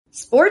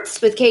Sports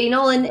with Katie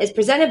Nolan is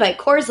presented by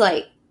Coors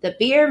Light, the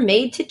beer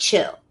made to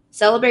chill.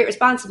 Celebrate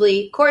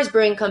responsibly. Coors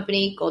Brewing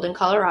Company, Golden,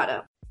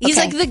 Colorado. He's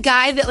like the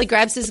guy that like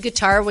grabs his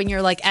guitar when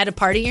you're like at a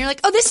party and you're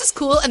like, oh, this is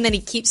cool. And then he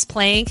keeps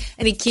playing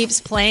and he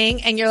keeps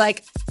playing and you're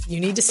like,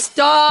 you need to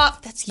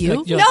stop. That's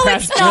you. You'll no,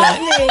 crash, it's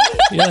not me.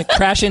 You're like,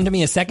 crash into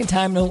me a second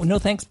time. No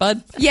thanks,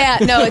 bud. Yeah,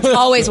 no, it's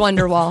always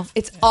Wonderwall.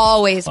 It's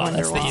always Wonderwall.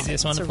 That's the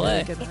easiest one to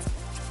play. Really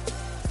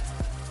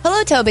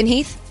Hello, Tobin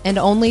Heath, and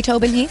only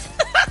Tobin Heath.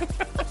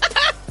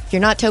 If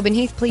you're not Tobin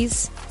Heath,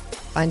 please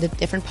find a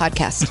different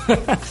podcast.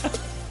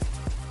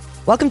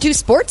 Welcome to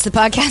Sports, the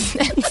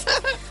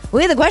podcast.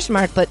 We have the question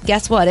mark, but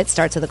guess what? It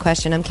starts with a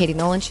question. I'm Katie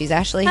Nolan. She's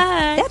Ashley.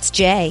 Hi. That's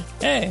Jay.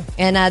 Hey.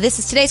 And this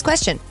is today's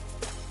question.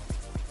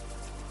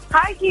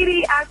 Hi,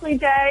 Katie, Ashley,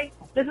 Jay.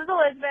 This is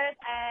Elizabeth,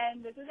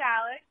 and this is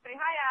Alex. Say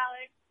hi,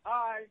 Alex.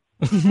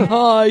 Hi.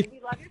 Hi.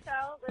 We love your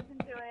show. Listen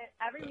to it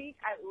every week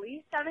at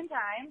least 7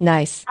 times.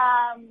 Nice.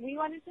 We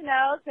wanted to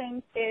know,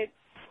 since it's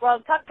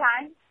World Cup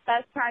time,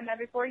 best time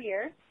every 4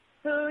 years,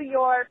 who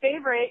your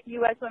favorite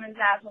U.S. women's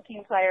national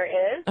team player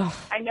is.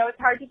 Oh. I know it's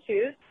hard to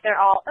choose. They're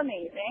all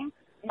amazing.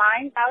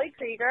 Mine's Ali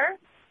Krieger.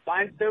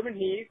 Mine's Tobin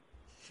Heath.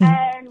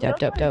 And we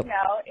also want to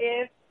know,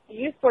 if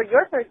you scored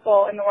your first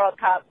goal in the World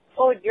Cup,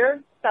 what would your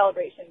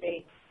celebration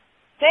be?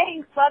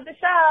 Thanks. Love the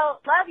show.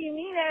 Love you.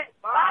 Mean it.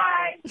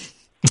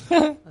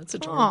 Bye. That's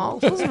adorable. Oh,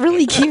 that was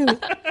really cute.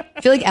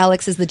 I feel like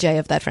Alex is the Jay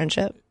of that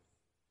friendship.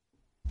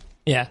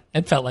 Yeah,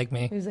 it felt like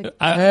me. He's like,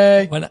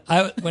 hey. When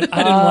I didn't want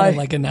to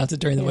like announce it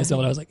during the voice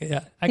note, I was like,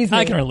 yeah, I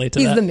can relate to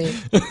that.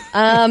 He's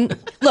the me.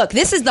 Look,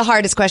 this is the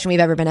hardest question we've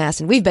ever been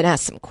asked, and we've been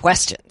asked some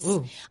questions.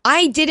 Ooh.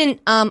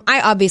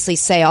 I obviously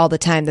say all the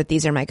time that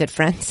these are my good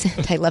friends,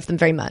 and I love them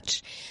very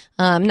much.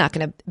 I'm not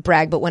going to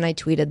brag, but when I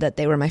tweeted that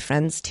they were my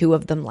friends, 2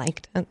 of them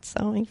liked it,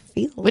 so I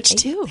feel Which like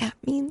 2? That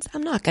means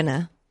I'm not going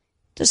to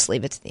just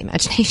leave it to the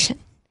imagination.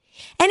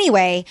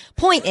 Anyway,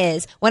 point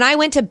is, when I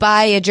went to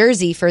buy a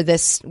jersey for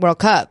this World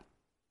Cup,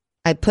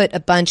 I put a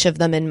bunch of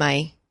them in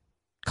my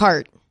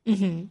cart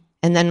and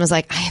then was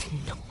like, I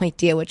have no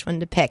idea which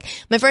one to pick.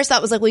 My first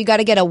thought was like, well, you got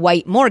to get a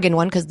white Morgan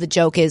one, because the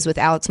joke is with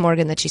Alex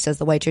Morgan that she says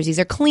the white jerseys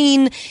are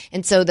clean.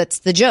 And so that's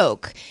the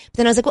joke. But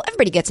then I was like, well,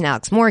 everybody gets an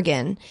Alex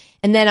Morgan.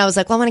 And then I was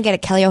like, well, I want to get a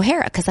Kelly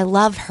O'Hara because I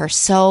love her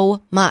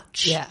so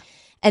much. Yeah.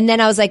 And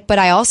then I was like, but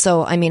I've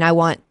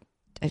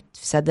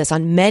said this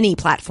on many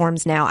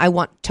platforms now, I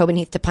want Tobin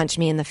Heath to punch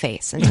me in the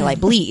face until I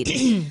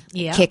bleed.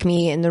 Yeah. Kick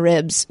me in the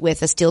ribs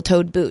with a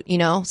steel-toed boot, you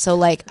know? So,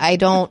 like, I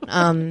don't,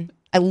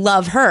 I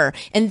love her.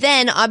 And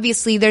then,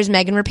 obviously, there's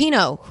Megan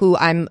Rapinoe, who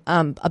I'm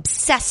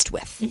obsessed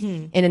with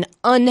in an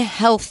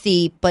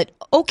unhealthy but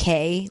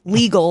okay,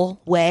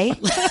 legal way.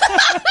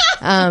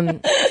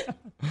 And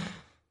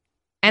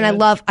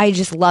I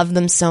just love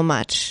them so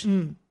much.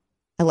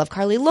 I love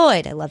Carly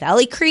Lloyd. I love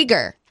Ali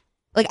Krieger.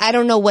 Like, I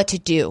don't know what to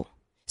do.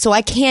 So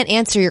I can't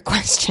answer your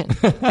question,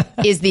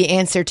 is the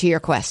answer to your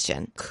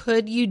question.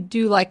 Could you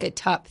do like a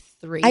top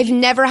 3? I've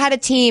never had a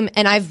team,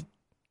 and I've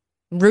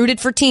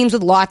rooted for teams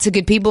with lots of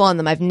good people on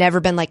them. I've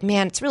never been like,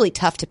 man, it's really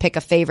tough to pick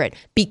a favorite,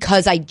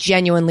 because I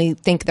genuinely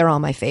think they're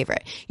all my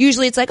favorite.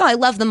 Usually it's like, oh, I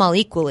love them all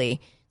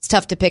equally. It's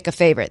tough to pick a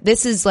favorite.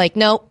 This is like,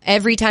 no,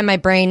 every time my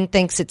brain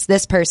thinks it's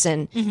this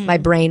person, my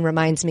brain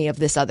reminds me of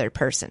this other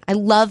person. I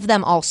love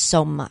them all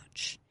so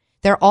much.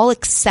 They're all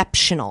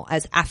exceptional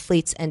as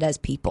athletes and as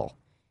people.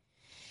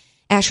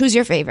 Ash, who's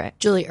your favorite?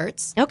 Julie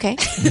Ertz. Okay.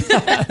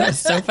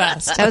 So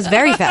fast. That was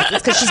very fast.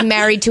 It's because she's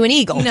married to an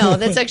eagle. No,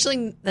 that's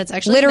actually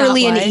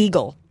literally not an why.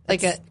 eagle.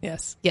 Like a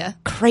Yes. yeah.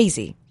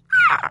 Crazy.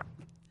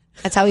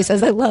 That's how he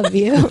says, I love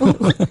you.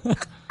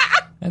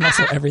 And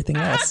also everything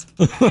else.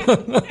 We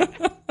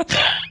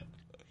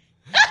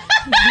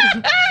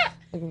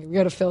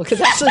got to Phil,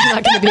 because Ashley's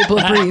not going to be able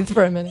to breathe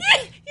for a minute.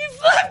 You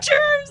flapped your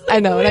arms. Like, I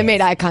know, and I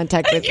made eye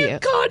contact with you. You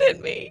caught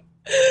at me.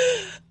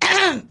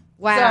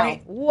 Wow.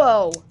 Sorry.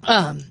 Whoa.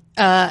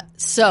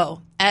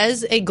 So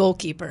as a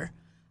goalkeeper,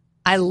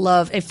 I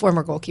love a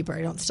former goalkeeper.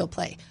 I don't still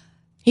play.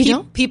 You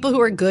don't? People who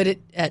are good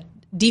at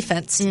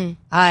defense,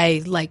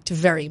 I liked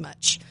very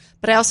much.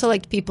 But I also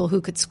liked people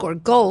who could score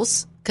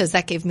goals, because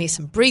that gave me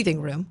some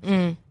breathing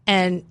room.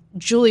 And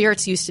Julie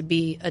Ertz used to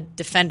be a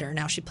defender.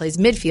 Now she plays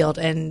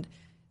midfield,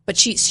 but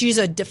she's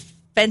a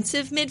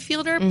defensive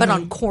midfielder, but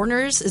on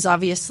corners is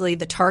obviously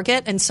the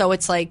target. And so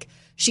it's like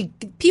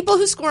people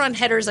who score on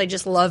headers I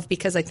just love,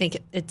 because I think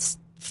it's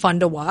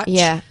fun to watch.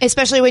 Yeah,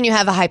 especially when you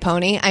have a high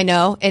pony, I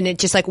know, and it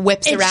just like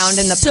whips around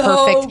in the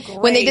perfect. Great.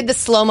 When they did the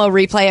slow-mo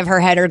replay of her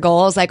header goal,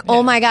 I was like,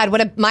 oh my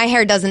God, my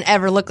hair doesn't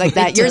ever look like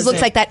that. Yours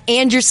looks like that,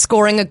 and you're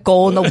scoring a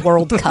goal in the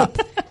World Cup.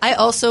 I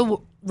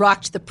also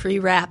rocked the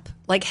pre-wrap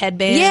like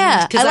headband.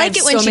 Yeah, I like have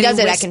it when so she many does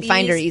it. I can wispies.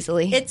 find her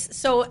easily. It's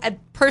so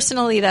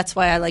personally, that's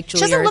why I like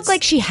Julie. She doesn't look Ertz.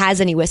 like she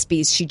has any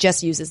wispies. She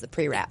just uses the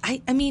pre-wrap.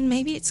 I mean,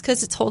 maybe it's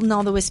because it's holding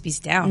all the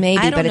wispies down.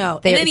 Maybe, I don't but know.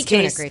 it's In any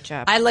doing a case, great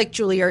job. I like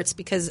Julie Ertz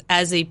because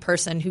as a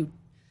person who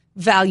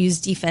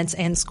values defense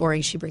and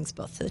scoring, she brings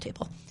both to the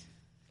table.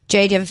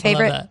 Jay, do you have a I love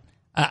favorite?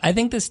 that. I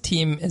think this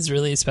team is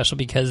really special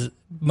because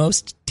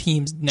most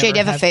teams never Jay, do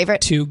you have a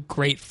favorite? 2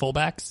 great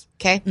fullbacks.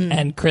 Okay.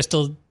 And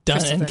Crystal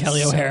Dunn and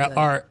Kelly O'Hara good.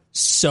 are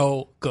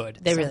so good.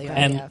 They really are.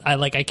 And yeah.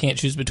 I can't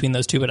choose between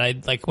those two, but I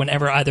like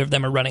whenever either of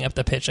them are running up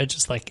the pitch, I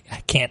just I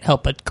can't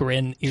help but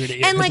grin ear to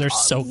ear And because they're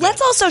so good.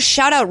 let's also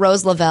shout out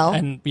Rose Lavelle.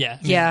 And yeah.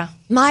 Yeah.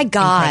 My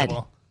God.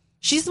 Incredible.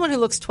 She's the one who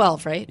looks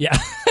 12, right? Yeah.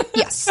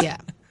 Yes. Yeah.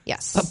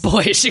 Yes. But boy,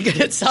 is she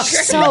good at soccer.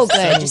 So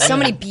good. Just so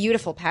many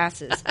beautiful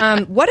passes.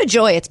 What a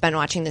joy it's been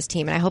watching this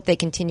team, and I hope they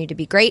continue to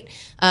be great.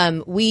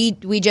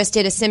 We just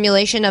did a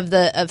simulation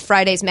of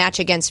Friday's match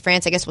against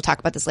France. I guess we'll talk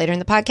about this later in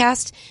the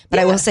podcast. But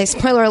I will say,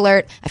 spoiler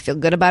alert, I feel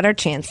good about our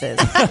chances.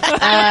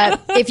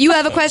 If you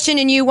have a question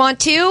and you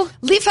want to,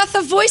 Leave us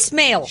a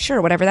voicemail. sure,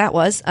 whatever that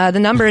was. The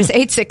number is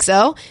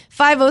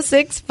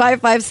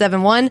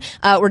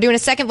 860-506-5571. We're doing a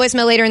second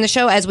voicemail later in the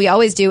show, as we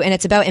always do, and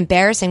it's about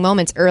embarrassing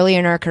moments early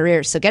in our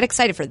careers. So get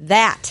excited for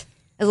that.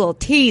 A little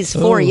tease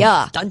for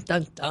ya. Dun,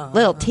 dun, dun.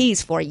 Little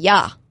tease for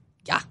ya.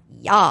 Yeah.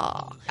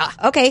 Yeah.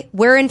 Okay,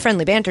 we're in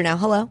friendly banter now.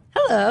 Hello.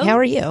 Hello. How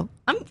are you?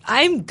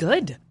 I'm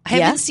good. I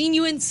Yeah? haven't seen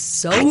you in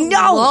so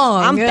know.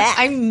 long. I'm back.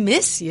 I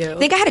miss you. I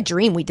think I had a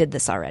dream we did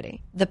this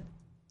already.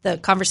 The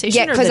conversation.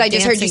 Yeah, or because the I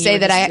just heard you dancing say were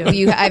that just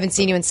doing? I haven't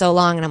seen you in so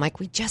long, and I'm like,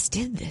 we just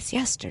did this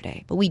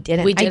yesterday, but we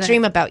didn't. We didn't. I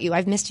dream about you.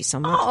 I've missed you so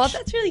much. Oh,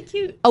 that's really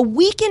cute. A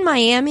week in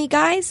Miami,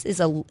 guys, is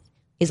a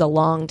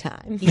long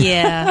time.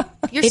 Yeah.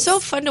 You're so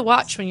fun to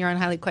watch when you're on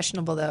Highly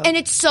Questionable, though. And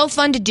it's so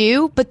fun to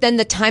do, but then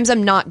the times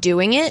I'm not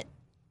doing it,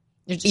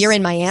 you're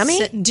in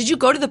Miami? Did you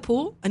go to the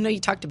pool? I know you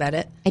talked about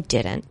it. I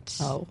didn't.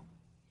 Oh.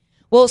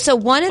 Well, so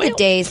one of the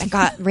days I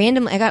got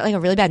like a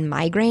really bad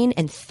migraine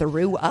and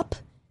threw up.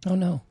 Oh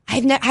no.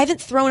 I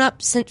haven't thrown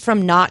up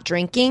from not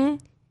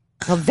drinking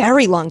a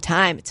very long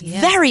time. It's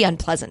very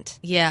unpleasant.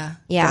 Yeah.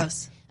 Yeah.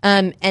 Gross.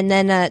 And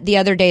then the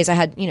other days I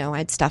had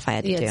stuff I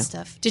had to do.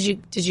 Stuff. Did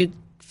you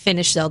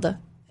finish Zelda?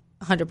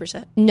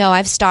 100%. No,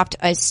 I stopped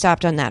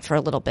on that for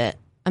a little bit.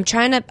 I'm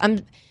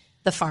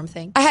The farm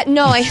thing.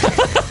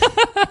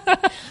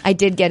 I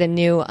did get a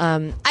new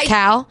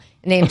cow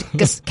named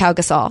Cow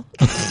Gasol.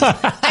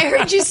 I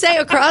heard you say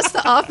across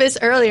the office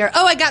earlier,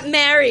 "Oh, I got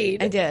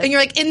married." I did. And you're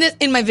like,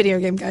 in my video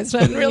game, guys,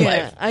 not in real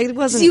life. I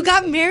wasn't. So you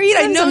got married?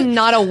 I know. I'm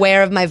not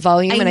aware of my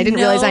volume, and I didn't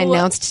realize I know.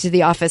 announced to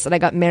the office that I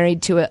got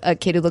married to a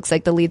kid who looks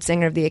like the lead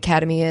singer of the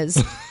Academy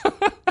is.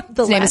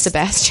 His name is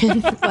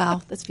Sebastian.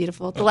 Wow, that's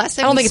beautiful. The last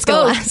time I don't we think it's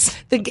gonna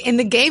spoke, last. in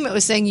the game, it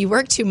was saying you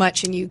worked too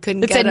much and you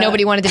couldn't. It said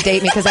nobody wanted to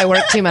date me because I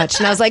work too much,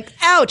 and I was like,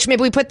 "Ouch!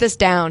 Maybe we put this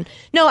down."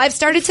 No, I've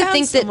started to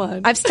think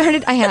someone.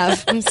 that I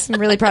have. I'm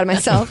really proud of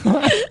myself.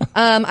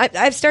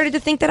 I've started to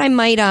think that I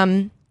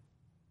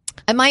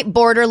might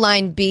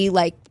borderline be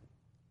like,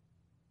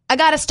 I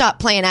gotta stop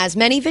playing as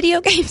many video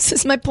games.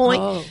 Is my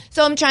point. Oh.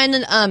 So I'm trying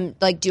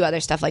to do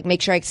other stuff, like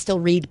make sure I still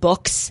read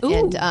books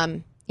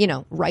and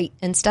write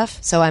and stuff.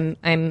 So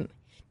I'm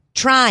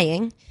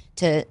trying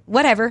to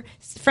whatever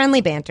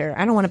friendly banter.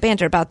 I don't want to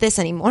banter about this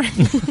anymore.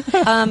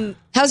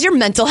 How's your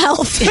mental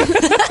health?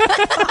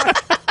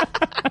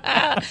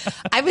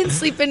 I've been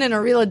sleeping in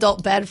a real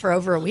adult bed for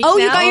over a week. Oh,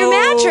 now. you got your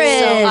mattress.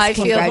 So I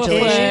feel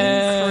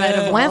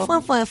Congratulations.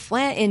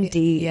 incredible.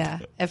 Indeed. Yeah,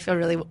 I feel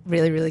really,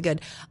 really, really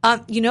good.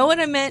 You know what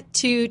I meant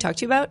to talk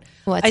to you about?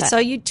 What's I that? saw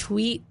you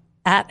tweet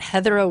at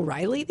Heather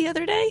O'Reilly the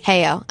other day.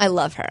 Heyo, I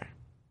love her.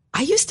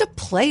 I used to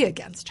play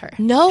against her.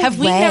 No Have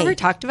we way. never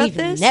talked about We've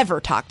this?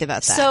 Never talked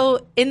about that.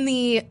 So in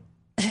the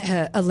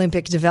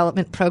Olympic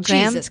development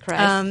program Jesus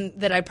Christ.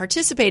 that I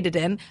participated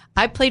in,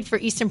 I played for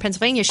Eastern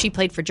Pennsylvania. She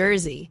played for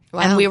Jersey.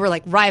 Wow. And we were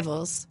like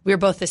rivals. We were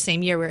both the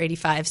same year. We were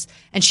 85s.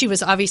 And she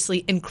was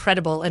obviously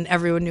incredible and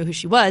everyone knew who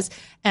she was.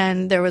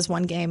 And there was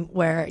one game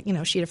where,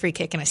 she had a free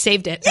kick and I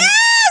saved it.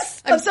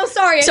 yes! I'm so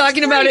sorry.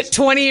 Talking about it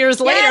 20 years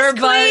later, Yes, but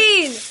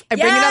queen. I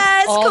bring it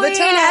up all queen, the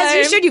time. As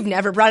you should. You've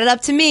never brought it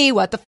up to me.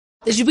 What the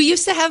We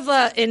used to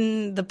have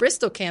in the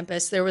Bristol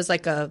campus, there was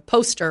like a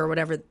poster or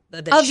whatever.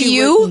 That Of she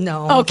you?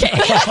 No. Okay.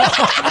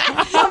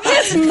 Of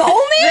this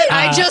moment?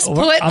 I just I'm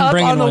put up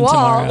bringing on the one wall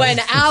tomorrow. when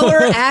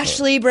Our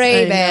Ashley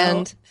Bray I know.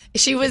 band.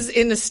 She was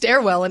in the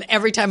stairwell, and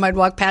every time I'd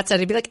walk past that,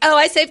 I'd be like, "Oh,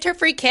 I saved her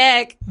free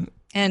kick,"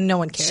 and no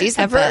one cares. She's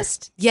the ever.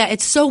 best. Yeah,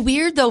 it's so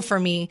weird though for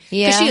me because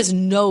Yeah. she has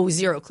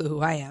zero clue who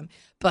I am,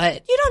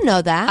 but You don't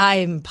know that.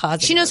 I'm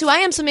positive She knows who I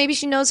am, so maybe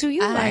she knows who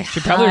you are. She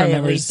probably highly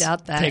remembers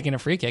doubt that. taking a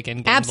free kick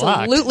and getting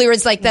blocked. Absolutely. Or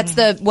it's like that's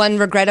the one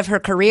regret of her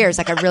career. It's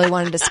like I really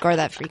wanted to score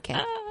that free kick.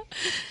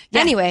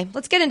 Anyway,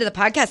 let's get into the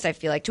podcast, I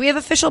feel like. Do we have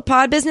official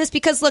pod business?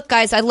 Because look,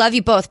 guys, I love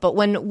you both, but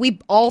when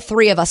all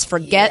three of us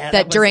forget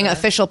that during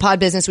official pod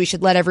business, we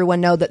should let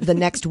everyone know that the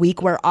next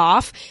week we're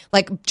off,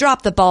 like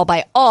drop the ball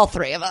by all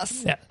three of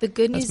us. Yeah. The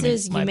good news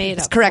is you made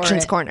up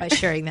Corrections for it corner. by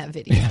sharing that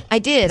video. I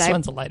did. This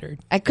one's a lighter.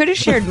 I could have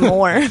shared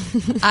more.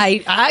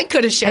 I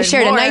could have shared. I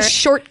shared more. a nice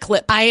short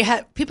clip. I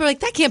had people are like,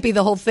 that can't be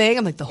the whole thing.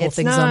 I'm like, the whole It's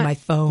thing's not. on my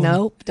phone.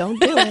 Nope, don't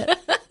do it.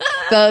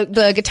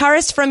 The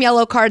guitarist from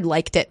Yellow Card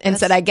liked it and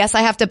said, I guess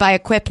I have to buy a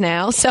quip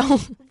now. So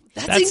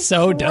That's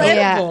so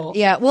dope.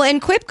 Yeah. Well,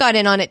 and Quip got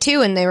in on it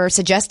too, and they were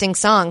suggesting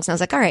songs. And I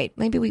was like, all right,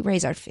 maybe we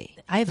raise our fee.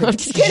 I have a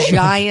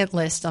giant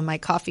list on my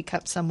coffee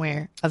cup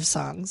somewhere of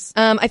songs.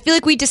 I feel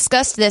like we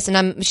discussed this,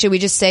 and should we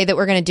just say that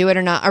we're going to do it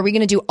or not? Are we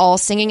going to do all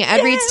singing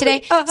ad reads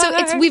today?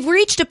 So we've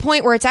reached a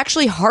point where it's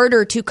actually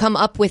harder to come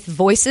up with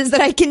voices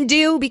that I can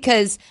do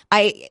because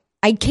I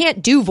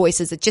can't do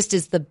voices. It just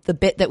is the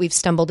bit that we've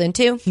stumbled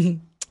into.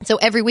 So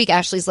every week,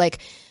 Ashley's like,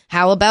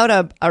 how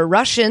about a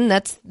Russian?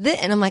 That's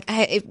and I'm like,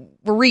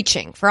 we're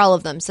reaching for all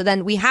of them. So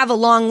then we have a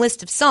long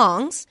list of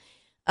songs,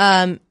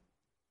 and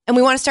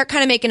we want to start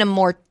kind of making them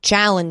more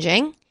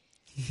challenging.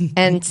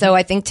 And so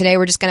I think today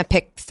we're just going to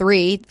pick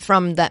 3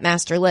 from that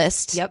master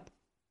list. Yep.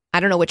 I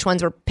don't know which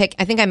ones we're pick.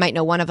 I think I might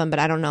know one of them, but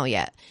I don't know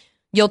yet.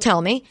 You'll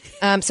tell me.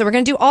 So we're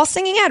going to do all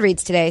singing ad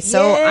reads today.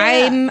 So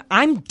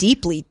I'm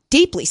deeply,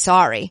 deeply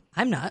sorry.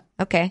 I'm not.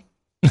 Okay.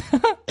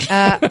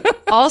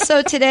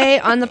 Also today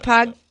on the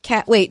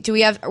podcast, wait,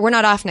 we're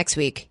not off next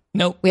week.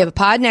 Nope. We have a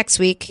pod next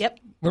week. Yep.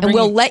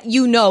 We'll let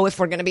you know if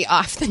we're going to be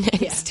off the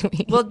next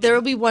week. Well, there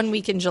will be 1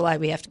 week in July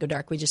we have to go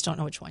dark. We just don't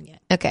know which one yet.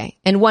 Okay.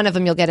 And one of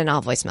them you'll get an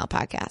all voicemail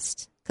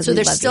podcast. So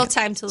there's still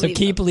time to leave. So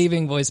keep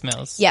leaving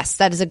voicemails. Yes,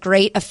 that is a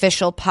great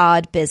official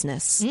pod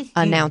business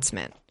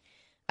announcement.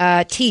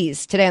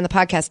 Tease today on the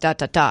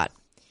podcast, ...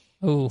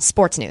 Ooh.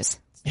 Sports news.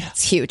 Yeah.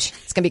 It's huge.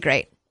 It's going to be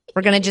great.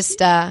 We're going to just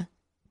have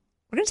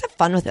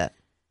fun with it.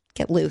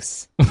 Get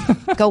loose.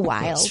 Go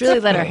wild. Just really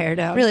let our hair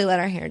down. Really let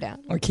our hair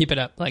down. Or keep it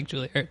up like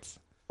Julie Ertz.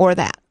 Or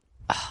that.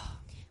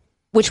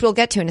 Which we'll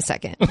get to in a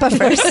second. But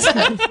first,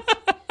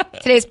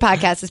 today's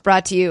podcast is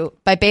brought to you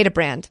by Beta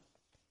Brand.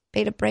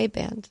 Beta Brave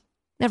Band.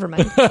 Never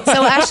mind.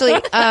 So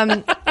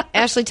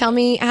Ashley, tell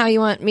me how you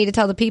want me to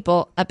tell the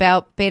people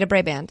about Beta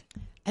Brave Band.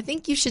 I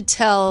think you should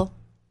tell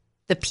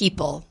the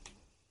people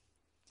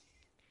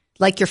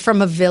like you're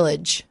from a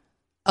village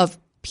of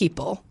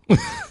people.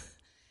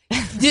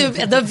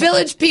 the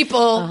village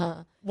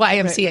people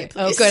YMCA.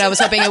 Oh, good. I was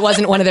hoping it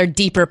wasn't one of their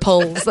deeper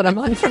pulls that I'm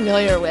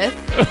unfamiliar with.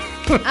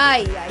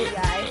 Ay, ay,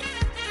 ay.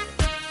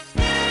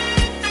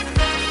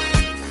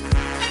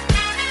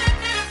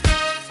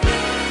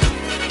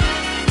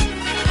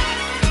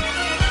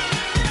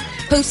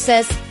 Who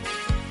says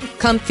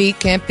comfy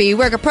can't be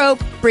work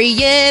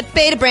appropriate?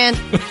 Beta Brand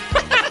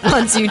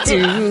wants you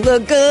to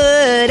look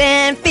good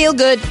and feel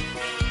good.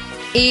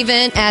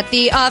 Even at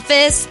the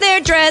office, their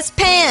dress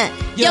pant,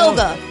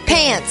 yoga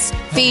pants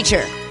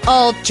feature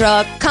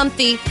ultra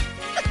comfy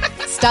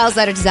styles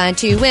that are designed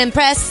to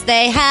impress.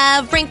 They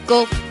have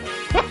wrinkle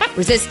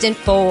resistant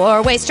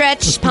 4-way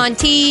stretch,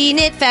 Ponte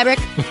knit fabric,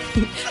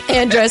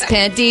 and dress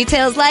pant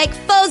details like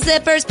faux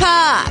zippers,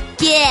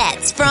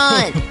 pockets,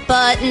 front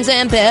buttons,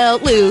 and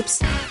belt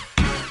loops.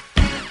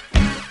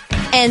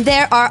 And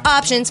there are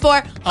options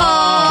for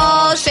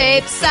all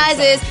shapes,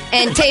 sizes,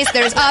 and tastes.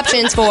 There's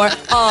options for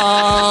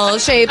all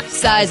shapes,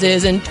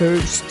 sizes, and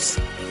tastes.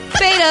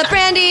 Beta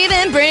Brand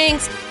even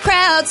brings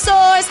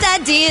crowdsourced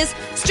ideas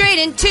straight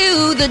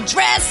into the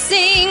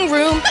dressing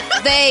room.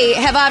 They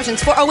have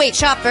options for,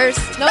 shoppers.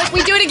 Nope,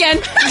 we do it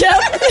again.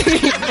 Yep.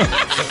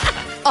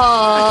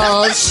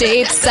 All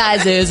shapes,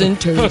 sizes, and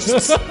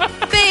tastes.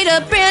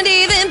 Beta Brand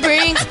even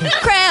brings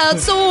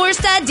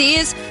crowdsourced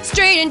ideas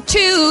straight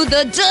into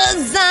the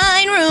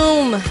design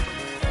room.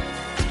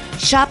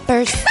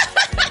 Shoppers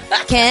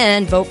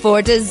can vote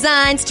for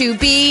designs to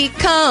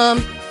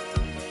become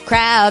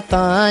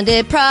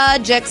crowd-funded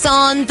projects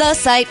on the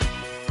site.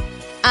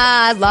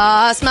 I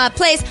lost my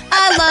place.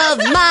 I love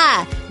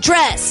my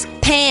dress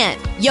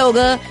pant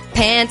yoga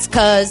pants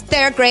 'cause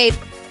they're great.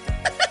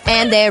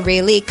 And they're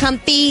really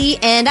comfy,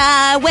 and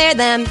I wear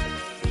them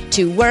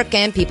to work,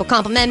 and people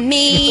compliment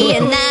me,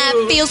 and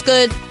that feels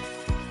good.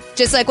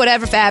 Just like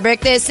whatever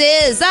fabric this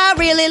is, I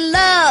really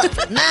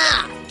love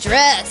my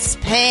dress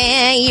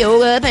pant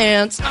yoga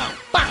pants.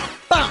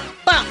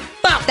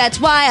 That's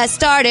why I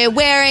started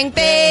wearing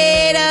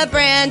Beta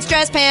Brand's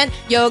dress pant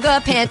yoga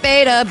pant.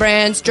 Beta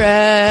Brand's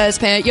dress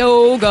pant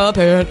yoga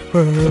pant.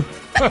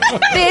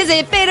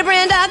 Visit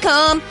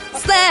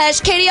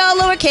betabrand.com/Katie all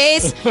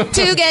lowercase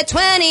to get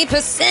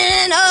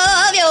 20%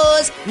 of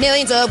yours.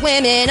 Millions of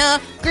women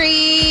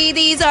agree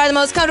these are the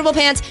most comfortable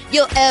pants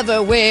you'll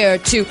ever wear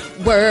to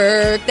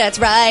work. That's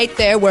right,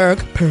 they're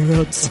work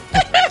pants.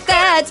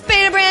 That's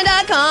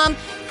betabrand.com,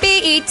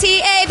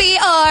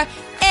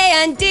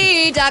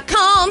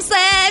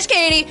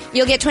 BETABRAND.com/Katie.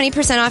 You'll get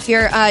 20% off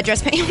your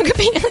dress pant yoga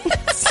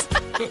pants.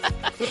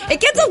 It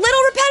gets a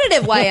little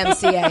repetitive,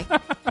 YMCA.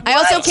 I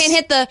also can't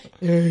hit the...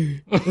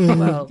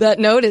 That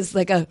note is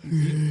like a...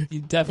 You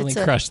definitely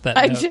crushed that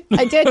note.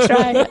 I did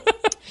try.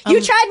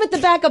 You tried with the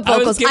backup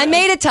vocals. I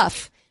made it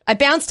tough. I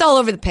bounced all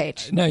over the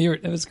page. No,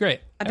 it was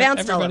great. I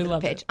bounced all over the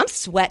page. I'm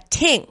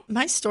sweating.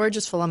 My storage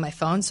is full on my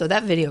phone, so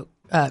that video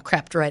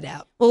crapped right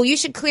out. Well, you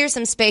should clear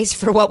some space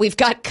for what we've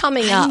got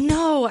coming up.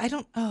 No, I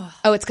don't...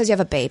 Oh, it's because you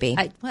have a baby.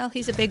 Well,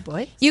 he's a big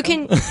boy. You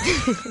can...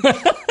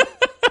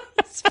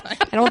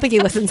 I don't think he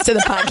listens to the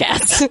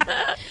podcast.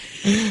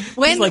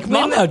 When, like,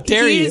 Mom, how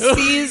dare he you?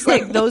 sees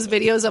like those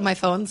videos on my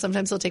phone,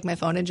 sometimes he'll take my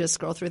phone and just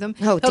scroll through them.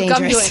 Oh, he'll come to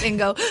dangerous. it and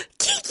go,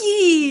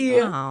 Kiki.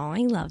 Oh,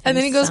 I love him. And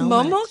then he goes, so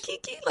Momo, much.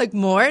 Kiki, like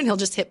more, and he'll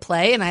just hit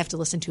play, and I have to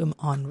listen to him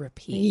on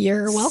repeat.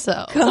 You're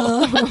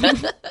welcome.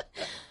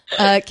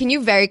 Can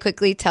you very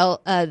quickly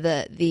tell our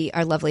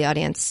lovely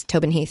audience,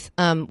 Tobin Heath,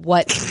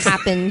 what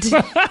happened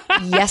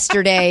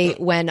yesterday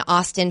when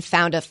Austin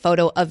found a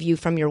photo of you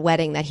from your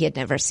wedding that he had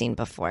never seen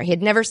before? He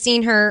had never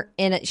seen her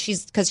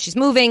because she's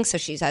moving, so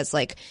she has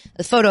like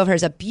a photo of her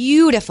as a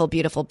beautiful,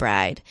 beautiful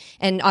bride,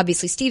 and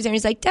obviously Steve's there, and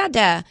he's like,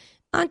 Dada,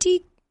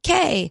 Auntie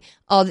Kay,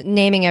 all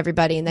naming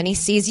everybody, and then he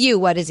sees you.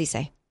 What does he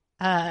say?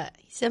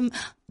 He said,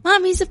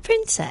 Mommy's a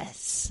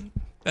princess.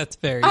 That's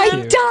very I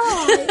cute.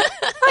 died.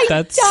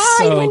 That's died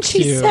so when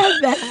cute. she said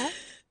that.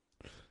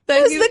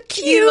 That was the He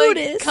like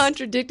cutest.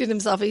 contradicted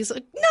himself. He's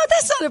like, no,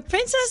 that's not a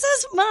princess.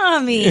 That's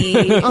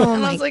Mommy. Oh,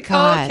 and my I was like,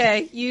 God. oh,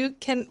 okay.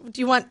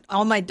 Do you want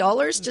all my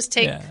dollars? Just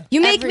take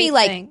You make me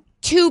like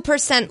everything.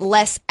 2%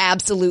 less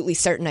absolutely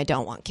certain I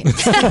don't want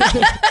kids.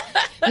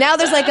 Now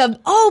there's like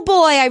oh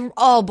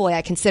boy,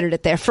 I considered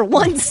it there for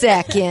 1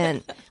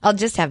 second. I'll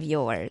just have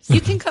yours. You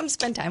can come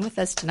spend time with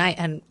us tonight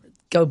and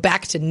go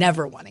back to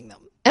never wanting them.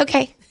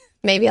 Okay.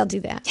 Maybe I'll do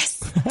that.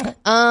 Yes.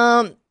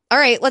 All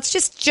right, let's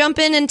just jump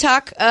in and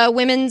talk the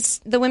women's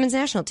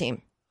national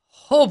team.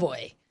 Oh,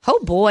 boy. Oh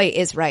boy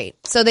is right.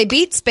 So they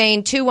beat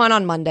Spain 2-1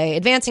 on Monday,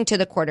 advancing to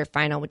the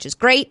quarterfinal, which is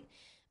great.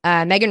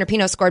 Megan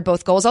Rapinoe scored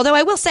both goals, although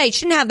I will say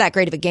she didn't have that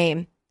great of a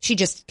game. She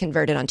just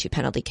converted on 2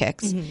 penalty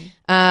kicks.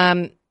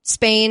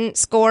 Spain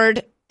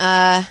scored.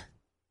 How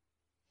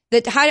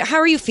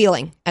are you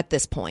feeling at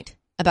this point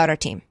about our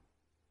team?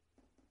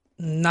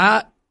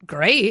 Not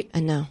great. I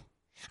know.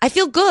 I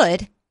feel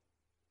good.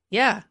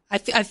 Yeah. I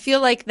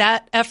feel like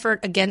that effort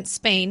against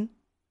Spain,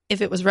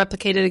 if it was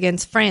replicated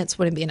against France,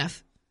 wouldn't be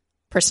enough,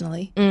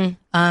 personally.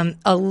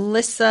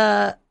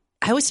 Alyssa,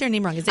 I always say her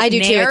name wrong. Is it I do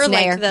too. Nair? It's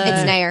Nair. Like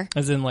It's Nair.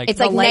 As in like It's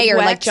like leg Nair,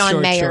 like wax? John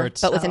Short Mayer,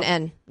 shorts. but with an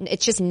N.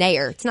 It's just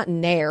Nair. It's not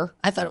Nair.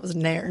 I thought it was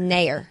Nair.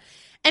 Nair.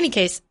 Any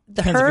case,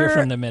 Depends if you're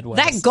from the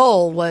Midwest. That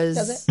goal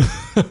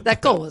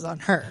was on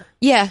her.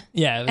 Yeah.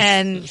 Yeah.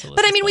 And-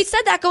 But I mean, we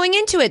said that going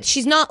into it.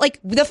 She's not like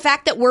the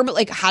fact that we're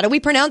like, how do we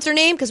pronounce her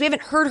name? Because we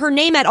haven't heard her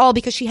name at all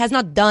because she has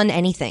not done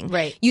anything.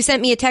 Right. You sent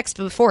me a text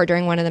before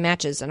during one of the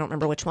matches. I don't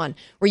remember which one,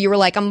 where you were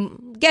like,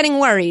 I'm getting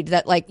worried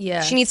that like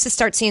she needs to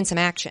start seeing some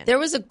action. There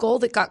was a goal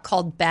that got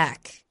called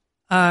back.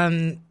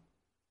 It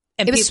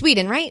was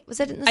Sweden, right? Was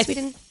it in the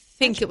Sweden? I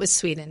think it was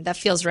Sweden. That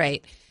feels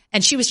right.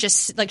 And she was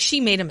just like,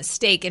 she made a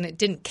mistake and it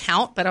didn't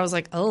count. But I was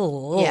like,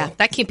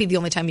 that can't be the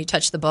only time you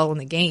touch the ball in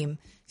the game.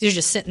 You're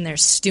just sitting there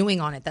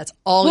stewing on it. That's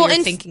all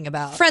you're thinking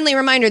about. Friendly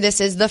reminder, this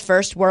is the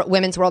first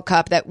Women's World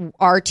Cup that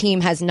our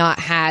team has not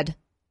had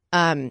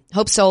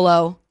Hope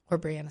Solo or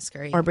Brianna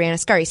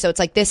Scurry. So it's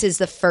like this is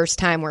the first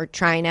time we're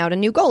trying out a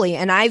new goalie.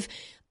 And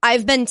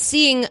I've been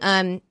seeing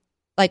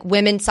like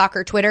women's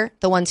soccer Twitter,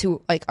 the ones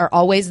who like are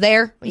always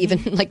there,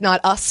 even like not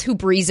us who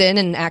breeze in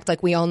and act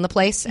like we own the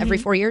place every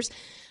 4 years.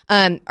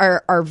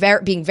 Are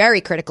being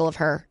very critical of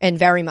her and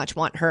very much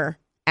want her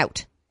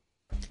out.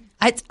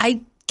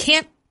 I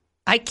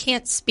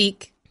can't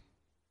speak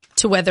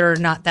to whether or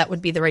not that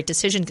would be the right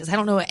decision because I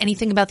don't know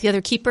anything about the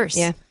other keepers.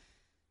 Yeah,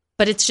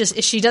 but it's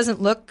just she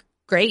doesn't look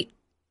great.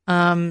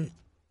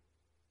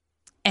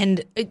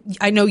 And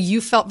I know you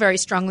felt very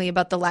strongly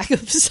about the lack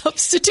of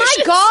substitution.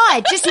 My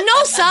God, just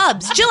no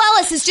subs. Jill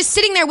Ellis is just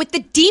sitting there with the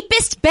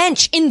deepest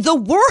bench in the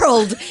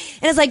world.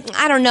 And it's like,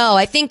 I don't know.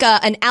 I think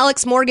an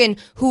Alex Morgan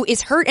who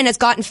is hurt and has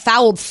gotten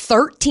fouled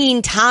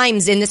 13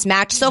 times in this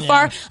match so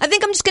far, I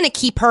think I'm just going to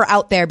keep her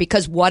out there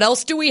because what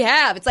else do we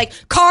have? It's like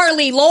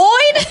Carly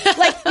Lloyd.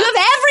 Like, you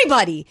have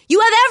everybody.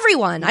 You have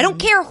everyone. I don't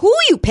care who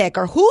you pick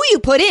or who you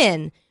put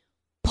in.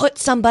 Put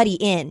somebody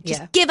in.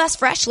 Just give us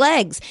fresh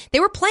legs. They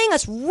were playing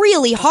us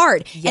really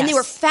hard. Yes. And they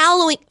were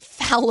fouling.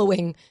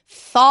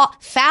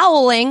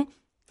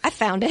 I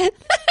found it.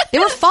 They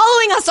were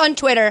following us on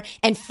Twitter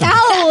and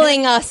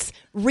fouling us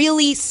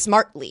really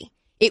smartly.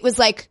 It was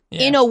like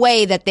in a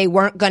way that they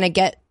weren't going to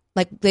get,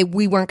 like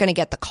we weren't going to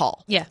get the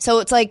call. Yeah. So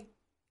it's like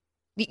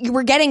you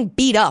were getting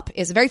beat up.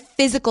 It's a very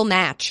physical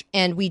match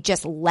and we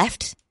just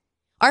left.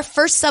 Our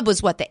first sub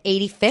was the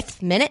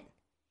 85th minute?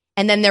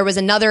 And then there was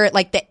another at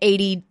like the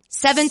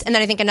 87th, and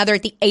then I think another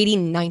at the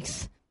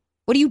 89th.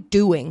 What are you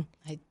doing?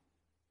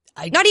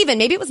 Not even.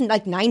 Maybe it was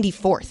like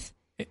 94th.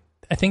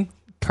 I think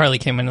Carly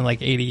came in at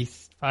like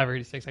 85 or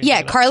 86.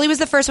 Yeah, Carly was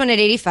the first one at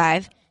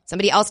 85.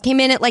 Somebody else came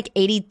in at like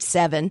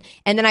 87.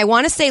 And then I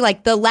want to say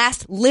like the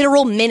last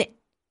literal minute,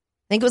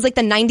 I think it was like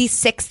the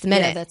 96th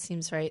minute. Yeah, that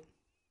seems right.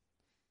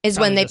 Is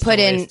when they put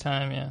in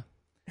time,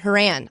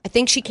 Haran. I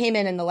think she came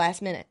in the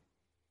last minute.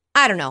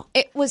 I don't know.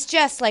 It was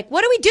just like,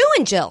 what are we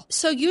doing, Jill?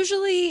 So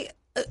usually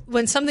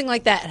when something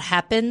like that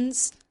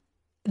happens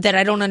that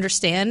I don't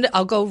understand,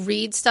 I'll go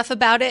read stuff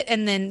about it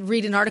and then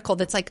read an article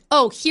that's like,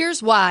 oh,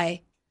 here's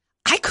why.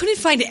 I couldn't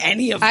find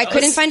any of those. I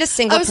couldn't find a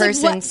single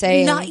person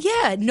saying.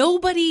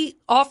 Nobody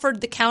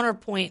offered the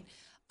counterpoint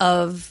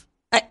of,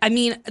 I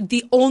mean,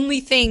 the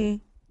only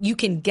thing you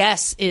can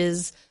guess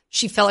is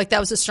She felt like that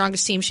was the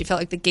strongest team. She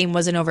felt like the game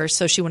wasn't over,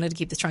 so she wanted to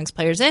keep the strongest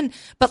players in.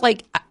 But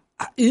like,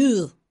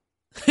 ew.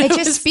 It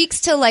just speaks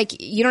to like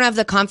you don't have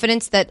the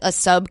confidence that a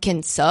sub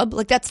can sub.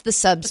 Like that's the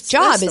sub's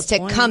job is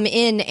to come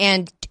in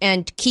and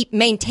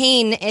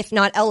maintain, if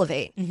not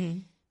elevate.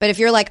 Mm-hmm. But if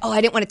you're like, oh,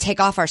 I didn't want to take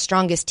off our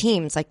strongest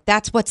teams, like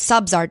that's what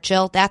subs are,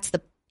 Jill. That's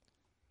the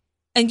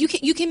and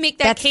you can make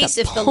that case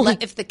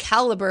if the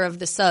caliber of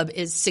the sub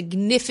is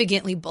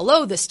significantly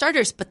below the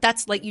starters. But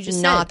that's like you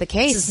just not said, the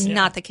case. This is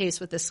not the case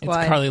with this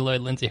squad. It's Carly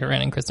Lloyd, Lindsay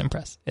Horan, and Kristen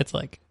Press. It's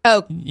like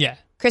yeah.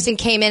 Kristen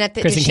came in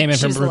from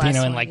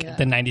Rubino in like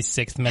the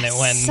 96th minute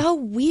when so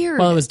weird.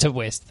 Well, it was to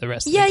waste the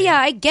rest of the game. Yeah,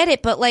 I get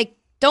it, but like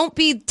don't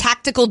be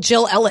tactical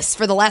Jill Ellis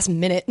for the last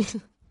minute.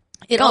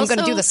 I'm going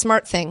to do the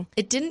smart thing.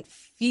 It didn't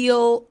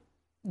feel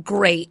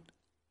great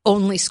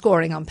only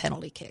scoring on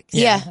penalty kicks.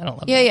 Yeah. I don't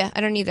love that. Yeah, I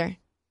don't either.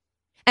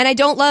 And I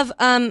don't love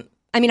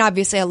I mean,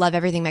 obviously I love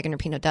everything Megan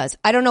Rapinoe does.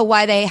 I don't know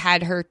why they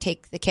had her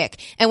take the kick.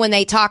 And when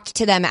they talked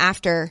to them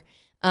after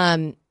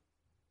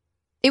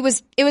it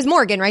was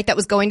Morgan, right, that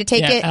was going to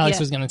take it. Alex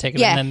was going to take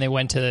it, and then they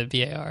went to the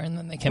VAR, and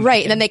then they came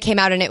right, and then they came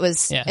out, and it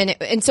was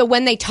and so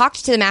when they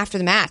talked to them after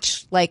the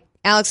match, like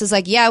Alex was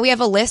like, "Yeah, we have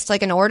a list,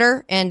 like an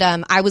order, and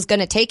I was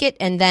going to take it,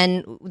 and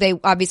then they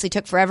obviously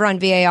took forever on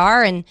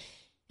VAR, and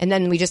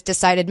then we just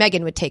decided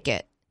Megan would take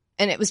it."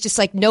 And it was just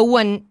like no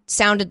one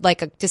sounded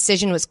like a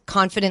decision was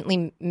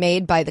confidently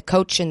made by the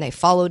coach, and they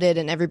followed it,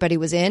 and everybody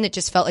was in. It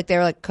just felt like they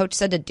were like, "Coach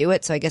said to do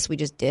it, so I guess we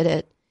just did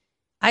it."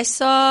 I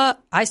saw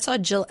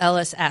Jill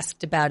Ellis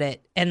asked about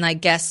it, and I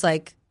guess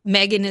like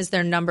Megan is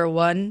their number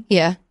one.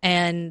 Yeah.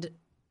 And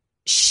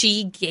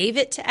she gave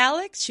it to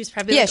Alex. She was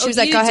probably like, she was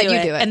like, go ahead,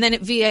 you do it. And then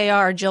at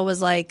VAR, Jill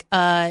was like,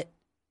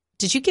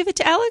 did you give it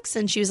to Alex?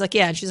 And she was like,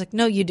 yeah. And she's like,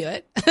 no, you do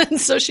it.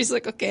 And so she's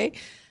like, okay.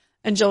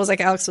 And Jill was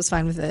like, Alex was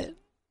fine with it.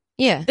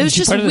 Yeah. It was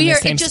just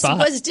weird. It just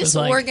was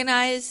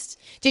disorganized.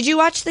 Did you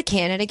watch the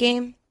Canada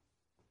game?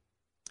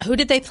 Who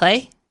did they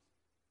play?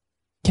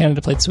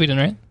 Canada played Sweden,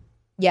 right?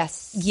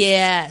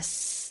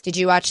 Yes. Did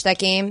you watch that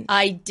game?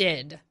 I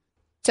did.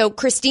 So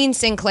Christine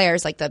Sinclair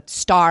is like the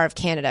star of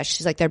Canada.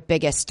 She's like their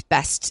biggest,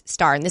 best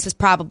star. And this is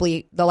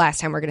probably the last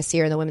time we're going to see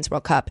her in the Women's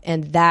World Cup.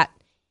 And that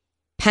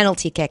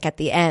penalty kick at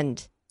the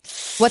end.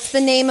 What's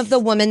the name of the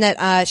woman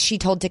that she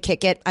told to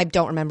kick it? I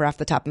don't remember off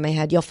the top of my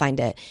head. You'll find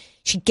it.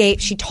 She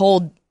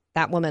told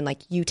that woman,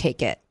 like, you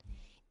take it.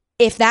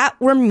 If that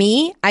were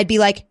me, I'd be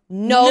like,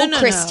 no,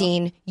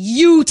 Christine,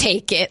 you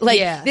take it. Like,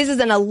 this is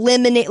an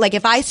eliminate. Like,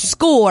 if I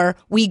score,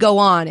 we go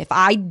on. If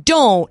I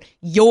don't,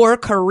 your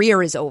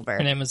career is over.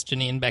 Her name was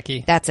Janine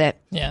Becky. That's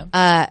it.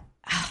 Yeah.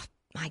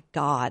 My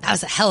God. That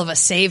was a hell of a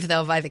save,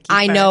 though, by the keeper.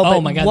 I know, but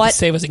oh my God, the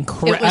save was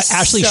incredible.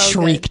 Ashley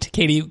shrieked.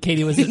 Good.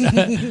 Katie was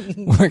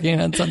working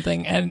on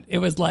something, and it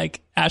was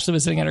like Ashley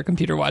was sitting at her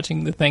computer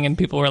watching the thing, and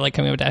people were like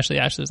coming up to Ashley.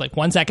 Ashley was like,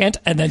 1 second,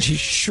 and then she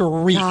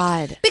shrieked.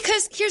 God.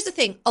 Because here's the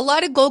thing. A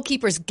lot of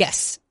goalkeepers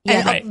guess.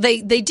 Yeah. And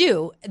they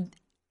do.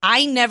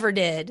 I never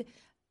did.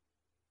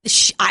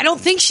 I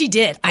don't think she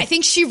did. I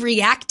think she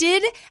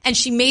reacted and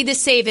she made the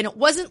save, and it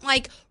wasn't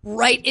like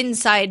right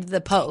inside the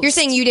post. You're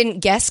saying you didn't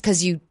guess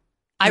because you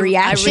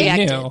reacted?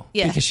 She knew,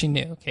 because she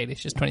knew. Katie,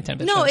 she's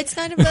 2010. No, it's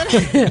not about.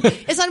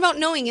 It's not about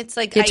knowing. It's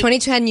like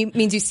 2010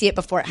 means you see it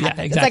before it happens.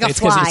 Yeah, exactly.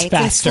 It's like a fly.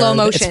 It's in slow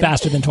motion. It's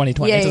faster than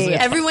 2020. Yeah.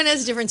 Everyone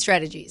has different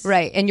strategies,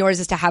 right? And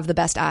yours is to have the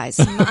best eyes.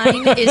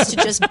 Mine is to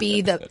just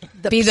be the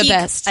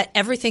best at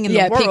everything in the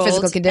world. Peak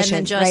physical condition.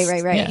 And then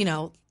just, right. Yeah. You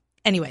know.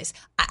 Anyways,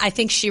 I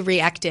think she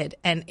reacted,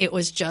 and it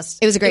was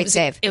just. It was a great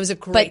save. It was a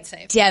great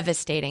save.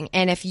 Devastating.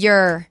 And if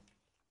you're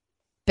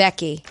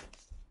Becky.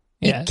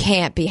 You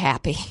can't be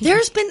happy.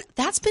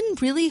 That's been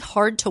really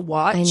hard to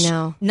watch. I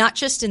know. Not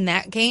just in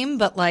that game,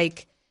 but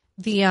like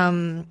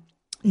the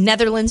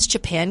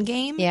Netherlands-Japan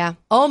game. Yeah.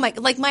 Oh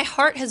my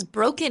heart has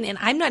broken, and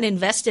I'm not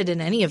invested in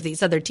any of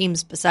these other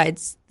teams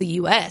besides the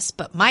U.S.,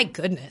 but my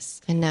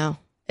goodness. I know.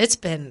 It's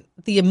been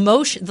the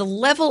emotion, the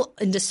level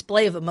and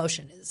display of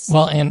emotion is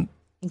and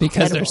because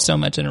incredible. There's so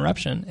much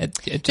interruption.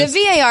 It just,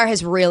 the VAR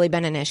has really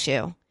been an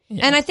issue.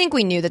 Yeah. And I think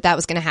we knew that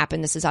was going to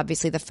happen. This is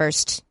obviously the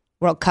first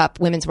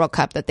Women's World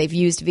Cup that they've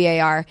used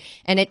VAR,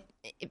 and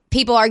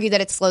people argue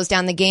that it slows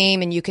down the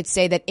game, and you could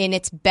say that in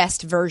its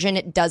best version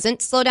it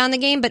doesn't slow down the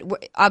game, but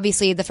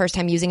obviously the first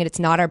time using it, it's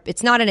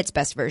not in its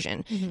best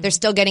version. Mm-hmm. They're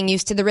still getting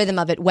used to the rhythm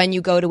of it, when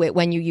you go to it,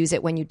 when you use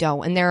it, when you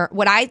don't. And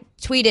what I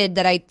tweeted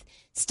that I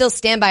still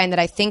stand by, and that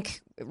I think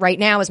right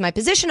now is my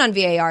position on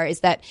VAR, is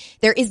that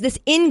there is this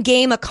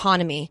in-game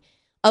economy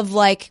of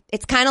like,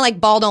 it's kind of like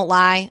ball don't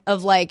lie,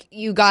 of like,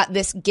 you got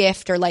this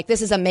gift, or like,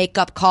 this is a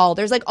makeup call.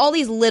 There's like all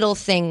these little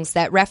things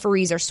that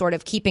referees are sort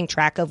of keeping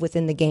track of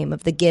within the game,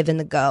 of the give and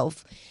the go.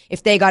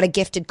 If they got a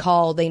gifted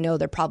call, they know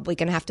they're probably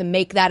going to have to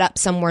make that up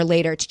somewhere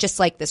later. It's just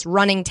like this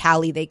running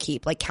tally they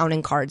keep, like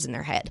counting cards in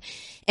their head.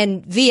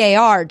 And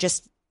VAR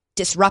just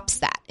disrupts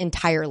that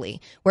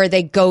entirely, where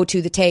they go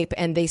to the tape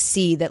and they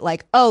see that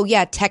like, oh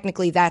yeah,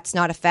 technically that's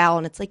not a foul.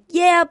 And it's like,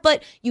 yeah,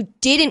 but you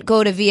didn't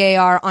go to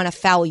VAR on a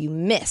foul you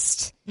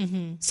missed.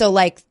 Mm-hmm. So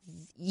like,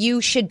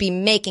 you should be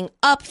making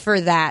up for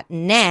that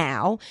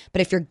now.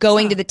 But if you're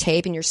going to the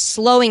tape and you're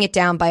slowing it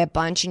down by a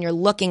bunch and you're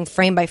looking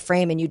frame by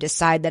frame and you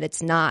decide that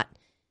it's not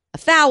a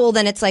foul,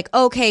 then it's like,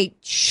 okay,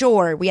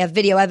 sure, we have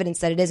video evidence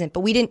that it isn't, but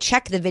we didn't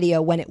check the video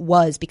when it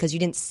was because you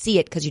didn't see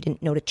it because you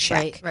didn't know to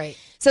check. Right.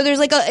 So there's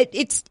like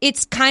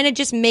it's kind of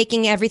just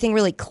making everything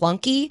really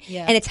clunky.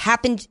 Yeah. And it's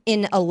happened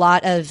in a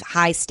lot of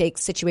high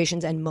stakes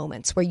situations and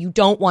moments where you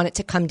don't want it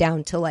to come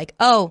down to like,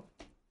 oh,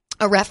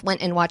 a ref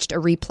went and watched a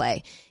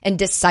replay and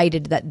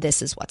decided that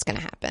this is what's going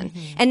to happen.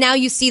 Mm-hmm. And now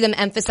you see them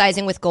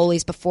emphasizing with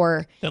goalies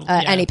before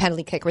any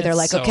penalty kick where they're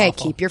like, so okay,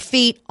 awful. Keep your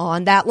feet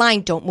on that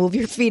line. Don't move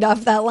your feet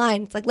off that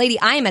line. It's like, lady,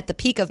 I am at the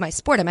peak of my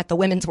sport. I'm at the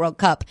Women's World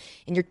Cup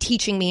and you're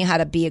teaching me how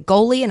to be a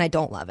goalie and I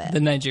don't love it. The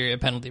Nigeria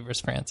penalty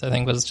versus France, I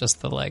think, was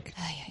just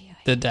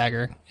the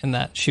dagger in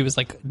that she was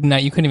like, no,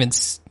 you couldn't even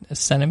a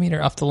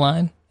centimeter off the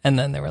line. And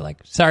then they were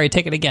like, sorry,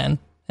 take it again.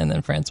 And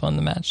then France won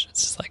the match.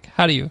 It's just like,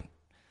 how do you...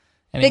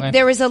 Anyway.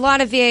 There was a lot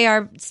of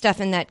VAR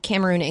stuff in that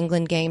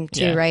Cameroon-England game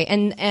too, right?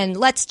 And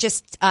let's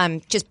just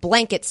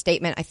blanket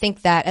statement. I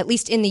think that at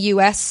least in the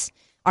U.S.,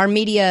 our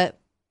media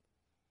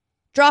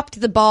dropped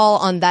the ball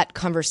on that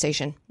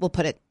conversation. We'll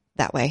put it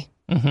that way,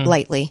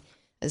 lightly.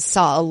 I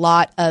saw a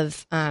lot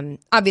of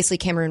obviously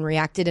Cameroon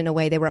reacted in a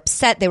way they were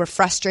upset, they were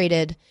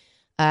frustrated,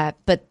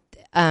 but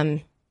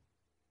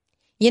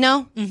you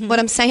know what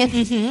I'm saying?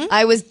 Mm-hmm.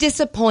 I was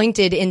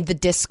disappointed in the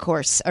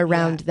discourse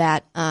around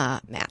that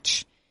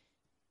match.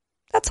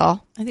 That's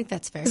all. I think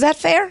that's fair. Is that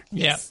fair?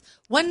 Yeah.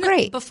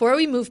 Great. Before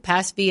we move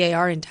past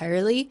VAR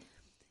entirely,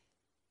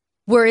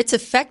 where it's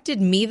affected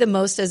me the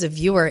most as a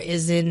viewer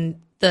is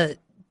in the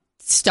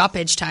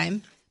stoppage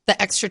time,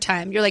 the extra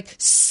time. You're like,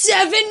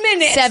 7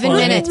 minutes. 7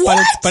 minutes.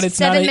 But it's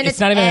not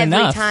even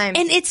enough. Time.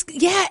 And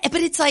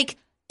but it's like,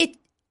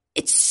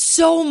 it's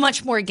so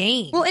much more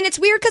game. Well, and it's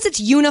weird because it's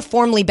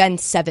uniformly been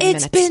 7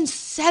 minutes. It's been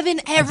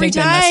 7 every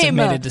time. They must have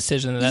made a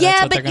decision that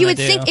that's what they're you would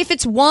do. think if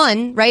it's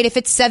one, right, if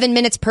it's 7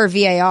 minutes per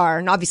VAR,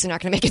 and obviously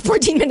not going to make it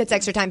 14 minutes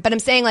extra time, but I'm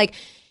saying like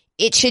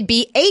it should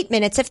be 8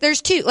 minutes if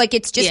there's 2. Like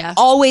it's just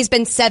always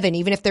been 7,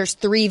 even if there's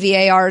 3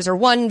 VARs or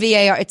 1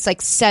 VAR, it's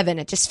like 7.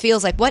 It just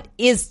feels like what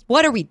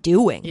are we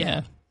doing?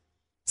 Yeah.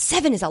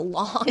 7 is a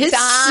long it's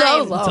time.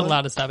 So long. It's a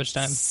lot of stoppage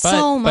time.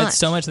 But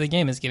so much of the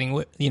game is getting,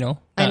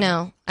 I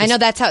know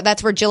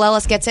that's where Jill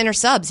Ellis gets in her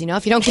subs.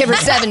 If you don't give her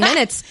 7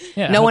 minutes,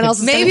 no one else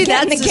is maybe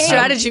that's the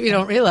strategy we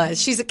don't realize.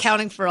 She's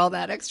accounting for all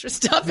that extra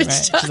stoppage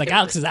time. She's like,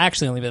 Alex has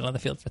actually only been on the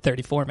field for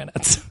 34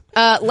 minutes.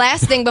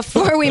 Last thing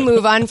before we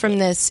move on from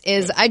this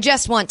is I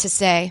just want to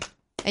say,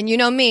 and you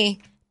know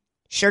me,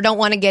 sure don't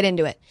want to get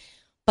into it,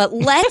 but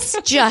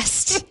let's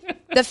just...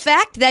 The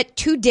fact that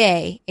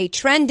today, a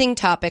trending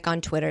topic on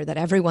Twitter that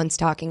everyone's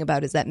talking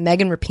about is that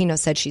Megan Rapinoe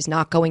said she's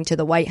not going to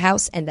the White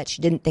House and that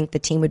she didn't think the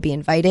team would be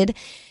invited.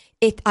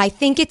 I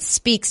think it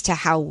speaks to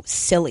how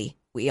silly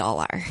we all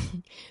are.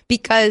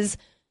 Because,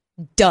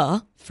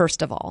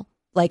 first of all,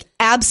 like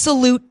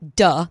absolute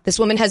duh. This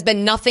woman has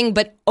been nothing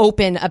but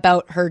open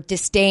about her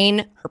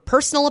disdain, her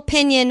personal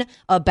opinion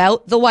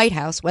about the White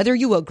House. Whether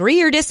you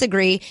agree or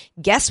disagree,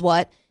 guess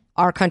what?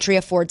 Our country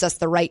affords us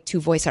the right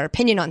to voice our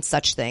opinion on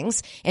such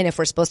things. And if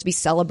we're supposed to be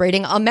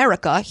celebrating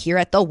America here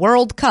at the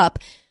World Cup,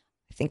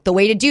 I think the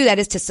way to do that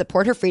is to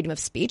support her freedom of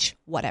speech,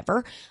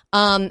 whatever.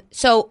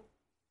 So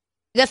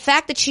the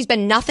fact that she's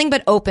been nothing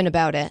but open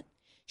about it.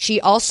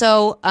 She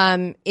also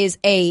is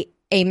a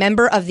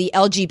member of the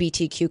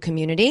LGBTQ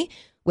community,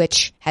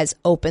 which has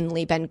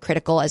openly been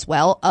critical as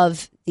well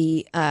of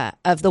the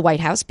White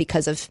House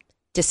because of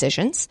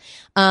decisions.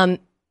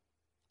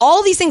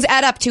 All these things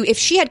add up to if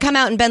she had come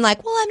out and been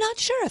like, well, I'm not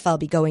sure if I'll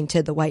be going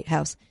to the White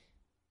House.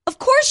 Of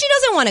course she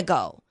doesn't want to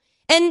go.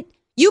 And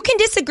you can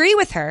disagree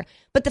with her.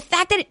 But the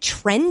fact that it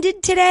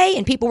trended today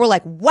and people were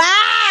like,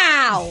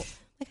 wow,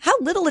 like how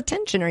little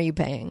attention are you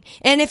paying?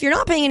 And if you're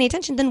not paying any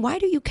attention, then why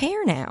do you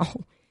care now?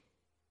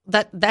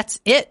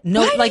 That's it.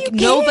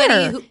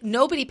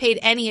 Nobody paid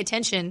any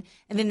attention,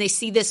 and then they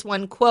see this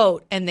one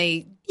quote and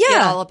they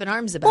get all up in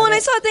arms about it. Well, and I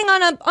saw a thing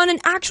on an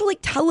actual like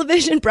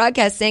television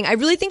broadcast saying, I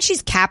really think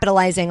she's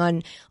capitalizing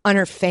on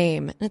her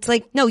fame. And it's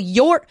like, no,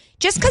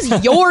 just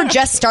because you're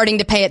just starting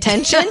to pay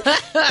attention,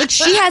 like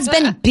she has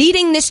been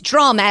beating this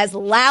drum as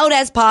loud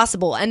as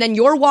possible, and then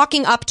you're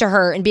walking up to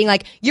her and being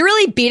like, you're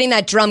really beating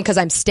that drum because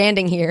I'm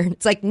standing here.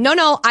 It's like,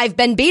 no, I've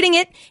been beating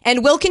it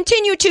and will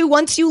continue to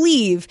once you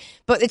leave.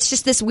 But it's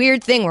just this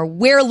weird thing where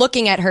we're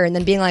looking at her and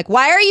then being like,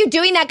 why are you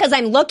doing that? Because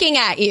I'm looking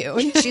at you.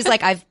 And she's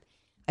like, I've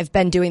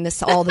been doing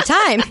this all the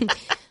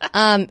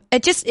time.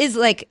 It just is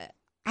like,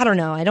 I don't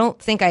know. I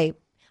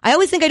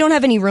always think I don't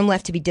have any room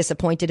left to be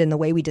disappointed in the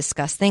way we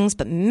discuss things,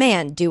 but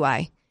man, do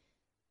I.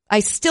 I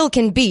still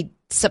can be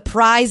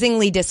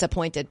surprisingly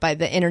disappointed by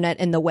the internet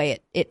and the way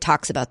it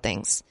talks about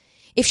things.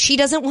 If she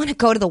doesn't want to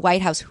go to the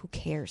White House, who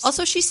cares?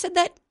 Also, she said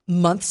that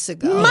months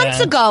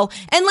ago.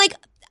 And like,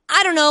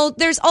 I don't know.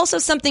 There's also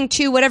something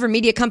to whatever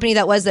media company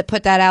that was that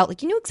put that out.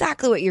 Like, you knew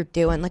exactly what you're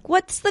doing. Like,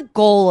 what's the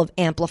goal of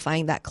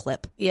amplifying that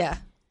clip? Yeah.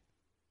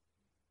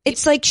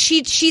 It's like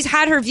she's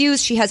had her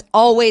views. She has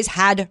always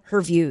had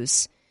her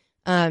views.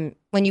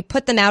 when you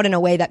put them out in a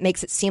way that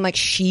makes it seem like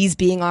she's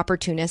being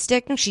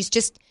opportunistic, no, she's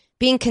just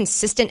being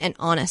consistent and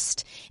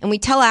honest. And we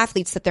tell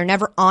athletes that they're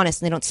never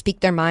honest and they don't speak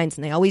their minds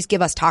and they always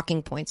give us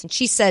talking points. And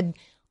she said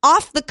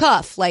off the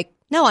cuff, like,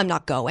 no, I'm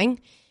not going.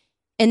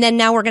 And then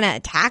now we're going to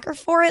attack her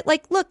for it.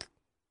 Like, look,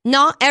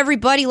 not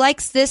everybody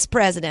likes this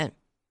president.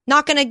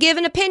 Not going to give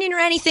an opinion or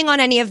anything on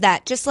any of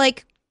that. Just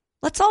like,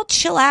 let's all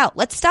chill out.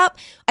 Let's stop.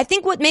 I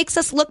think what makes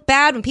us look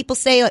bad when people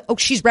say, like, oh,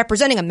 she's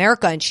representing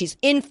America and she's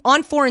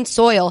on foreign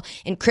soil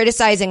and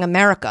criticizing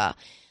America.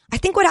 I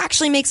think what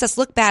actually makes us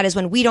look bad is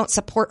when we don't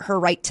support her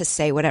right to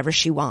say whatever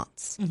she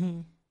wants.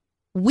 Mm-hmm.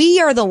 We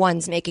are the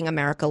ones making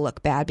America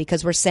look bad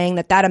because we're saying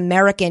that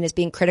American is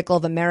being critical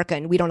of America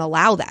and we don't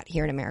allow that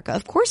here in America.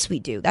 Of course we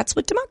do. That's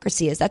what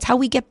democracy is. That's how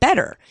we get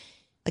better.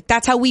 Like,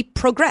 that's how we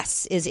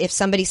progress, is if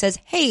somebody says,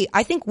 hey,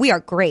 I think we are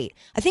great.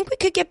 I think we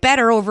could get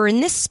better over in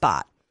this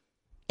spot.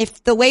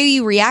 If the way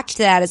you react to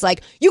that is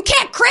like, you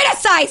can't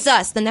criticize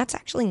us, then that's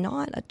actually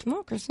not a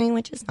democracy,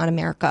 which is not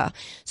America.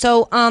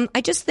 So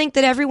I just think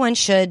that everyone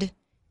should,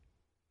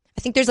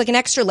 I think there's like an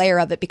extra layer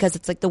of it because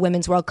it's like the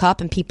Women's World Cup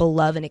and people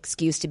love an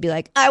excuse to be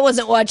like, I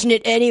wasn't watching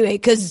it anyway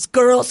because it's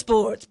girl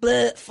sports,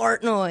 bleh,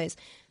 fart noise.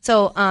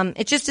 So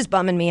it just is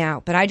bumming me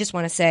out. But I just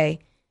want to say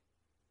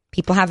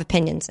people have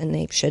opinions and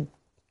they should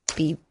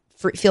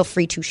feel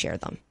free to share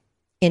them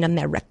in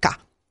America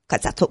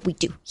because that's what we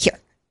do here.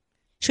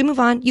 Should we move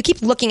on? You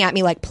keep looking at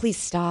me like, please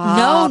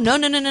stop. No.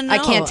 I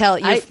can't tell.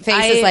 Your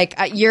face is like,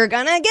 you're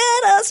going to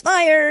get us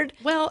fired.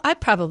 Well, I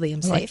probably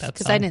am safe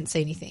because I didn't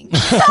say anything.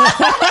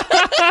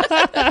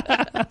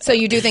 So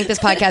you do think this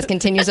podcast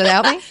continues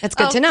without me? That's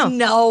good to know.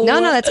 No,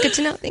 that's good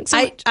to know. Thanks so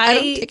much. I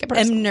don't take it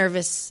personally. am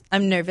nervous.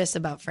 I'm nervous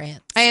about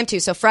France. I am too.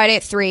 So Friday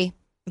at 3,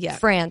 yeah.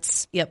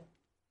 France. Yep.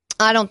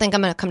 I don't think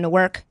I'm going to come to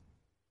work.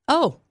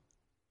 Oh.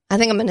 I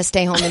think I'm going to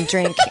stay home and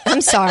drink.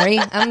 I'm sorry.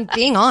 I'm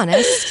being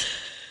honest.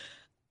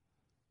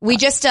 We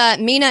just,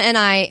 Mina and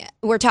I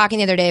were talking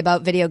the other day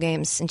about video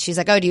games, and she's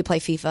like, oh, do you play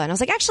FIFA? And I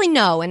was like, actually,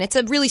 no. And it's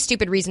a really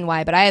stupid reason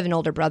why, but I have an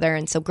older brother,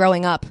 and so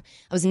growing up,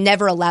 I was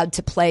never allowed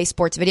to play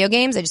sports video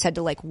games. I just had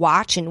to, like,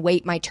 watch and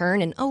wait my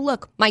turn, and oh,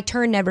 look, my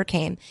turn never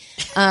came.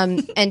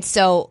 And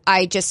so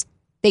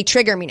they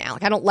trigger me now.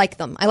 Like, I don't like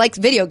them. I like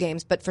video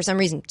games, but for some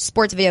reason,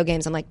 sports video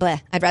games, I'm like,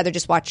 bleh. I'd rather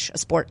just watch a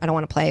sport I don't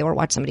want to play or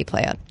watch somebody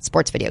play a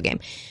sports video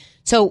game.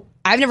 So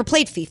I've never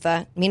played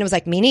FIFA. Mina was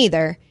like, me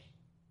neither.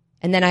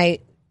 And then I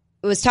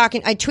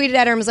tweeted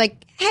at her and was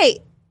like, hey,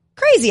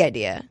 crazy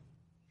idea.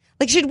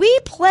 Like, should we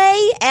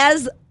play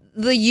as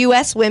the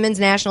U.S. women's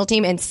national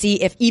team and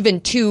see if even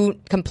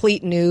 2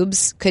 complete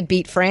noobs could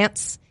beat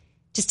France?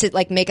 Just to,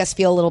 like, make us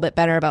feel a little bit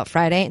better about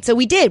Friday. And so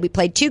we did. We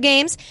played 2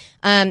 games,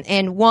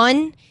 and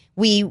one,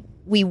 we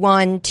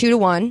won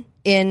 2-1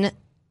 in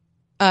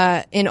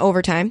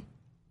overtime,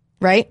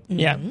 right?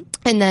 Yeah.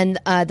 And then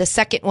the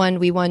second one,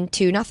 we won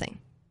 2-0.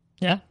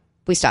 Yeah.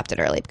 We stopped it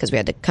early because we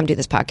had to come do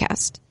this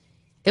podcast.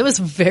 It was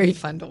very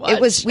fun to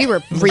watch. We were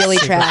really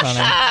trash.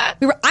 I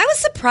was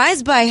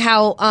surprised by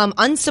how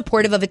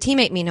unsupportive of a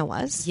teammate Mina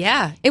was.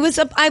 Yeah.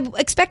 I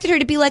expected her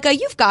to be like,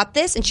 you've got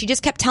this. And she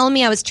just kept telling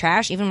me I was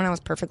trash, even when I was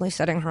perfectly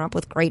setting her up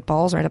with great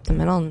balls right up the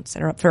middle and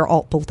set her up for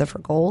both of her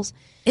goals.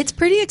 It's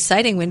pretty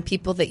exciting when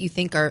people that you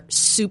think are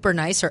super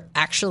nice are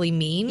actually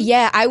mean.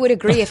 Yeah, I would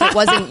agree if it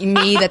wasn't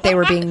me that they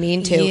were being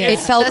mean to. Yeah, it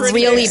felt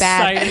really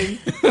bad.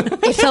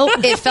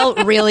 It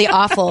felt really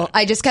awful.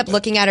 I just kept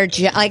looking at her.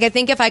 Like, I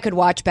think if I could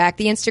watch back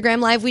the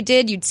Instagram live we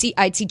did,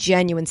 I'd see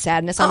genuine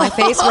sadness on my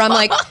face where I'm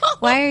like,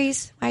 why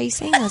are you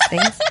saying those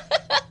things?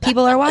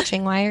 People are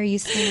watching. Why are you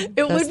saying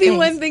It would be things?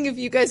 One thing if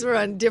you guys were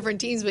on different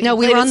teams, but no,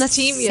 we were on the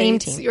same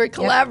team. You were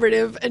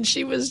collaborative, and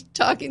she was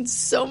talking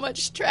so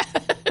much trash.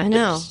 I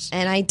know,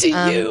 and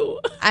you.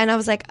 And I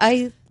was like,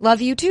 I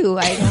love you too.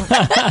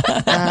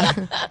 I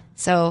don't.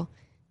 So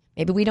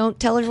maybe we don't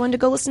tell everyone to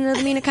go listen to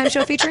the Mina Kime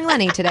Show featuring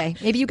Lenny today.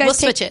 Maybe you guys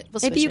switch it.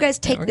 Maybe you guys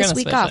take this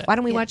week off. Why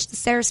don't we watch the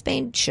Sarah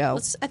Spain show?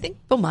 I think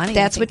Bomani.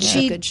 That's what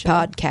she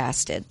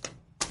podcasted.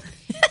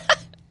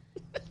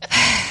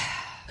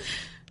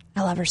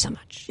 I love her so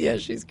much. Yeah,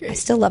 she's great. I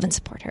still love and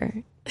support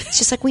her. It's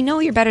just like, we know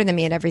you're better than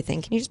me at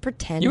everything. Can you just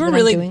pretend you were that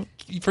really, I'm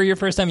doing? For your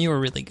first time, you were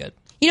really good.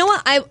 You know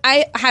what?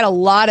 I had a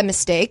lot of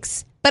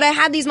mistakes, but I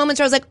had these moments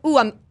where I was like,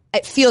 ooh,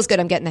 it feels good.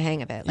 I'm getting the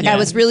hang of it. Like, I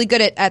was really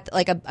good at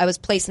I was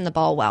placing the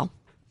ball well.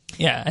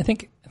 Yeah, I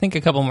think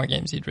a couple more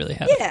games you'd really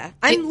have. Yeah,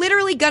 I'm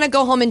literally going to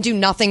go home and do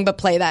nothing but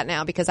play that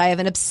now because I have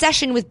an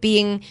obsession with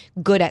being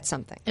good at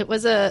something. It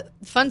was a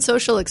fun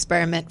social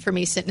experiment for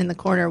me sitting in the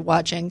corner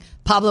watching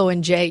Pablo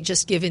and Jay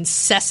just give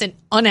incessant,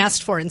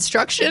 unasked for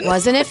instruction.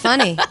 Wasn't it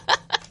funny?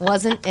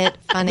 Wasn't it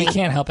funny? We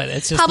can't help it.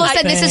 It's just Pablo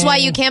said, this is why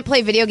you can't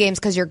play video games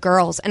because you're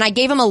girls. And I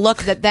gave him a look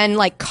that then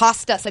like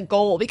cost us a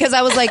goal because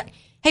I was like,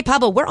 hey,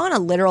 Pablo, we're on a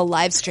literal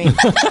live stream.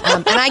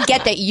 And I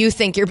get that you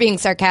think you're being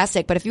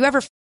sarcastic, but if you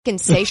ever can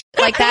say shit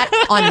like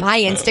that on my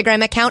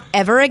Instagram account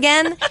ever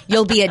again,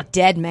 you'll be a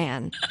dead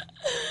man.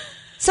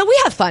 So we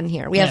have fun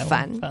here. We have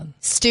fun.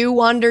 Stu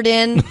wandered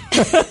in.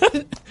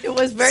 It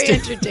was very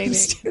entertaining.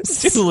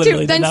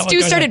 Then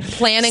Stu started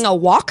planning a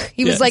walk.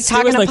 He was like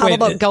talking to Pablo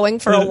about going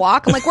for a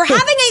walk. I'm like, we're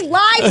having a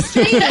live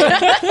stream.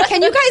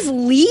 Can you guys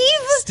leave?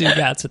 Stu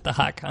Gats with the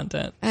hot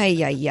content.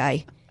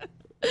 Ay.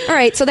 All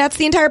right, so that's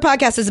the entire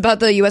podcast is about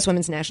the U.S.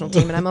 women's national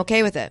team, and I'm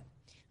okay with it.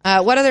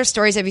 What other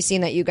stories have you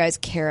seen that you guys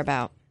care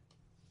about?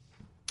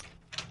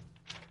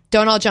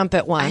 Don't all jump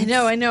at once.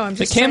 I know. I'm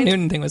just the Cam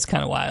Newton thing was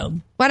kind of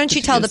wild. Why don't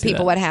you tell the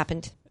people what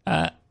happened?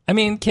 I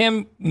mean,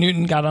 Cam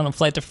Newton got on a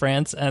flight to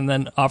France and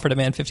then offered a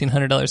man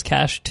 $1,500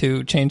 cash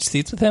to change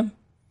seats with him.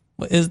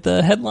 What is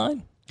the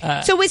headline?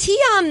 So was he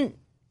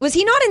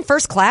not in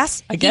first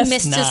class? I guess he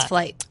missed not. his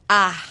flight.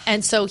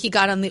 And so he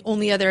got on the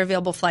only other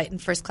available flight,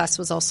 and first class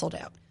was all sold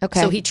out.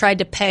 Okay. So he tried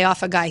to pay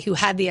off a guy who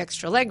had the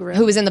extra leg room.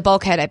 Who was in the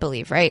bulkhead, I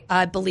believe, right?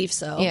 I believe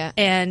so. Yeah.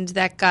 And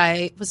that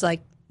guy was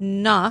like,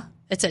 nah,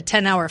 it's a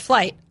 10-hour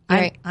flight.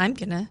 Right. I'm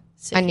going to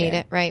sit I need here.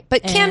 it, right.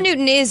 But Cam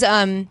Newton is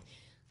tall.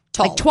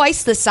 like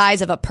twice the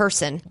size of a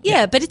person.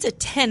 Yeah, but it's a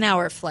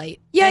 10-hour flight.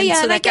 Yeah, and yeah.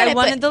 So and that guy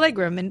wanted the leg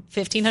room, and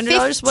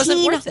 $1,500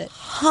 wasn't worth it.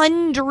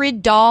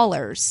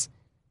 $1,500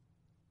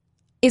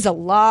 is a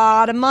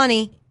lot of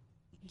money.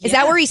 Yeah. Is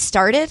that where he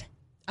started?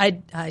 I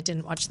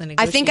didn't watch the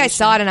negotiation. I think I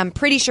saw it, and I'm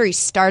pretty sure he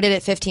started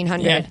at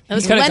 $1,500. Yeah,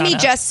 Let me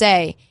just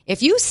say,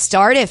 if you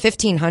start at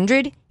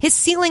 $1,500, his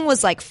ceiling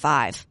was like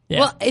 $5,000. Yeah.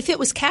 Well, if it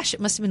was cash, it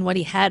must have been what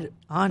he had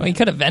on. Well, he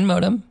could have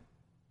Venmo'd him.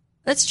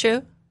 That's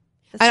true.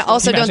 I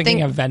also don't getting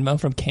think a Venmo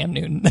from Cam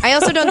Newton. I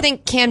also don't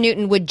think Cam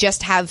Newton would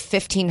just have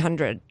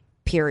 1,500.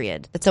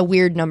 Period. That's a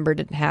weird number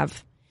to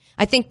have.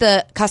 I think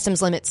the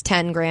customs limit's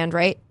 $10,000,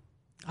 right?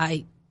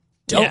 I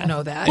don't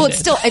know that. Well,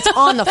 it's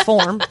on the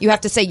form. You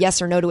have to say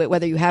yes or no to it,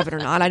 whether you have it or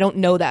not. I don't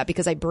know that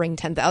because I bring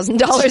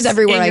 $10,000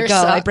 everywhere I go.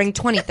 Suck. I bring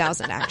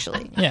 $20,000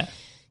 actually. Yeah.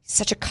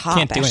 Such a cop,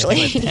 Can't do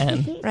actually. anything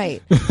with 10.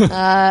 Right.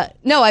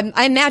 No,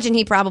 I imagine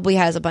he probably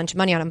has a bunch of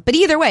money on him. But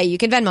either way, you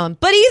can Venmo him.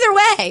 But either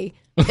way,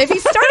 if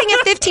he's starting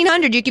at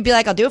 $1,500, you could be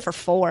like, I'll do it for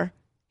 $4,000.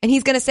 And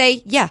he's going to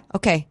say, yeah,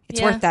 okay,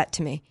 it's worth that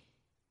to me.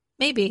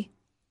 Maybe.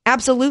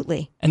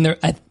 Absolutely. And there,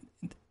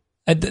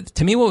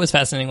 to me, what was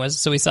fascinating was,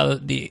 so we saw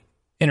the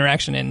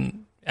interaction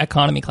in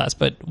economy class,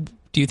 but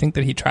do you think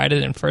that he tried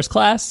it in first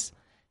class?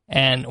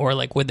 Or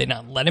like, would they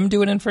not let him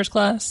do it in first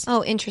class?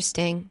 Oh,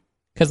 interesting.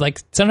 Because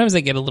like sometimes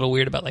they get a little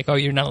weird about like, oh,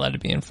 you're not allowed to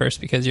be in first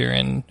because you're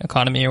in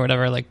economy or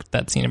whatever, like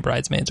that scene in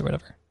Bridesmaids or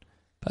whatever.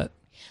 But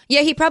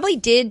yeah, he probably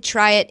did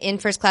try it in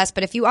first class,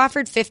 but if you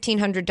offered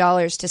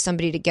 $1,500 to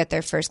somebody to get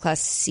their first class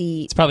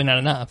seat, it's probably not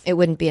enough. It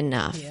wouldn't be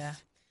enough. Yeah.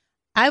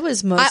 I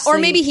was mostly... or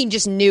maybe he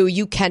just knew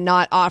you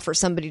cannot offer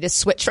somebody to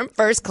switch from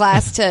first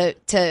class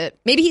to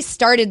maybe he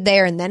started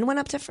there and then went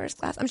up to first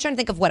class. I'm trying to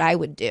think of what I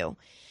would do.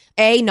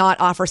 A,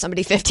 not offer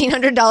somebody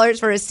 $1,500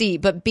 for a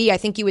seat, but B, I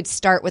think you would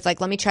start with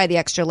like, let me try the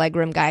extra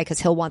legroom guy because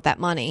he'll want that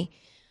money.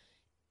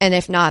 And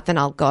if not, then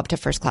I'll go up to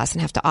first class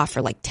and have to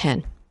offer like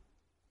 10.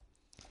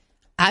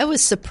 I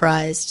was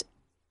surprised,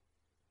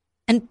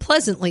 and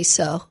pleasantly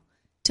so,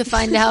 to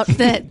find out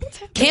that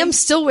Cam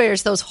still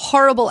wears those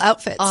horrible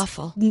outfits.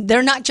 Awful.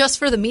 They're not just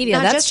for the media.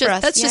 Not That's just for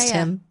us. That's Yeah, just yeah.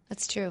 him.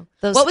 That's true.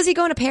 Those- What was he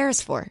going to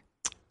Paris for?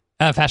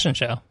 A fashion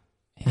show.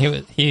 There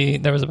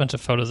was a bunch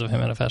of photos of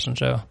him at a fashion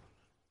show,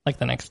 like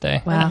the next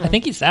day. Wow. I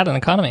think he sat in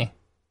economy.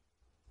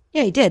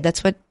 Yeah, he did.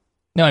 That's what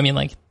No, I mean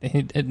like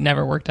it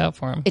never worked out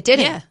for him. it did.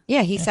 Yeah.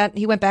 Yeah,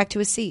 he went back to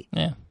his seat.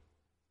 Yeah.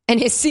 And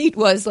his seat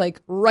was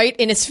like right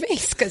in his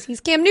face because he's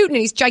Cam Newton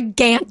and he's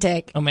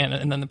gigantic. Oh man,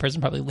 and then the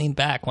person probably leaned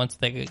back once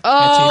they.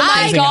 Oh my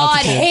amazing God!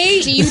 altitude.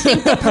 Hey, do you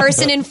think the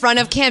person in front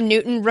of Cam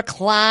Newton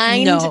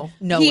reclined?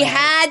 No He way.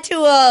 had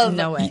to have.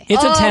 No way.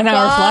 It's a 10-hour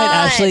God. flight,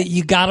 Ashley.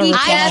 You gotta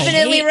recline.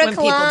 definitely hate when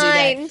people do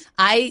that. recline.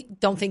 I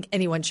don't think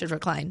anyone should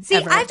recline. See,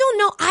 ever. I don't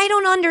know. I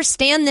don't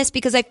understand this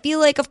because I feel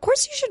like, of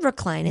course, you should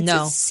recline. It's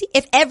No. a seat.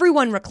 If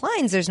everyone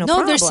reclines, there's no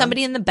problem. there's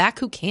somebody in the back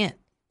who can't.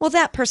 Well,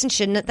 that person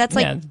shouldn't. That's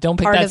like Yeah, don't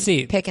pick part that of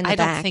seat. picking the I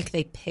back. don't think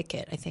they pick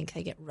it. I think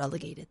they get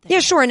relegated there. Yeah,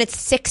 sure. And it's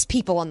 6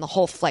 people on the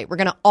whole flight. We're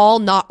going to all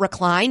not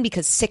recline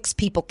because 6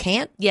 people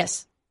can't?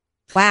 Yes.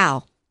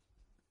 Wow.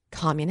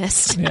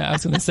 Communist. Yeah, I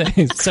was going to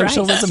say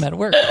socialism at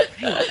work.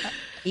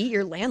 Eat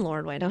your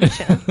landlord, why don't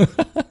you?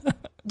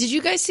 Did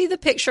you guys see the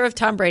picture of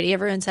Tom Brady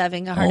everyone's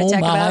having a heart Oh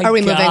attack my about? Are we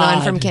moving on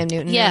God. from Cam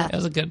Newton? Yeah. That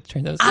was a good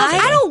turn. That was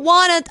I don't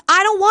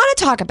want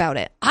to talk about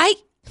it. I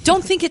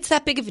don't think it's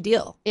that big of a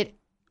deal.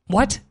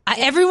 What?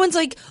 Everyone's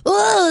like,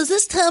 oh, is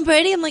this Tom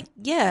Brady? I'm like,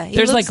 yeah. he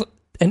There's looks- like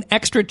an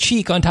extra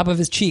cheek on top of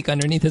his cheek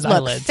underneath his Look,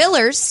 eyelids.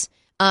 fillers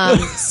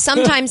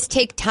sometimes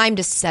take time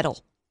to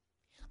settle.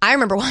 I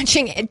remember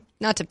watching it,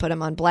 not to put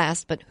him on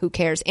blast, but who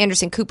cares?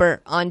 Anderson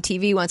Cooper on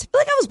TV once. I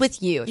feel like I was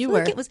with you. I feel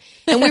like were. it was,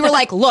 and we were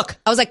like, look,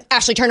 I was like,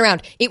 Ashley, turn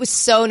around. It was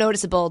so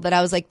noticeable that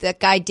I was like, that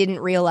guy didn't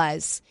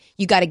realize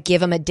you got to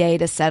give him a day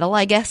to settle,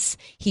 I guess.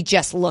 He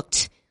just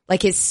looked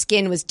like his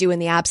skin was doing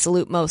the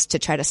absolute most to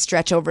try to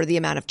stretch over the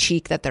amount of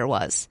cheek that there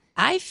was.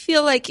 I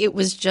feel like it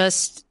was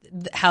just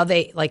how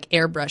they like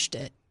airbrushed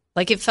it.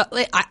 Like it felt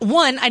like,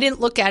 I didn't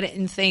look at it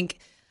and think,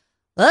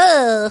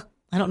 oh,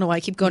 I don't know why I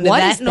keep going to What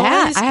that is that?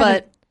 noise, I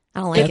but I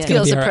don't like That's it.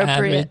 gonna Feels be our ad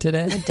appropriate. read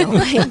today. Don't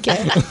like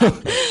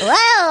it.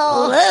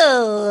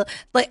 Whoa.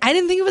 Like, I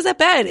didn't think it was that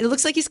bad. It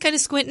looks like he's kind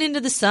of squinting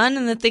into the sun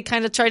and that they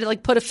kind of tried to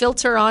like put a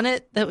filter on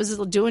it that was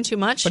doing too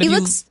much. But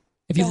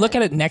if you look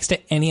at it next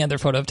to any other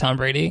photo of Tom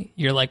Brady,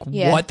 you're like,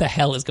 what the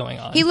hell is going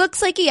on? He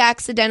looks like he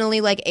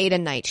accidentally like ate a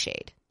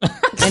nightshade.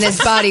 And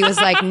his body was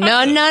like,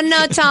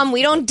 no, Tom,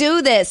 we don't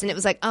do this. And it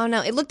was like, oh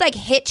no. It looked like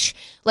Hitch,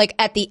 like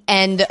at the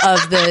end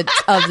of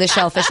the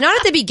shellfish. Not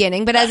at the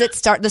beginning, but as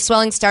the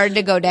swelling started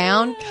to go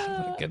down. God,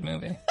 what a good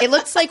movie. It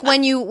looks like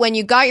when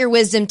you got your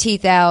wisdom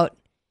teeth out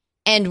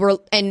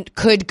and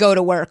could go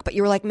to work, but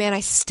you were like, man, I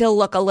still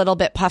look a little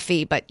bit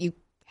puffy, but you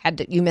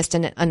missed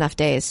enough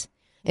days.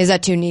 Is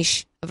that too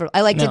niche?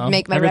 I like to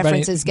make my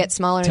references get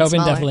smaller and Tobin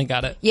smaller. definitely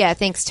got it. Yeah,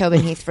 thanks,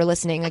 Tobin Heath, for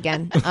listening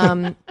again.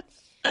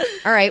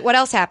 All right, what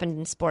else happened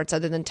in sports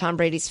other than Tom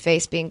Brady's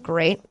face being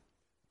great?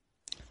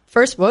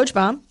 First Woj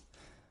bomb.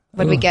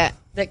 What did we get?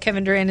 That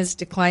Kevin Durant is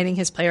declining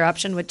his player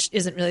option, which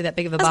isn't really that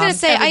big of a bomb. gonna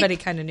say, everybody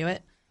kind of knew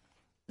it.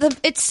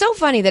 It's so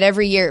funny that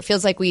every year it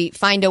feels like we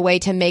find a way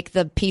to make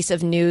the piece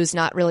of news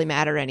not really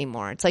matter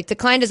anymore. It's like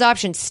declined his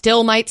option,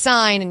 still might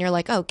sign, and you're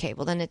like, okay,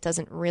 well then it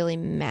doesn't really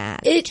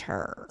matter. It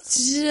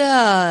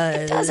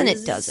doesn't.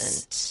 It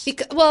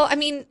doesn't. Well, I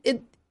mean,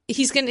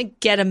 he's going to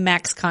get a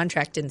max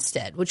contract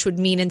instead, which would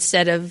mean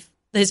instead of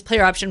his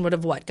player option would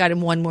have got him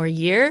one more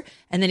year,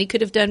 and then he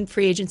could have done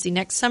free agency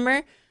next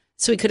summer.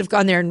 So he could have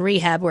gone there in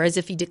rehab. Whereas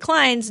if he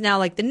declines, now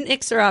like the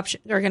Knicks are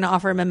going to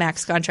offer him a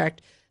max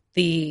contract.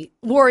 The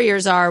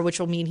Warriors are, which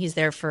will mean he's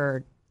there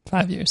for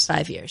 5 years.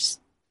 5 years.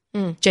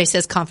 Jay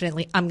says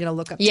confidently, I'm going to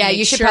look up. Yeah,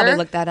 you should probably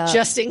look that up.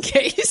 Just in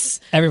case.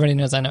 Everybody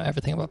knows I know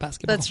everything about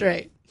basketball. That's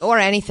right. Or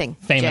anything.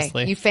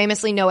 Famously. Jay. You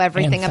famously know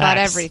everything And about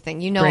facts. everything.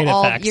 You know Great at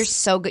all. facts. You're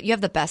so good. You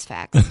have the best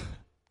facts.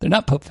 They're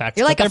not Pope facts,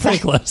 You're like but they're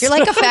pretty close. You're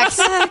like a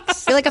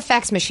fax. You're like a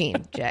fax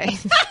machine, Jay.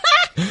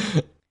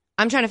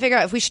 I'm trying to figure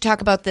out if we should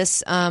talk about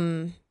this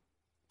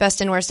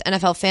best and worst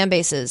NFL fan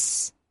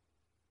bases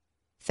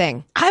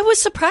thing. I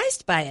was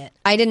surprised by it.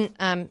 I didn't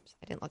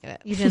look at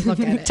it. You didn't look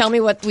at it. Tell me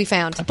what we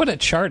found. I put a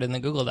chart in the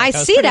Google Doc. I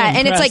was see pretty that,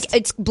 and it's impressed. like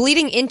it's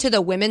bleeding into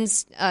the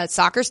women's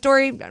soccer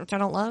story, which I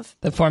don't love.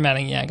 The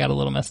formatting, got a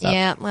little messed up.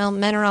 Yeah, well,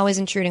 men are always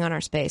intruding on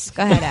our space.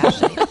 Go ahead,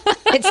 Ashley.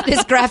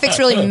 This graphic's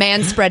really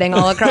man-spreading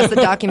all across the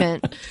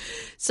document.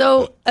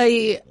 So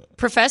a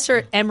professor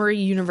at Emory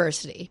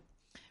University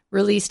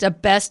released a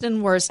best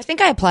and worst. I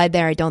think I applied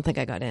there. I don't think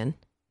I got in.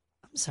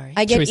 I'm sorry.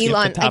 I Should we get skip the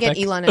Elon. I get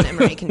topic? Elon and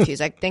Emory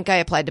confused. I think I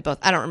applied to both.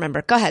 I don't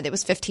remember. Go ahead. It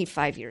was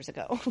 55 years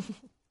ago.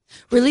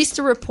 Released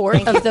a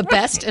report of the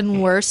best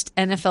and worst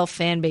NFL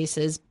fan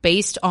bases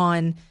based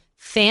on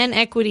fan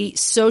equity,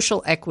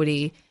 social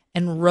equity,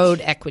 and road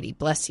equity.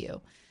 Bless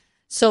you.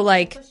 So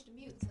like,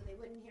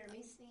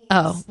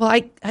 oh, well,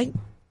 I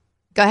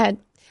Go ahead.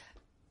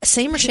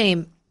 same or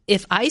shame.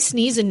 If I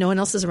sneeze and no one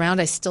else is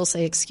around, I still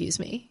say excuse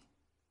me.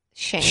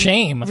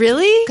 Shame.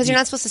 Really? Because you're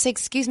not supposed to say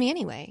excuse me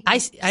anyway. I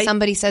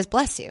Somebody says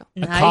bless you.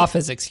 A cough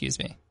is excuse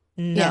me.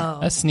 No.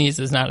 A sneeze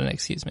is not an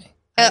excuse me.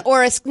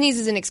 Or a sneeze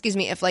is an excuse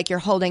me if like you're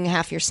holding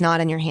half your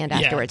snot in your hand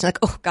afterwards. Like,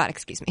 oh God,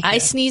 excuse me. I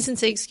sneeze and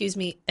say excuse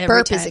me every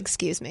Burp time. is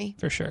excuse me.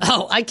 For sure.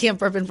 Oh, I can't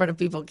burp in front of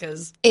people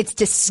because It's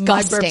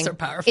disgusting. My burps are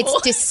powerful.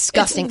 It's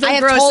disgusting. It's the I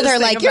have told her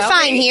grossest like thing you're about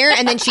fine me. here,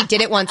 and then she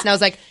did it once, and I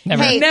was like,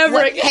 Never. hey, Never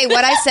what, again. hey,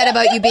 what I said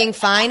about you being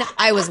fine,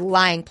 I was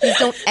lying. Please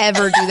don't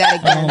ever do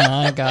that Oh again.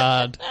 my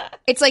God.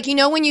 It's like, you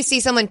know when you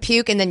see someone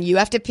puke and then you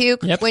have to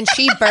puke? Yep. When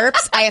she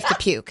burps, I have to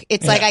puke.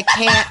 It's like I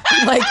can't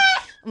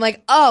I'm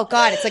like, oh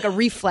God, it's like a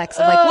reflex.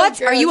 I'm like,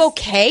 what? Are you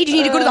okay? Do you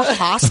need to go to the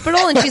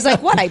hospital? And she's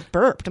like, what? I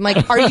burped. I'm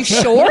like, are you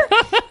sure?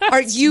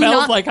 Are you Smells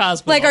not like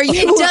hospital. Like, are you?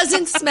 it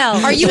doesn't smell.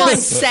 Are you on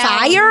Sound.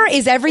 fire?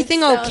 Is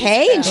everything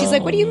okay? And she's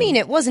like, what do you mean?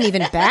 It wasn't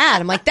even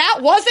bad. I'm like, that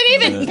wasn't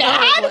even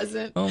bad? It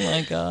wasn't. Oh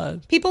my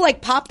God. People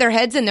like pop their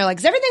heads in. They're like,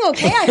 is everything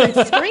okay? I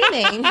heard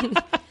screaming.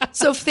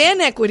 So fan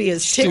equity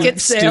is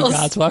ticket Stu sales.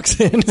 Gotts walks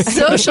in.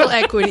 Social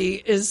equity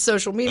is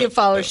social media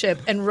followership,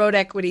 and road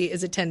equity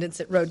is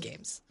attendance at road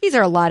games. These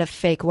are a lot of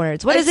fake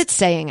words. What is it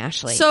saying,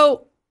 Ashley?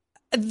 So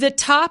the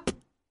top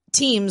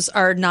teams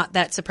are not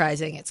that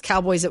surprising. It's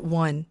Cowboys at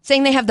 1.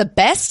 Saying they have the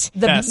best?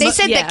 Best. They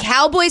said Yeah. the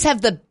Cowboys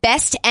have the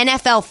best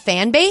NFL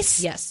fan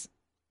base? Yes.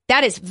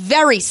 That is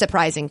very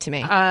surprising to me.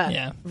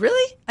 Yeah.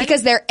 Really?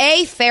 Because they're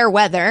A, fair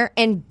weather,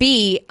 and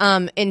B,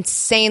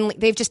 insanely,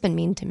 they've just been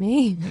mean to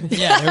me.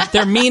 Yeah.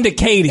 They're mean to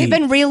Katie. They've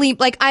been really,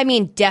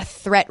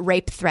 death threat,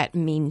 rape threat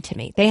mean to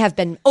me. They have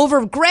been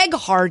over Greg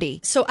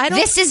Hardy. So I don't.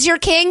 This is your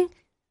king?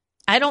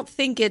 I don't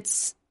think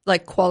it's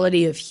like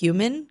quality of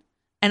human,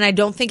 and I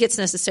don't think it's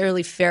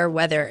necessarily fair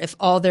weather if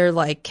all they're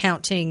like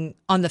counting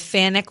on the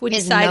fan equity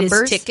Is side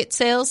numbers? is ticket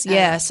sales.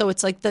 Yeah, so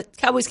it's like the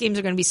Cowboys games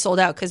are going to be sold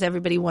out because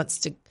everybody wants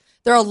to.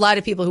 There are a lot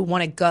of people who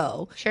want to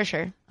go,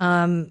 Sure.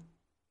 and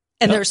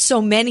there's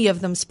so many of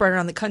them spread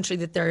around the country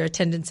that their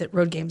attendance at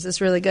road games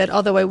is really good.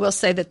 Although I will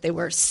say that they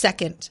were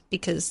second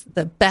because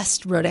the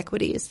best road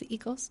equity is the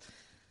Eagles.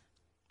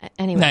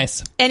 Anyway.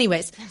 Nice.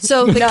 Anyways,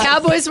 so the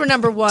Cowboys were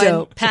number 1,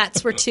 Dope.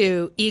 Pats were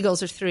 2,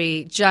 Eagles are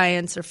 3,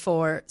 Giants are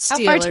 4, Steelers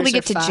How far till we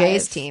get are to 5.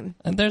 Jay's team?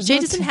 And there's Jay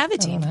no doesn't have a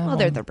team. Oh,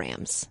 they're the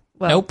Rams.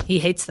 Well, Nope. he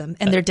hates them,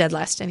 and they're dead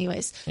last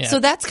anyways. Yeah. So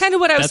that's kind of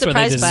what I was surprised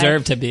by. That's where they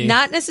deserve to be.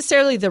 Not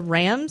necessarily the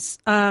Rams,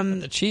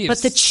 the Chiefs. but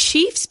the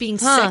Chiefs being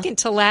second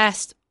to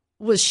last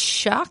was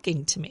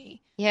shocking to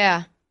me.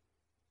 Yeah.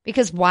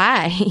 Because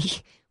why?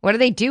 What are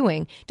they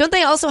doing?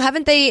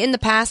 Haven't they in the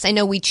past, I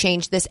know we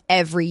change this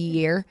every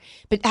year,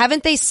 but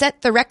haven't they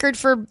set the record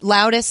for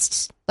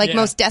loudest,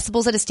 most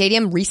decibels at a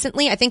stadium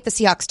recently? I think the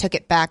Seahawks took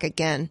it back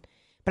again.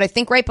 But I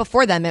think right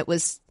before them, I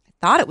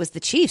thought it was the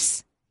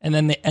Chiefs. And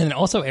then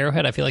also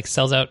Arrowhead, I feel like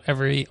sells out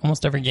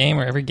almost every game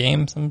or every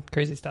game, some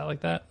crazy style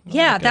like that.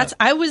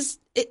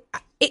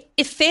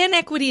 If fan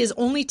equity is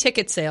only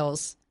ticket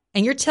sales,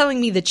 and you're telling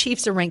me the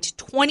Chiefs are ranked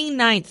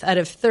 29th out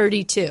of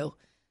 32,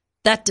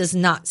 that does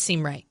not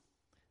seem right.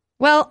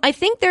 Well, I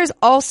think there's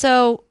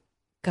also,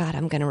 God,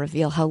 I'm going to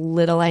reveal how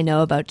little I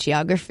know about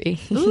geography.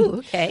 Ooh,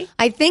 okay.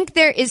 I think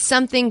there is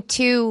something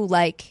to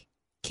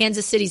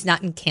Kansas City's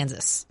not in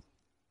Kansas.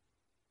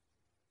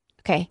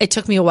 Okay. It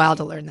took me a while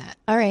to learn that.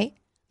 All right.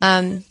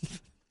 But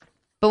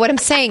what I'm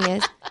saying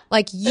is,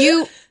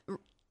 you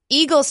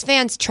Eagles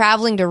fans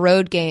traveling to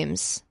road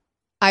games,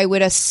 I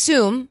would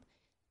assume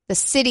the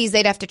cities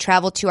they'd have to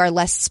travel to are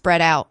less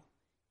spread out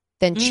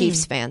than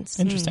Chiefs fans.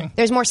 Interesting.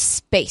 There's more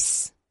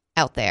space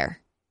out there.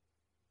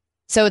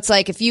 So it's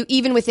if you,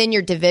 even within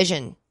your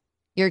division,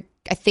 I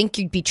think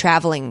you'd be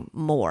traveling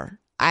more.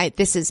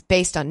 This is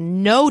based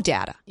on no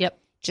data. Yep.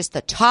 Just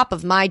the top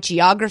of my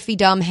geography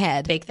dumb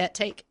head. Take that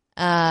take.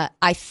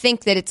 I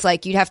think that it's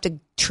you'd have to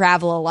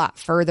travel a lot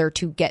further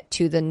to get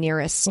to the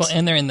nearest. Well,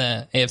 and they're in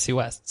the AFC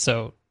West,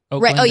 so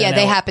Oakland. Right. Oh yeah,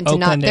 they happen to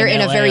not. They're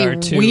in a very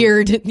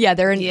weird. Yeah,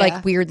 they're in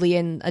Yeah. weirdly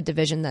in a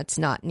division that's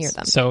not near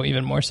them. So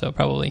even more so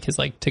probably because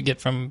to get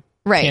from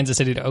Right. Kansas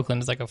City to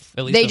Oakland is at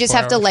least They a just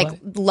have to 4-hour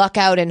flight. luck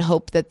out and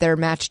hope that they're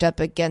matched up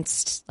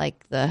against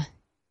the.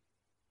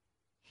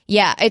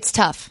 Yeah, it's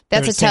tough.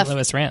 That's a tough. St.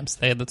 Louis Rams.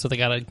 That's what they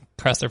got to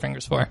cross their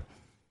fingers for.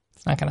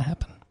 It's not going to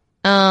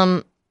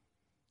happen.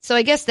 So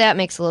I guess that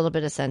makes a little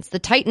bit of sense. The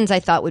Titans, I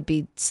thought, would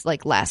be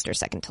last or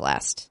second to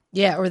last.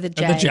 Yeah, or the Or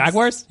Jags. the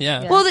Jaguars?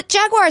 Yeah. Well, the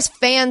Jaguars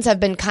fans have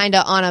been kind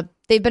of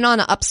they've been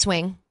on an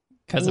upswing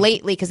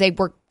lately because they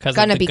were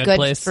going to be good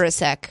place. for a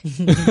sec.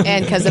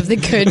 And because of the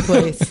good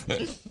place.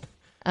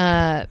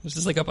 It's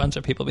just a bunch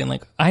of people being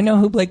I know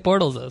who Blake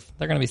Bortles is.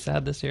 They're going to be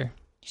sad this year.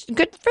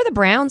 Good for the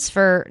Browns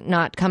for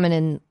not coming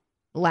in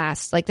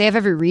last. They have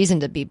every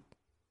reason to be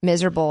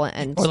miserable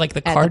and Or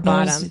the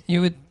Cardinals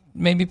you would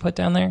maybe put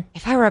down there.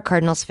 If I were a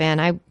Cardinals fan,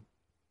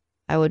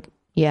 I would.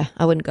 Yeah,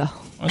 I wouldn't go.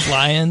 Or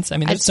Lions. I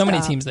mean, there's so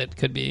many teams that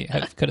could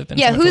have been.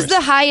 Yeah, so much who's worse.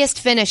 the highest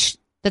finish?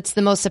 That's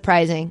the most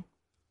surprising.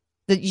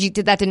 That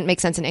didn't make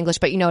sense in English,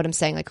 but you know what I'm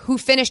saying. Who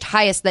finished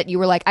highest that you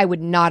were I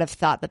would not have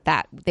thought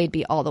that they'd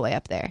be all the way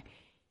up there.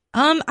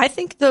 I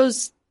think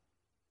those.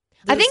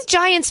 I think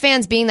Giants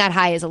fans being that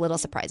high is a little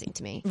surprising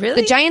to me.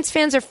 Really? The Giants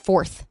fans are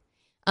fourth.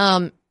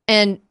 And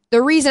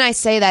the reason I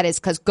say that is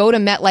because go to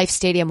MetLife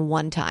Stadium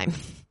one time.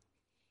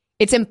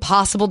 It's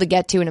impossible to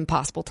get to and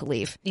impossible to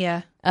leave.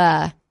 Yeah.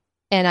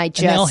 And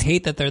they all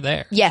hate that they're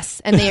there.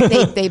 Yes, and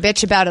they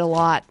bitch about it a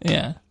lot.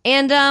 Yeah.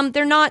 And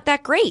they're not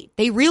that great.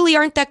 They really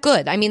aren't that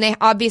good. I mean, they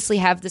obviously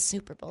have the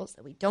Super Bowls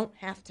that we don't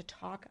have to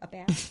talk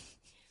about.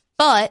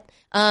 But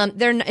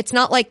it's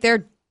not like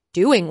they're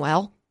doing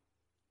well.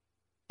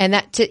 And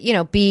that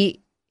to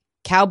be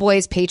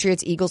Cowboys,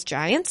 Patriots, Eagles,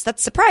 Giants,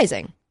 that's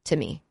surprising to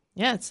me.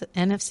 Yeah, it's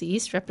NFC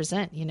East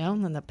represent,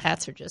 and then the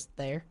Pats are just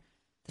there.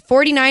 The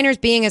 49ers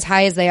being as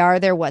high as they are,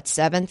 they're what,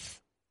 7th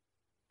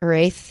or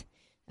 8th?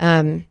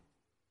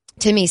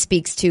 To me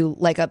speaks to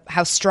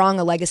how strong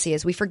a legacy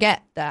is. We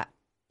forget that.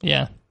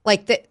 Yeah.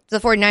 The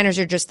 49ers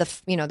are just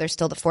they're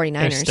still the 49ers.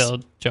 They're still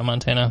Joe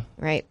Montana.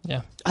 Right.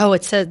 Yeah. Oh,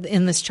 it said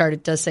in this chart,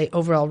 it does say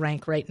overall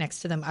rank right next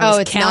to them.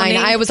 It's counting.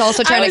 9. I was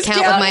also trying to count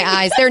with my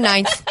eyes. They're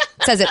 9th.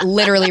 It says it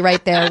literally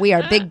right there. We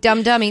are big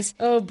dumb dummies.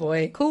 Oh,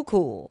 boy.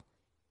 Cool.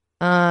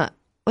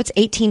 What's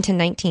 18 to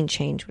 19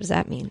 change? What does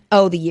that mean?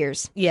 Oh, the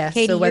years. Yeah,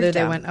 Katie, so whether you're they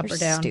dumb. went up You're or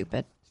down.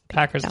 Stupid.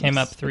 Packers came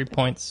up 3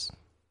 points.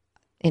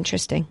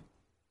 Interesting.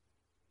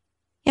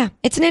 Yeah,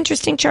 it's an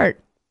interesting chart.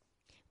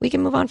 We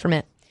can move on from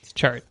it. It's a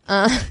chart.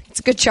 It's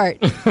a good chart.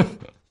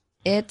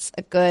 It's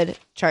a good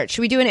chart.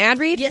 Should we do an ad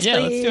read? Yes, Yeah,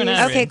 please. let's do an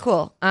ad read. Okay,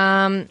 cool.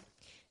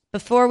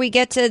 Before we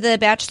get to the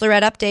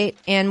Bachelorette update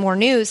and more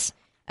news,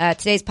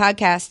 today's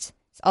podcast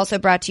is also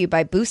brought to you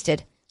by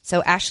Boosted.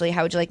 So, Ashley,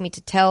 how would you like me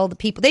to tell the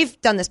people? They've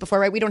done this before,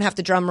 right? We don't have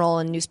to drum roll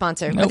and new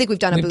sponsor. Nope. I think we've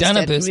done a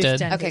Boosted.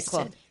 Boosted. Okay,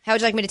 cool. How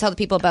would you like me to tell the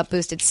people about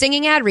Boosted?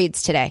 Singing ad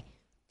reads today.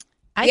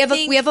 We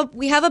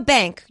have a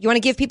bank. You want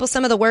to give people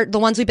some of the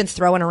ones we've been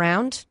throwing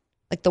around,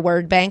 like the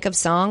word bank of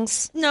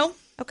songs? No.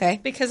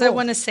 Okay, Because cool. I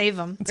want to save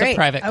them. It's a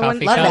private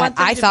coffee Love shop. that.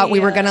 I thought we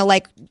were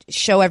gonna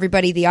show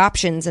everybody the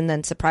options and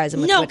then surprise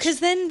them. No, with because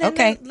then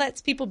that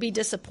lets people be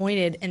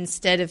disappointed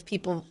instead of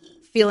people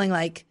feeling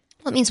like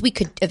Well, it means we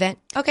could event.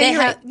 Okay, they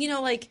you're have,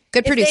 right. if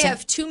Good producer. they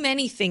have too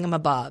many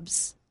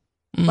thingamabobs.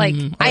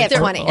 I have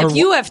 20. If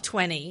you have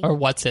 20, Or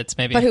what's its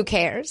maybe. But who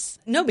cares?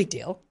 no big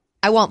deal.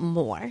 I want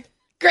more.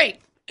 Great.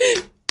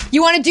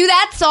 You want to do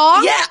that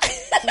song? Yeah.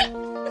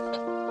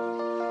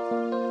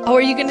 Oh,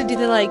 are you going to do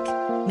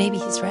the maybe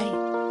he's right?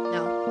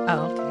 No.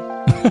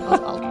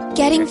 Oh, okay.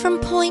 Getting from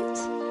point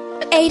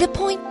A to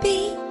point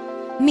B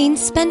means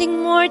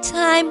spending more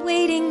time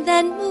waiting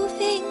than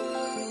moving.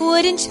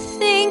 Wouldn't you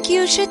think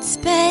you should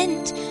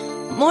spend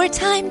more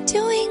time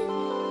doing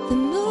the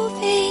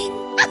moving?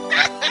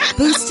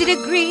 Boosted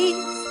agrees.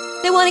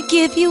 They want to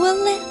give you a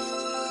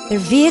lift. Their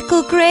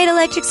vehicle-grade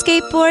electric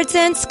skateboards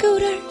and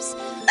scooters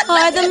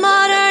are the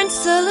modern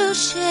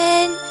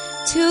solution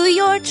to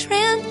your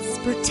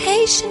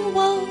transportation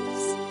woes.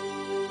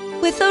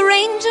 With a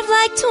range of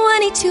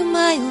 22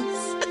 miles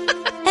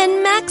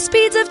and max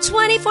speeds of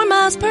 24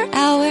 miles per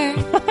hour.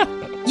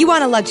 You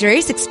want a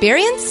luxurious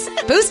experience?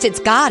 Boosted's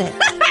got it.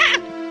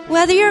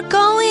 Whether you're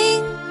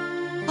going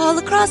all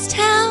across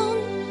town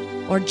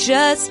or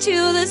just to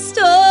the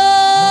store.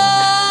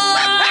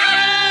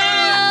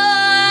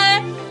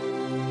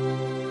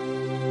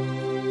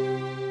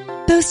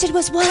 Boosted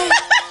was one of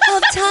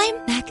Time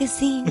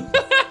magazine.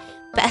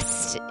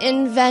 Best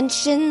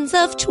inventions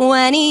of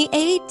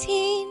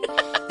 2018.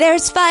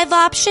 There's 5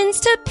 options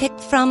to pick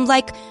from,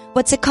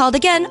 what's it called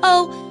again?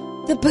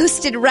 Oh, the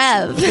Boosted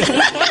Rev.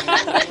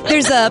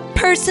 There's a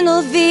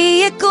personal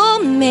vehicle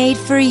made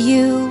for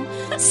you,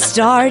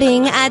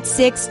 starting at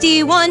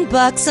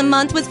 $61 a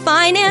month with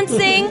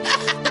financing.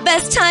 The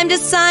best time to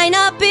sign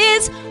up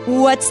is,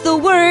 what's the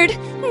word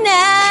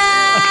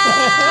now?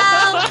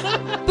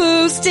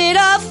 Boosted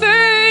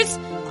offers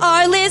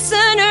our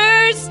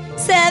listeners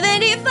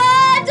 $75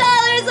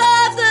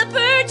 off the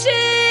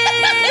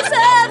purchase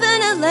of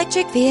an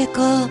electric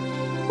vehicle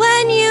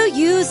when you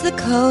use the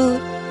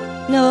code.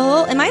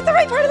 No, am I at the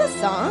right part of the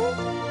song?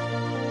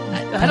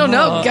 I don't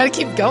know. Got to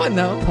keep going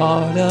though.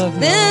 Part of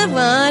The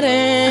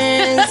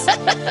waters.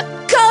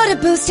 Go to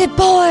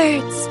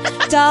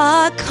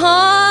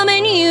boostedboards.com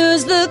and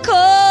use the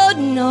code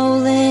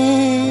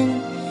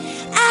Nolan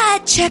at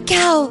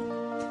checkout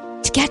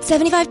to get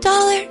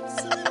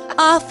 $75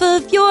 off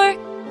of your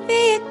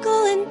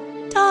vehicle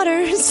and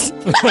daughters.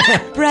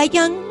 Bright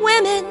young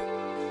women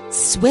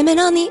swimming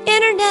on the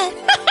internet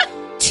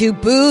to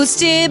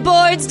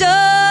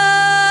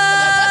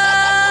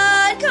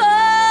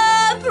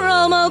boostedboards.com.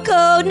 Promo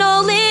code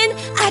Nolan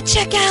at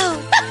checkout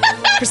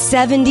for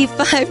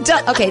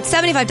 $75. Okay, it's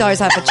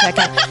 $75 off at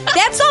checkout.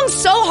 That song's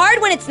so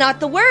hard when it's not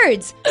the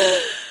words.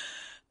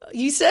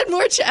 You said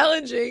more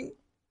challenging.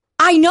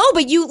 I know,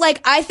 but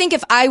I think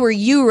if I were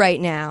you right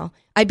now,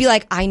 I'd be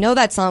like, I know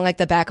that song like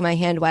the back of my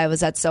hand. Why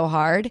was that so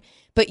hard?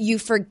 But you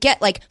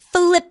forget,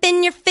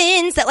 flipping your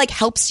fins that,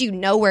 helps you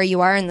know where you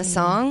are in the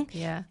song.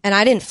 Yeah. And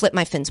I didn't flip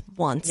my fins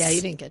once. Yeah,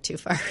 you didn't get too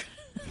far.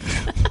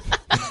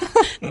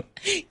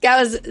 That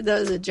was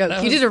a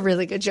joke. You did a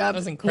really good job. That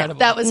was incredible.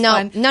 That was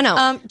fun.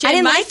 No. Jay, I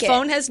didn't my like it.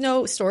 phone has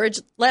no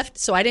storage left,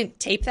 so I didn't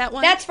tape that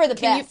one. That's for the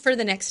best. For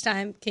the next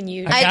time, can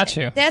you? I got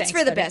you. That's Thanks, for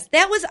the buddy. best.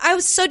 I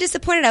was so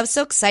disappointed. I was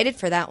so excited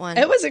for that one.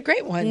 It was a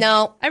great one.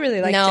 No. I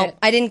really liked no, it.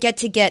 I didn't get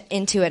to get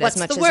into it What's as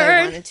much the as word?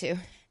 I wanted to.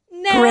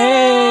 No.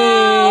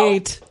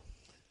 Great.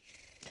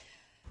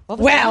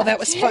 Wow, that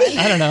was fun.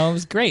 I don't know. It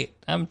was great.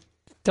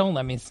 Don't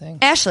let me sing.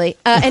 Ashley,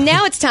 and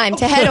now it's time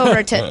to head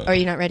over to... Are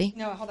you not ready?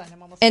 No, hold on.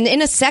 I'm almost. And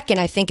in a second,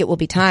 I think it will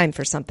be time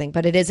for something,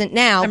 but it isn't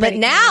now. I'm But ready.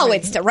 now I'm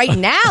ready. right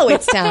now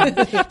it's time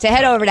to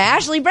head over to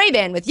Ashley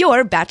Braband with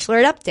your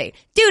Bachelorette update.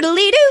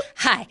 Doodly-doo.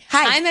 Hi.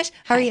 Hi.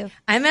 How are Hi. you?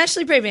 I'm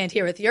Ashley Braband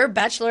here with your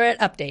Bachelorette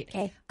update.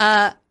 Okay.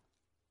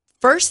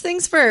 First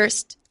things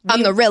first.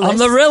 I'm the realist. I'm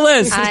the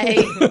realist.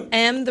 I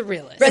am the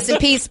realist. Rest in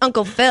peace,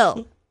 Uncle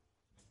Phil.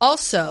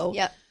 Also,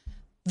 Yep.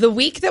 the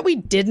week that we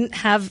didn't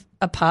have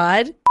a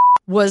pod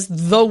was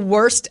the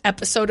worst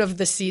episode of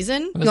the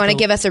season. You want to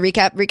give us a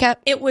recap?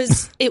 It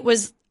was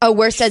Oh,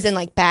 worse as in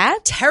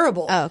bad?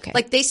 terrible. Oh, okay.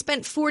 They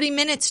spent 40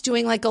 minutes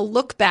doing a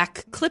look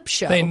back clip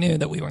show. They knew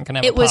that we weren't going to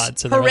have It a was pod,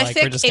 so they were horrific.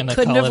 like, we're just going It to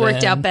couldn't call have it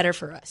worked in. out better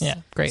for us. Yeah,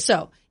 great.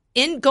 So,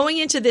 in going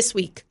into this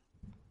week,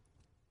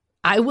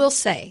 I will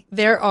say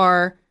there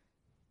are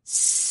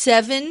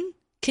 7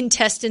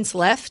 contestants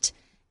left,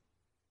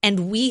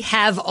 and we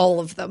have all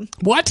of them.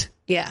 What?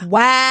 Yeah.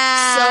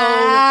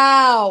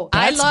 Wow.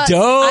 That's I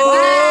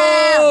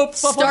dope.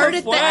 Start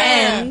at the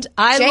end.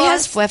 I Jay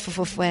has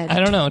lost. I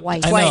don't know.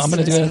 Twice. I know. I'm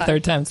going to do it a Twice.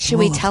 third time. Should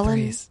we tell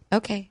him?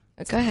 Okay,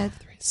 go ahead.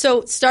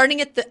 So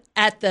starting at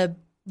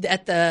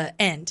the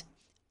end,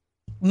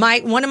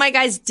 one of my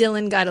guys,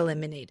 Dylan, got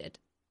eliminated,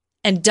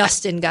 and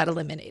Dustin got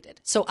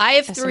eliminated. So I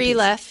have 3 peace.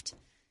 left.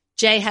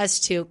 Jay has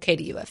 2.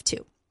 Katie, you have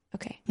 2.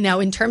 Okay. Now,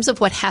 in terms of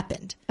what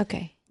happened,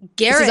 Okay.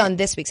 Garrett This is on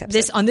this week's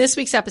episode. On this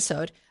week's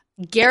episode,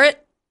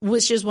 Garrett,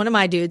 which is one of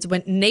my dudes,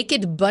 went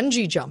naked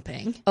bungee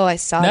jumping. Oh, I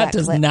saw that. That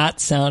does clip. not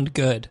sound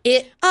good.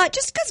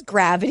 Just because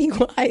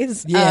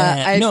gravity-wise.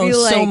 Yeah. I no,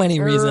 feel so many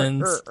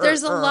reasons.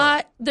 There's a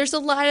lot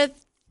of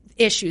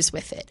issues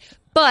with it.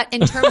 But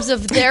in terms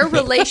of their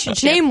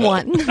relationship, Name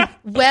one.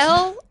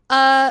 well,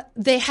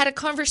 they had a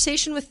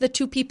conversation with the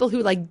 2 people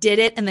who did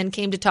it and then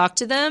came to talk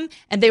to them,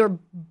 and they were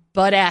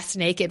butt ass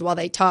naked while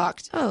they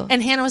talked. Oh.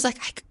 And Hannah was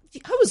like,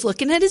 I was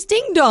looking at his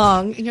ding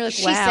dong, and you're like,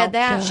 She wow, said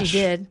that? She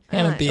did.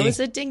 Hannah B. It was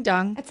a ding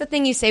dong. That's the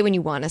thing you say when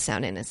you want to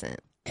sound innocent.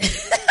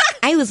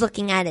 I I was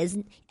looking at his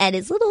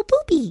little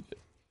poopy.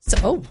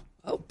 So,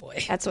 oh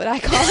boy. That's what I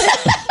call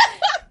it.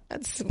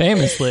 That's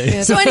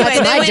famously. So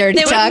anyway,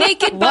 they went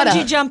naked What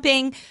bungee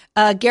jumping.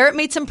 Garrett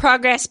made some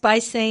progress by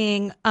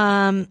saying,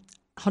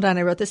 hold on,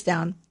 I wrote this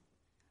down.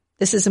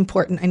 This is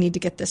important. I need to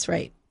get this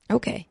right.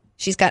 Okay.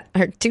 She's got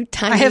her two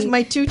tiny. I have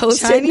my two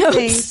Post-it tiny notes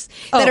things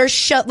that are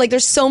shut. Like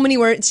there's so many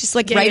words, just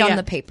like on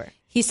the paper.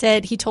 He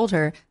told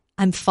her,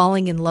 "I'm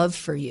falling in love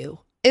for you."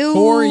 Ooh,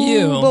 for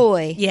you,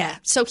 boy. Yeah.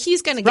 So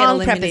he's going to get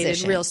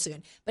eliminated real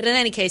soon. But in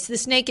any case,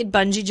 this naked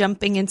bungee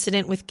jumping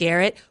incident with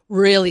Garrett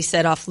really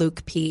set off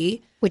Luke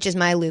P. Which is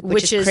my Luke,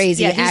 which is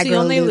crazy. Yeah, he's the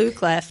only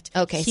Luke left.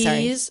 Okay,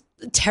 he's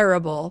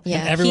terrible. Yeah,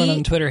 and everyone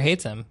on Twitter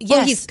hates him.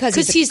 Yes, because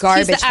he's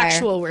the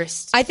actual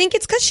worst. I think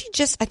it's because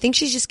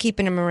she's just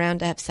keeping him around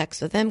to have sex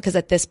with him. Because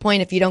at this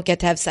point, if you don't get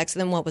to have sex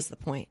with him, what was the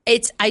point?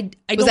 Was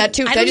that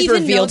too? Did I just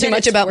reveal too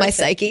much about my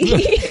psyche?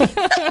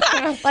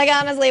 Like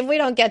honestly, if we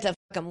don't get to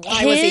fuck him,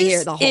 why was he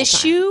here the whole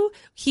issue, time?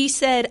 He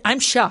said, "I'm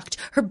shocked.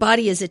 Her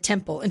body is a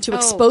temple, and to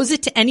expose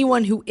it to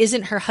anyone who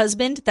isn't her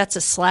husband, that's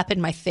a slap in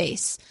my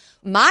face."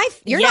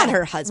 You're not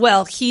her husband.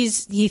 Well, he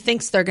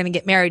thinks they're going to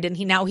get married, and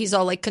he's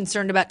all like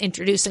concerned about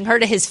introducing her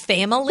to his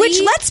family.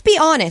 Which, let's be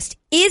honest,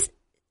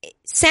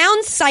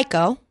 sounds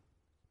psycho,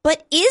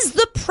 but is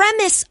the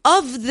premise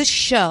of the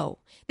show.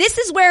 This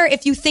is where,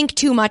 if you think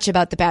too much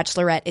about The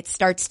Bachelorette, it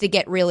starts to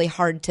get really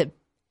hard to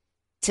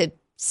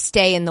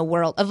stay in the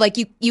world of like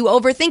you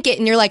overthink it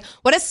and you're like,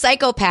 what a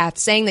psychopath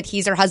saying that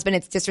he's her husband,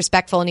 it's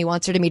disrespectful and he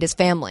wants her to meet his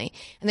family.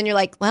 And then you're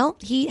like, well,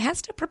 he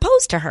has to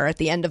propose to her at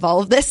the end of all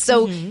of this.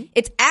 So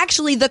it's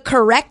actually the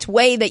correct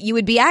way that you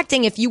would be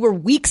acting if you were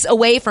weeks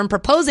away from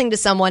proposing to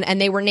someone and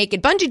they were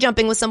naked bungee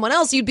jumping with someone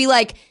else. You'd be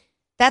like,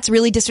 that's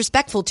really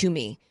disrespectful to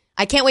me.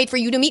 I can't wait for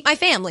you to meet my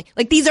family.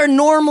 Like, these are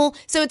normal.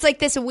 So it's like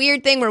this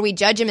weird thing where we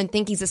judge him and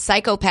think he's a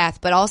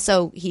psychopath, but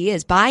also he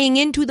is buying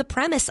into the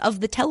premise of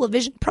the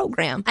television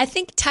program. I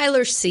think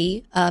Tyler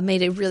C.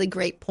 Made a really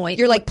great point.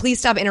 You're like, please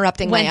stop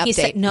interrupting my update.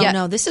 Said,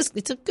 no,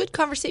 it's a good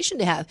conversation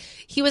to have.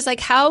 He was like,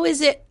 how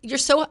is it you're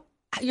so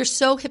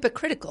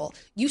hypocritical.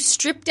 You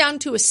stripped down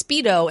to a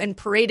Speedo and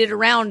paraded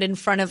around in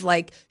front of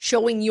like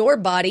showing your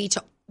body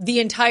to the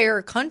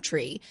entire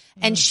country.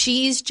 And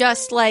she's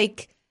just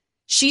like,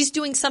 she's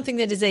doing something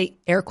that is a,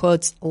 air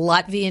quotes,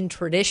 Latvian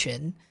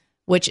tradition,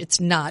 which it's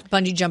not.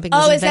 Bungee jumping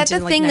was invented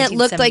in like 1979. Oh, is that the thing that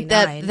looked like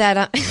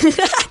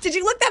that did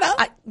you look that up?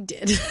 I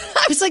did.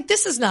 I was like,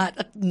 this is not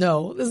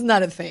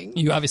a thing.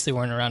 You obviously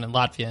weren't around in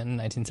Latvia in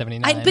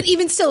 1979. But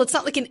even still, it's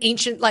not like an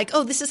ancient, like,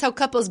 oh, this is how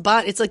couples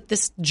bought. It's like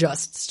this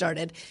just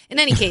started. In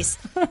any case,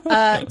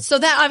 so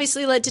that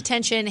obviously led to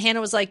tension.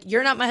 Hannah was like,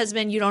 you're not my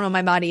husband. You don't know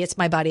my body. It's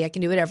my body. I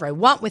can do whatever I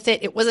want with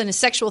it. It wasn't a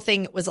sexual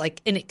thing. It was like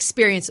an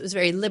experience. It was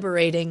very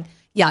liberating.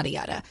 Yada,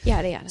 yada.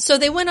 Yada, yada. So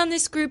they went on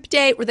this group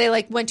date where they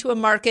like went to a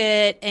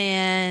market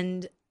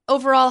and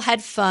overall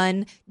had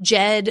fun.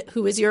 Jed,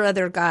 who is your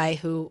other guy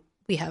who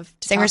we have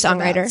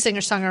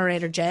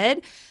singer-songwriter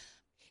Jed.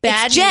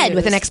 It's Jed news.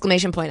 With an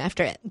exclamation point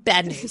after it.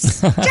 Bad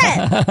news.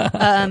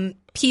 Jed.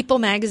 People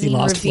magazine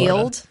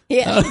revealed.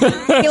 Yeah.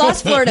 He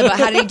lost Florida, but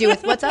how did he do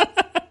with what's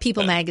up?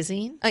 People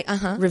magazine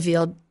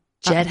revealed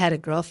Jed had a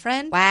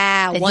girlfriend.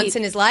 Wow. Once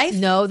in his life?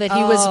 No, that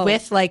he was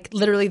with like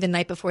literally the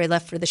night before he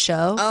left for the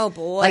show. Oh,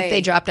 boy. Like they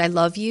dropped I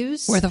love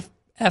yous. Where the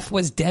F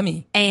was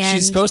Demi? And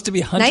she's supposed to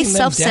be hunting nice them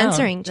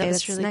self-censoring, down. Jay.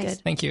 That's really good.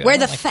 Thank you. Where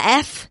the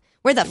F?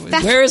 Where the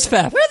F? Where is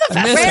Fef?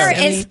 Where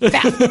is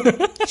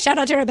Fef? Shout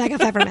out to Rebecca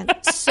Peppermint.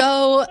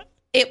 So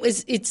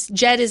it's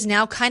Jed is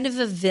now kind of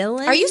a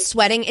villain. Are you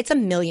sweating? It's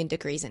 1,000,000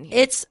 degrees in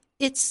here.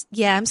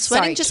 I'm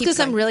sweating just because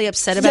I'm really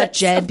upset about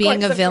Jed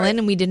being a villain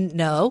and we didn't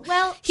know.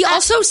 Well, he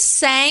also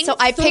sang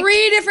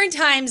 3 different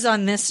times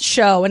on this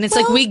show, and it's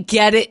like, we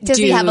get it, Does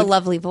dude. he have a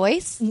lovely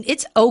voice?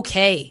 It's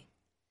okay.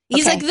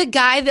 He's like the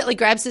guy that like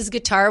grabs his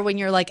guitar when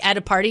you're like at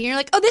a party and you're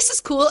like, oh, this is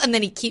cool. And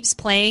then he keeps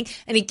playing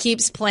and he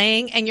keeps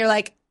playing and you're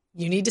like,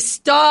 you need to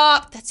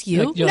stop. That's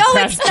you.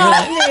 It's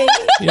not me.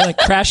 You're like,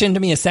 crash into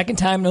me a second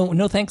time.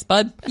 No thanks,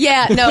 bud.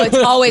 Yeah, no, it's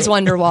always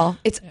Wonderwall.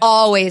 It's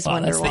always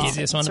Wonderwall. That's the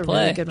easiest one to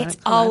play. Really good one. It's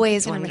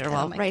always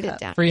Wonderwall. Write it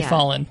down. Free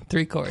Fallen,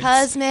 3 chords.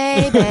 Cause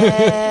maybe.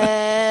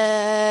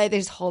 They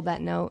just hold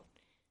that note.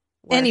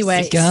 Worse.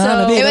 Anyway,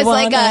 so it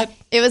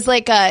was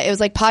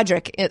like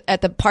Podrick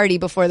at the party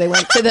before they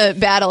went to the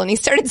battle, and he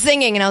started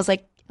singing, and I was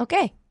like,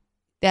 okay,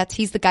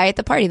 he's the guy at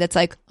the party that's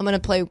like, I'm gonna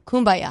play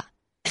Kumbaya.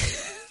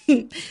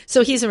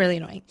 So he's really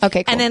annoying.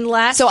 Okay, cool. And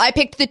then so I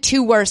picked the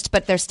 2 worst,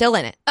 but they're still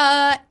in it.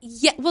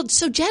 Yeah. Well,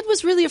 so Jed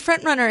was really a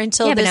front runner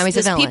until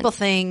this people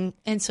thing,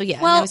 and so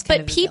yeah. Well,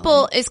 but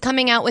people is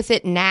coming out with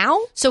it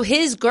now. So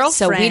his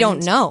girlfriend. So we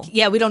don't know.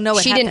 Yeah, we don't know.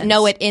 What she didn't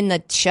know it in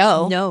the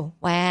show. No.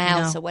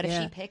 Wow. No. So what if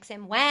she picks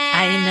him? Wow.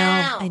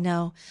 I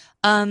know.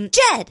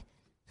 Jed.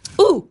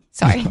 Ooh,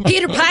 sorry.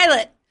 Peter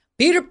Pilot,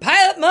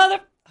 mother.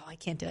 Oh, I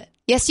can't do it.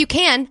 Yes, you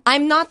can.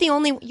 I'm not the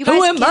only. You guys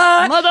Who am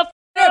I, mother?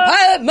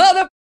 Pilot,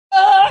 mother.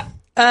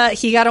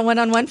 He got a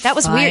one-on-one. That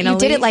was weird. You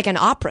did it like an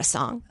opera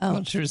song. Oh,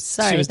 well, she was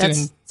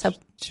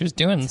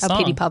doing how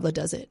Petey Pablo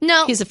does it.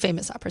 No, he's a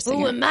famous opera singer.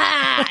 Who am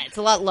I? It's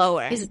a lot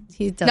lower.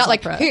 He does not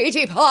opera. like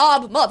Petey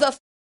Pab, mother.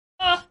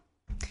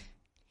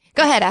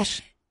 Go ahead,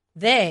 Ash.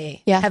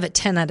 They have a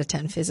 10 out of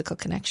 10 physical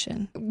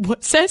connection.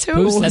 What says who?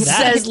 Who said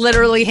that? Says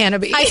literally Hannah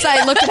B.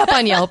 I looked it up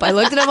on Yelp.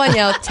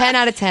 10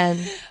 out of 10.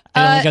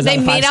 They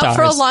made out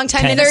for a long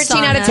time in 13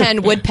 sauna. out of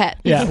 10 wood pet.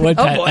 Yeah, wood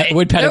pet. Oh boy.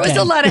 Wood pet. There was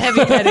a lot of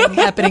heavy petting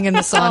happening in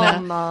the sauna.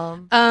 Oh,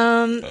 Mom.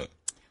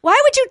 Why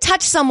would you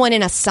touch someone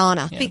in a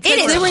sauna? Because It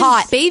is they were in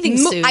hot. bathing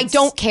suits. I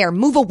don't care.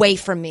 Move away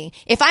from me.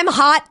 If I'm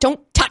hot,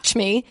 don't touch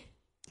me.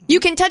 You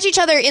can touch each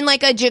other in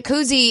like a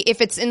jacuzzi if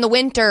it's in the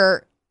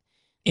winter.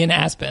 In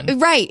Aspen.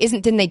 Right.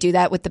 Didn't they do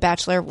that with The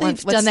Bachelor?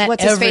 They've done that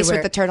What's his everywhere. face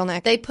with the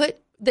turtleneck? They put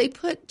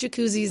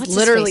jacuzzis What's his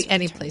literally face with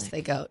any the place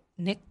they go.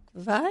 Nick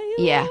Vile?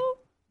 Yeah.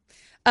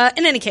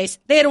 In any case,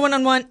 they had a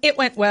one-on-one. It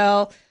went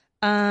well.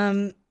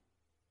 So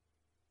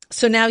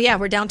now,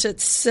 we're down to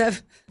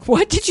 7.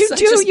 What did you So I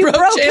do? just You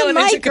broke Jalen the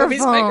and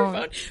Jacoby's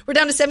microphone. We're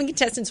down to 7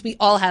 contestants. We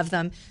all have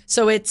them.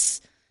 So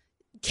it's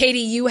Katie,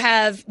 you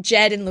have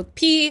Jed and Luke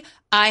P.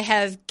 I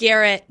have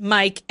Garrett,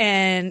 Mike,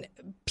 and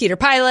Peter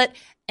Pilot.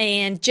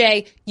 And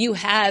Jay, you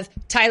have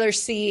Tyler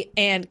C.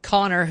 and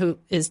Connor, who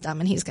is dumb,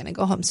 and he's going to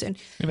go home soon.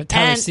 Yeah, but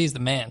Tyler C's the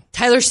man.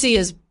 Tyler C.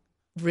 is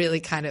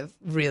really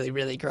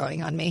really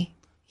growing on me.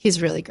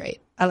 He's really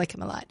great. I like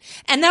him a lot.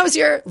 And that was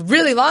your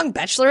really long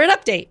Bachelorette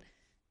update.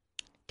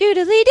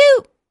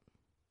 Doodly-doo.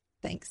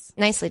 Thanks.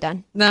 Nicely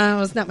done. No, it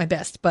was not my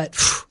best, but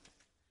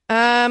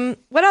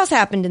What else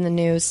happened in the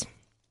news?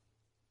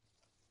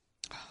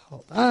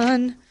 hold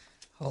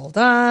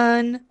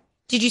on.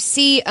 Did you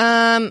see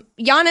Giannis?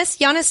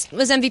 Giannis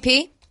was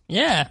MVP.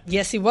 Yeah.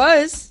 Yes, he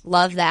was.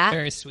 Love that.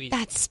 Very sweet.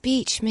 That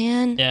speech,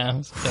 man. Yeah, it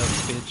was a dope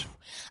speech.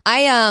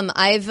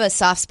 I've a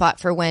soft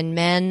spot for when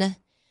men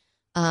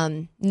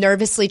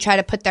nervously try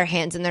to put their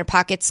hands in their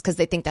pockets because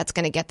they think that's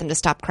going to get them to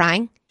stop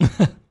crying.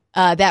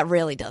 That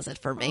really does it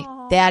for me.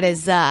 Aww. That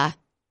is,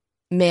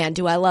 man,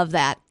 do I love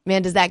that.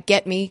 Man, does that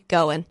get me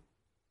going.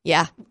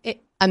 Yeah.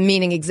 I'm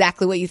meaning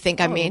exactly what you think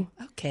I mean.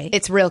 Okay.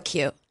 It's real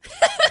cute.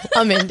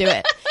 I'm into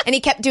it. And he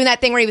kept doing that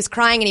thing where he was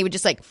crying and he would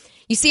just like,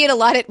 you see it a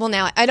lot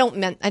now I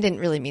didn't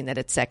really mean that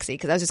it's sexy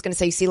because I was just going to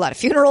say you see a lot of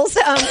funerals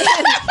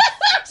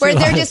where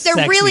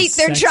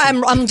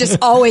I'm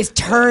just always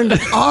turned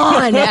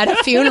on at a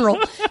funeral.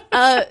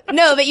 No,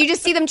 but you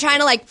just see them trying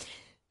to like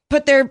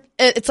put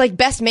it's like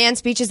best man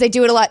speeches. They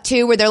do it a lot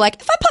too, where they're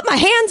like,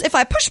 if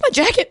I push my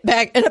jacket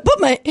back and I put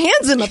my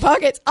hands in my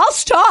pockets, I'll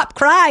stop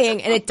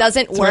crying. And it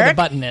doesn't work. Where the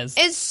button is.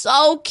 It's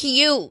so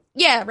cute.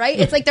 Yeah, right?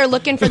 It's like they're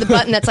looking for the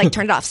button that's like,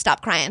 turn it off,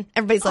 stop crying.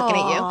 Everybody's looking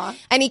at you.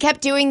 And he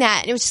kept doing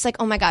that. And it was just like,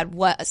 oh my God,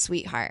 what a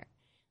sweetheart.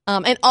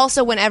 And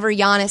also whenever we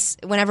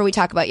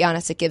talk about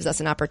Giannis, it gives us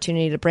an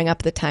opportunity to bring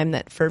up the time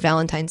that for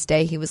Valentine's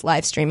Day, he was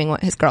live streaming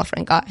what his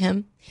girlfriend got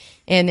him.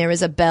 And there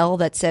was a bell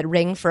that said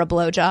ring for a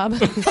blowjob.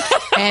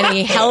 And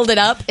he held it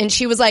up and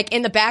she was like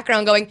in the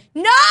background going,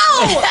 no,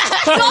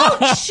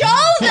 don't show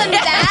them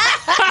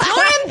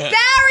that. You're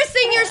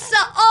embarrassing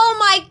yourself. Oh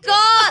my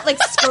God.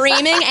 Like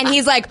screaming. And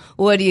he's like,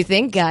 what do you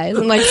think, guys?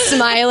 I'm like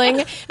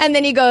smiling. And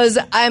then he goes,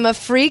 I'm a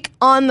freak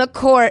on the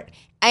court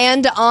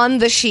and on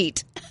the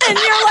sheet. And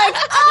you're like,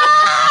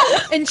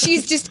 ah! And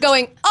she's just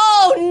going,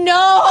 oh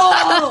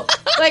no!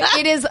 Like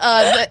it is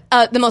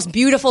the most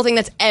beautiful thing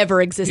that's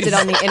ever existed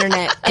on the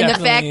internet. And the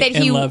fact that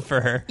in love for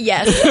her.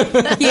 Yes,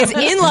 he is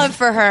in love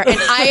for her. And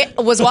I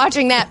was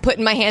watching that,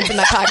 putting my hands in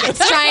my pockets,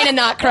 trying to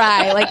not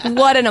cry. Like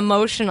what an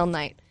emotional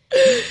night.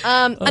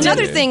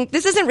 Another thing,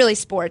 this isn't really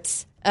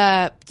sports.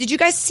 Did you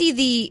guys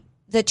see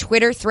the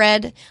Twitter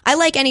thread? I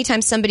like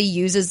anytime somebody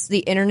uses the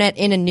internet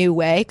in a new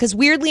way, because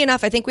weirdly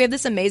enough, I think we have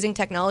this amazing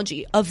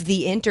technology of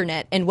the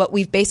internet, and what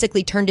we've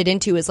basically turned it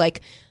into is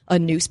like a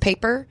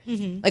newspaper.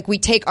 Mm-hmm. Like we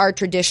take our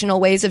traditional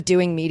ways of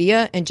doing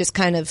media and just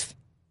kind of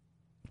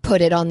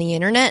put it on the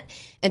internet.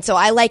 And so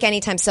I like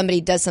anytime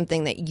somebody does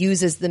something that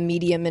uses the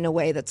medium in a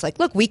way that's like,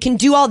 look, we can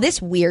do all this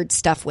weird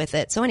stuff with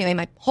it. So anyway,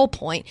 my whole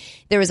point,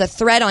 there was a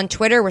thread on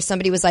Twitter where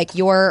somebody was like,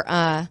 your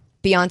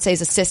Beyonce's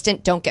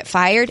assistant don't get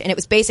fired, and it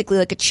was basically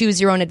like a choose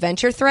your own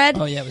adventure thread.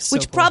 Oh yeah, it was so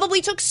which cool. probably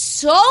took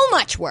so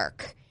much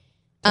work.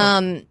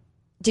 Did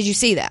you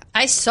see that?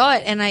 I saw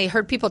it and I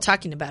heard people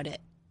talking about it,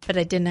 but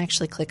I didn't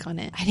actually click on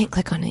it. I didn't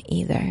click on it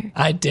either.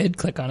 I did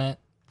click on it.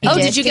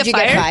 Did you get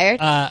fired?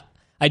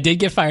 I did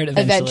get fired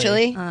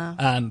eventually.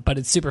 Eventually? But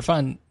it's super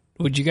fun.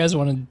 Would you guys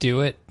want to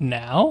do it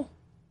now?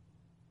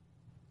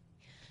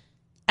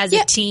 As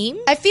a team?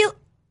 I feel...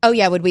 Oh,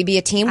 yeah, would we be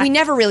a team? We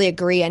never really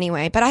agree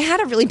anyway, but I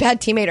had a really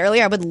bad teammate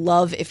earlier. I would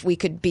love if we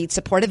could be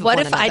supportive of one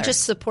another. What if I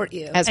just support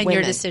you as and women.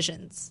 your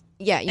decisions?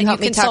 Yeah, you and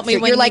help you me talk consult me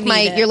through. when You're like you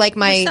my need it. you're like Your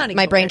my sounding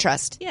brain board.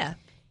 trust. Yeah.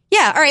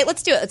 Yeah, all right,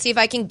 let's do it. Let's see if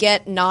I can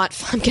get not...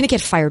 I'm going to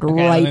get fired Okay,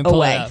 right let me pull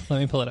away. It up. Let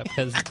me pull it up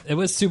because it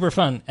was super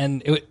fun.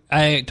 And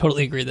I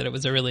totally agree that it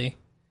was a really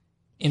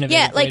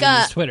innovative way to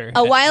use Twitter.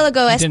 A while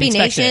ago, Didn't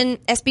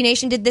expect SB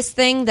Nation did this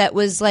thing that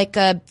was like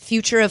a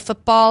future of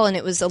football, and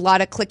it was a lot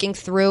of clicking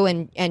through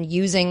and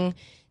using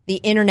the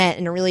internet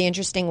in a really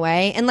interesting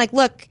way. And like,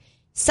 look,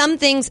 some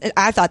things,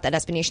 I thought that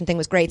SB Nation thing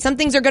was great. Some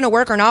things are going to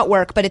work or not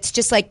work, but it's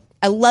just like,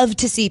 I love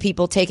to see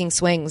people taking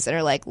swings that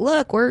are like,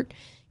 look, we're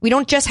We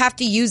don't just have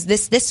to use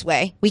this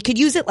way. We could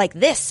use it like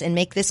this and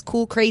make this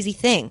cool, crazy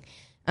thing.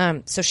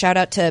 So shout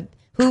out to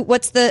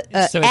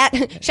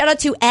shout out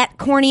to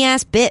corny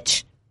ass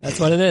bitch. That's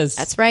what it is.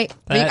 That's right.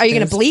 Are you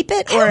going to bleep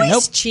it? Or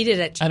nope. Cheated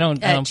at I don't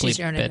Choose bleep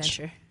Your Own bitch.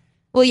 Adventure.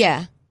 Well,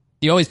 yeah.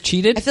 You always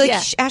cheated? I feel like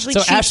Ashley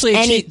cheats. So Ashley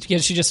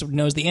cheats. She just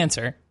knows the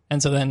answer.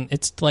 And so then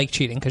it's like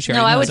cheating because she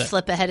already knows I would it.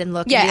 flip ahead and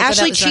look. Yeah, Ashley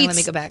Ashley cheats. cheats. Let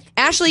me go back.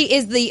 Ashley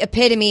is the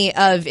epitome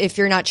of if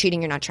you're not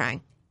cheating, you're not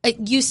trying. It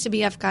used to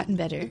be. I've gotten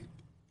better.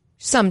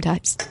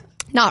 Sometimes.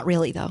 Not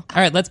really, though. All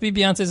right, let's be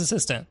Beyonce's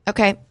assistant.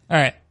 Okay. All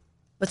right.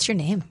 What's your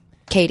name?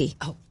 Katie.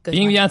 Oh, good.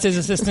 Being Beyonce's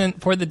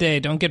assistant for the day.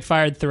 Don't get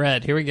fired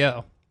thread. Here we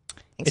go.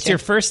 It's your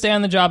first day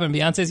on the job, and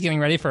Beyonce's getting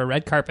ready for a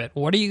red carpet.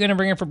 What are you going to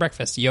bring her for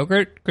breakfast?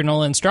 Yogurt,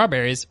 granola, and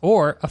strawberries,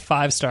 or a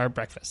 5-star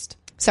breakfast?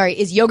 Sorry,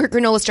 is yogurt,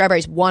 granola,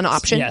 strawberries one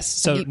option? Yes.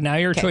 So now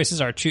your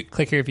choices are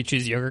click here if you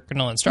choose yogurt,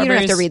 granola, and You strawberries.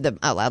 don't have to read them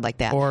out loud like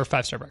that. Or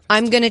 5-star breakfast.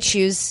 I'm going to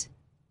choose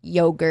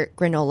yogurt,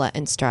 granola,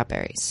 and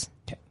strawberries.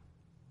 Okay.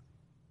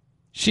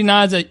 She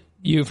nods at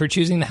you for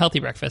choosing the healthy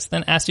breakfast,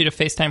 then asks you to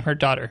FaceTime her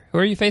daughter. Who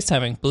are you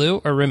FaceTiming,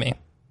 Blue or Rumi?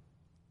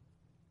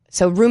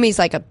 So Rumi's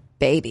like a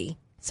baby,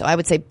 so I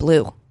would say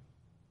Blue.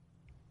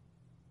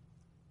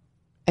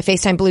 I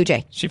FaceTime Blue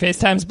Jay. She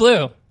FaceTimes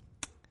Blue.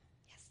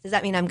 Does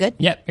that mean I'm good?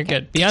 Yep, you're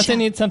good. Beyonce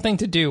needs something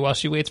to do while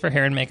she waits for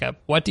hair and makeup.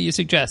 What do you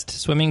suggest?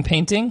 Swimming,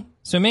 painting?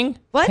 Swimming?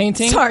 What?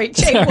 Painting? Sorry,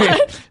 Jay,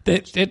 what?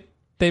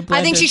 They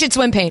I think she should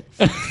swim paint.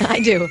 I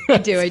do.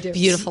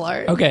 Beautiful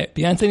art. Okay,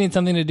 Beyonce needs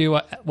something to do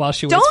while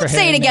she waits Don't for hair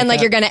say it and again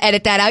like makeup. you're going to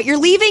edit that out. You're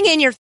leaving in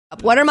your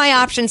What are my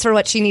options for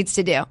what she needs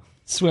to do?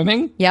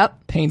 Swimming?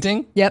 Yep.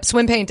 Painting? Yep.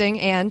 Swim painting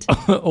and...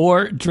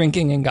 Or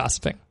drinking and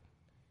gossiping?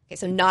 Okay,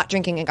 so not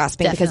drinking and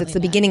gossiping because it's the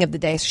beginning of the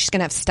day, so she's going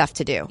to have stuff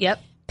to do.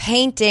 Yep.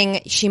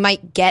 Painting, she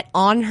might get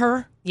on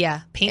her.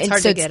 Yeah. Paint's And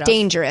hard so to get it's off.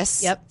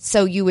 dangerous. Yep.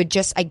 So you would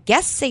just, I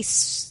guess, say...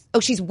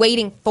 she's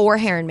waiting for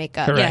hair and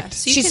makeup.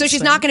 Correct. Yeah. She's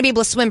swim. not going to be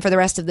able to swim for the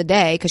rest of the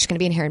day because she's going to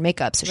be in hair and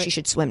makeup, so she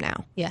should swim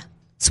now. Yeah.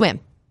 Swim.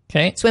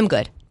 Okay. Swim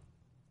good.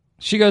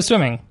 She goes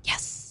swimming.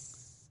 Yes.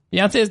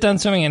 Beyonce is done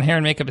swimming and hair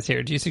and makeup is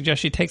here. Do you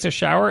suggest she takes a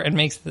shower and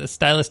makes the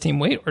stylist team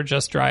wait or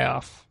just dry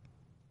off?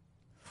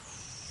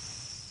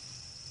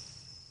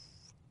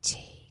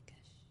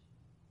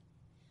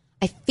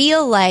 I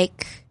feel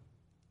like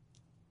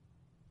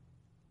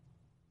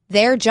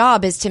their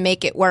job is to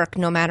make it work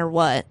no matter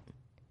what.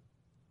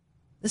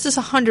 This is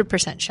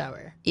 100%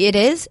 shower. It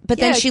is, but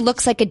then Yeah. she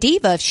looks like a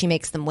diva if she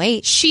makes them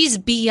wait. She's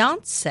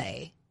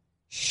Beyonce.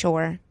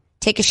 Sure.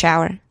 Take a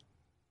shower.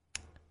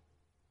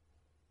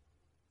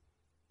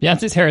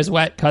 Beyonce's hair is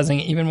wet, causing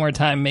even more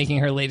time, making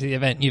her late to the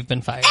event. You've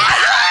been fired.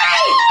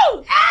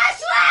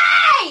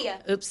 Ashley!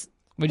 Oops.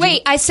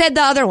 Wait, I said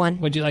the other one.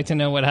 Would you like to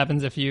know what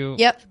happens if you...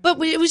 Yep. But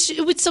it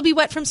would still be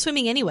wet from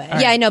swimming anyway.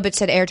 Yeah, I know, but it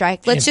said air dry.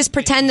 Let's just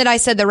pretend that I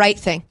said the right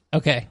thing.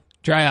 Okay,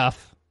 dry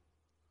off.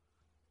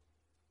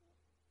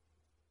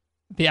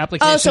 The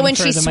application. Oh, so when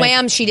for she the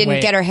swam, she didn't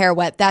Wait. get her hair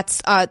wet.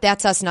 That's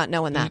us not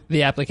knowing that.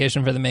 The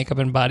application for the makeup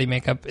and body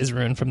makeup is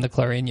ruined from the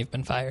chlorine. You've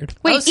been fired.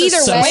 Wait, so either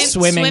So way.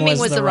 swimming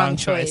was the wrong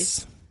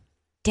choice.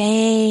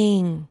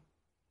 Dang.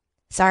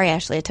 Sorry,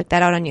 Ashley. I took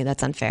that out on you.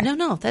 That's unfair.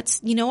 No,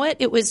 that's, you know what?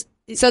 It was,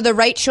 So the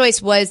right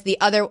choice was the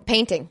other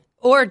painting.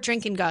 or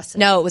drinking gossip.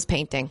 No, it was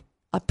painting.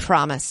 I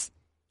promise.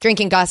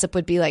 Drinking gossip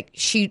would be like,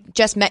 she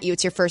just met you.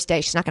 It's your first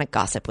day. She's not going to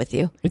gossip with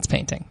you. It's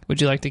painting.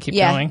 Would you like to keep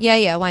Yeah, going?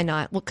 yeah. Why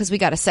not? Well, because we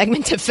got a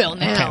segment to fill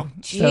now. Okay.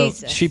 Jesus.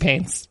 So she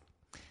paints.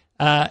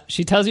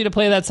 She tells you to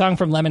play that song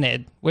from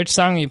Lemonade. Which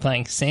song are you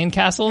playing?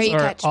 Sandcastles Pray You or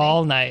Catch Me.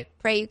 All Night?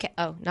 Pray you can.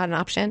 Oh, not an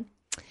option.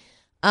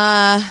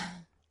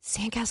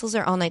 Sandcastles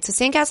are all night. So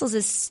Sandcastles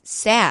is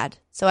sad.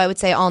 So I would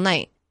say all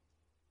night.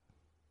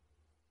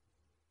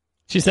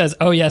 She says,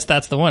 "Oh yes,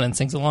 that's the one," and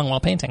sings along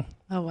while painting.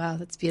 Oh, wow.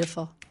 That's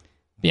beautiful.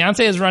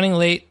 Beyonce is running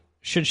late.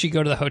 Should she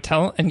go to the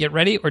hotel and get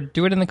ready, or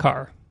do it in the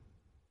car?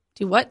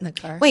 Do what in the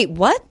car? Wait,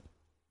 what?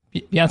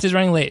 Beyonce's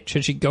running late.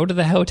 Should she go to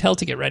the hotel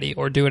to get ready,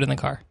 or do it in the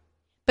car?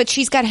 But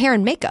she's got hair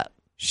and makeup.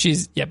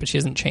 But she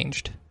hasn't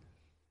changed.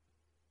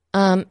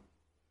 And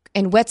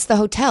what's the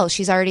hotel?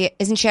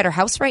 Isn't she at her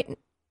house right?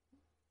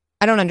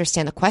 I don't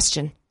understand the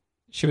question.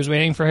 She was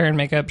waiting for hair and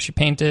makeup. She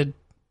painted.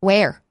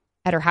 Where?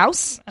 At her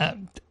house?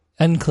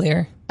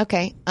 Unclear.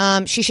 Okay.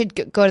 She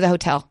should go to the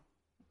hotel.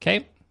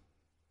 Okay.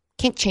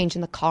 Can't change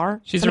in the car.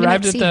 She's Somebody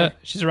arrived might at see the her.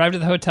 she's arrived at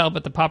the hotel,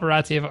 but the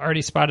paparazzi have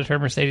already spotted her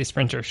Mercedes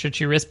Sprinter. Should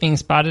she risk being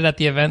spotted at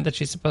the event that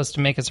she's supposed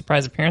to make a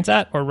surprise appearance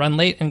at, or run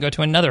late and go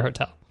to another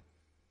hotel?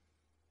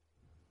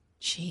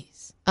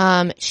 Jeez.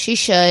 She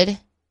should.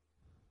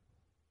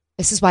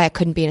 This is why I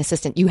couldn't be an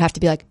assistant. You have to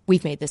be like,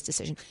 we've made this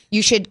decision.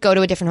 You should go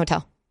to a different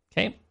hotel.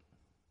 Okay.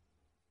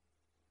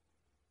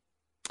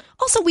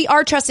 Also, we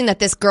are trusting that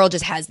this girl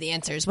just has the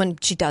answers when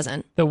she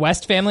doesn't. The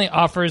West family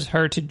offers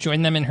her to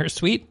join them in her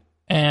suite,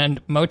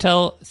 and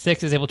Motel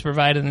 6 is able to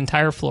provide an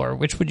entire floor.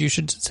 Which would you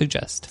should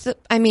suggest? So,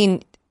 I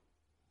mean,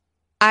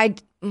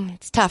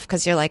 it's tough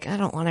because you're like, I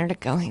don't want her to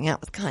go hang out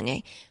with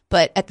Kanye.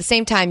 But at the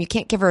same time, you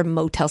can't give her a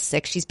Motel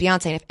 6. She's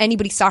Beyonce. And if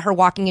anybody saw her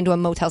walking into a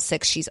Motel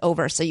 6, she's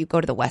over. So you go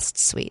to the West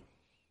suite.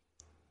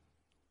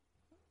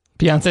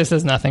 Beyonce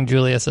says nothing.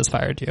 Julius has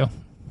fired you.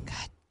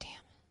 God damn.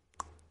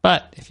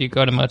 But if you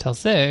go to Motel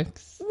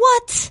 6...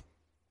 What?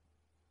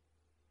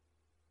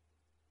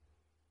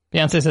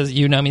 Beyonce says,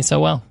 you know me so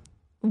well.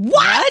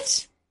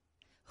 What?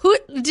 Who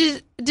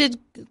did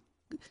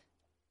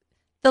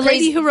the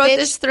lady who wrote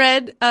this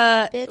thread?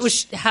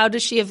 How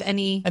does she have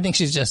any? I think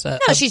she's just a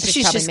she's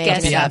just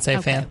Beyonce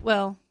okay, fan.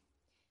 Well,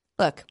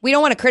 look, we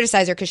don't want to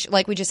criticize her because,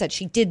 like we just said,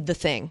 she did the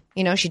thing.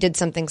 You know, she did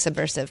something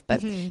subversive.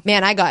 But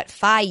man, I got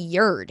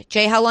fired.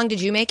 Jay, how long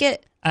did you make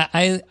it?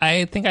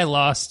 I think I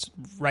lost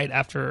right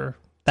after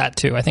that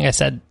too. I think I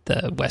said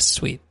the West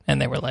Suite,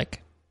 and they were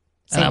like,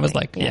 and I was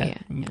like, yeah.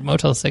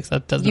 Motel 6.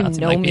 That does not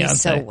seem like Beyonce. You know me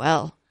so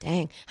well.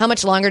 Dang. How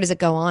much longer does it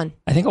go on?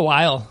 I think a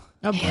while.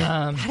 Oh,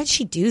 man. How did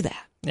she do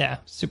that? Yeah,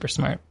 super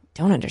smart.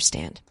 Don't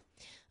understand.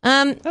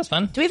 That was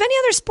fun. Do we have any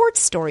other sports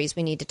stories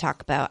we need to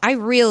talk about? I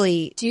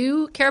really... Do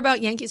you care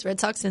about Yankees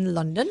Red Sox in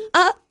London?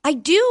 I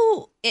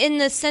do, in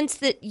the sense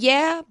that,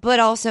 yeah,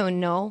 but also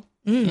no.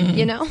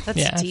 You know? That's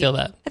deep. I feel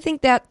that. I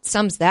think that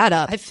sums that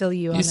up. I feel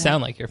you on You that.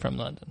 sound like you're from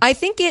London. I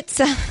think it's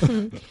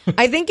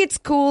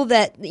cool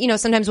that, you know,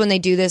 sometimes when they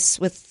do this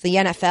with the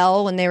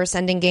NFL, when they were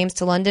sending games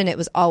to London, it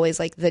was always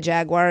like the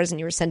Jaguars and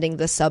you were sending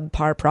the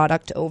subpar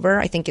product over.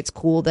 I think it's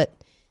cool that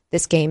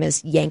this game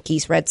is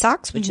Yankees Red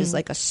Sox, which is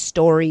like a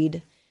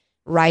storied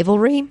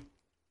rivalry.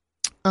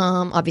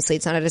 Obviously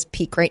it's not at its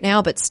peak right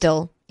now, but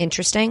still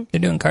interesting. They're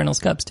doing Cardinals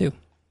Cubs too.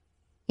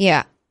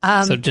 Yeah.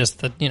 So just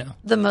the, you know.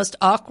 The most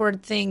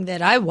awkward thing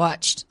that I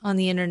watched on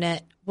the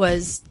internet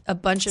was a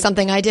bunch of...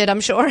 Something I did,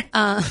 I'm sure.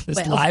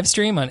 This live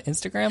stream on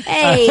Instagram?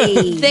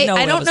 Hey!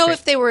 I don't know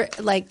if they were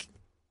like...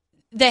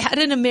 They had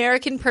an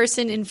American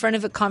person in front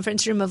of a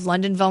conference room of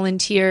London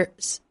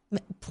volunteers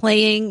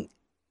playing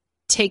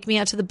Take Me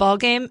Out to the Ball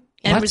Game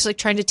and was like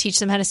trying to teach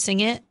them how to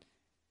sing it.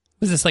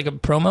 Was this like a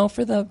promo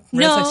for the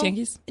Red Sox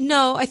Yankees?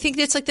 No, I think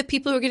it's like the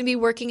people who are going to be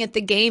working at the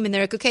game, and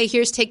they're like, okay,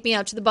 here's Take Me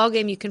Out to the Ball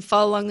Game. You can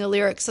follow along the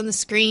lyrics on the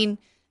screen.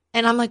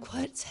 And I'm like,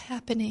 what's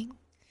happening?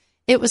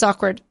 It was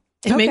awkward.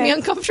 It made me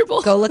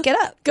uncomfortable. Go look it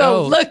up.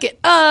 Go look it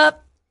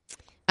up.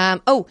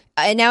 And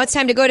now it's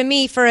time to go to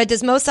me for a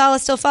Does Mo Salah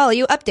Still Follow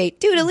You update.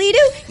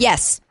 Doodly-doo.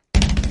 Yes.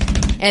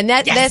 And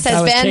this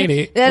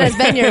has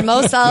been your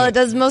Mo Salah,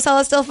 Does Mo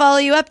Salah Still Follow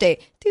You update.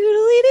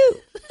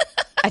 Doodly-doo.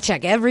 I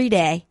check every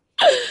day.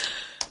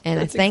 And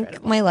I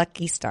thank my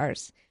lucky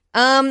stars.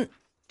 All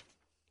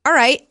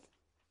right.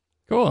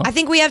 Cool. I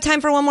think we have time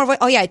for one more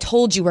Oh, yeah, I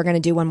told you we're going to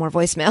do one more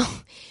voicemail.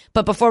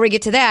 But before we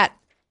get to that,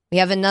 we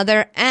have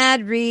another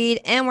ad read,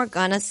 and we're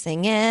going to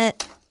sing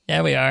it.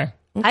 Yeah, we are.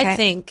 Okay. I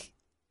think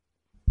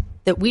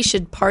that we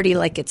should party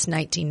like it's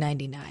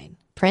 1999.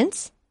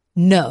 Prince?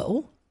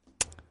 No.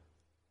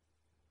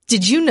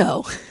 Did you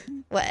know?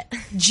 What?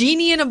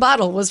 Genie in a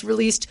Bottle was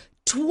released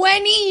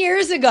 20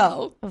 years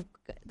ago. Oh,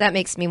 that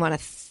makes me want to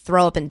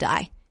throw up and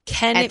die.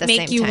 Can it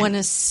make you want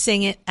to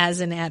sing it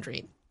as an ad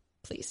read?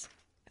 Please.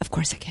 Of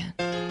course I can.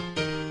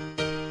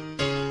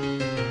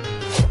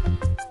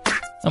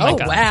 Oh my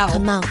God. Wow.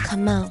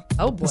 Come on.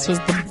 Oh boy.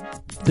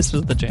 This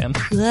was the jam.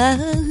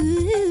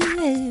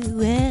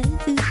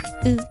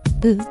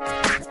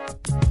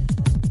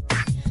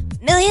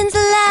 Millions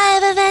of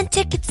live event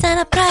tickets and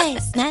a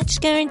price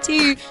match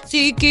guarantee.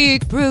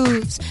 SeatGeek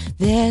proves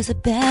there's a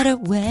better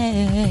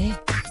way.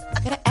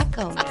 I gotta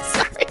echo.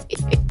 Sorry.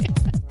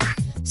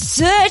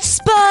 Search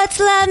sports,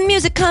 live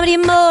music, comedy,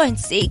 and more. And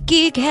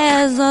SeatGeek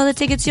has all the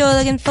tickets you're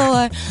looking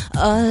for,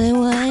 all in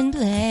one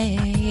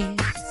place.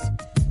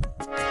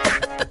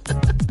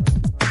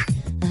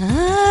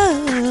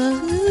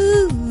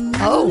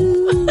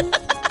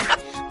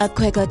 A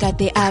quick look at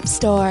the App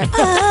Store.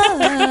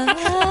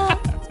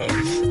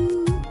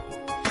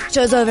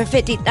 Shows over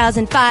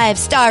 50,000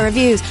 5-star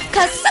reviews.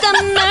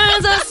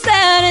 Customers are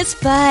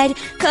satisfied,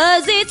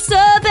 cause it's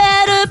a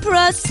better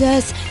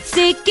process.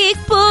 SeatGeek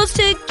pulls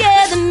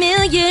together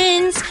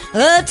millions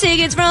of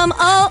tickets from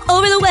all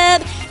over the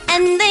web,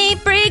 and they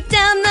break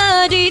down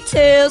the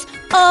details.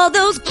 All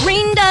those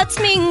green dots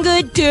mean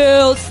good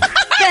deals.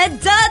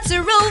 Red dots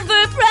are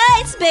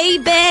overpriced,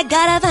 baby.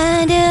 Gotta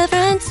find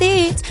different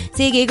seats.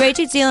 SeatGeek rates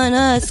each deal on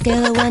a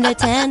scale of 1 to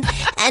 10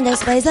 and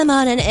displays them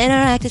on an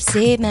interactive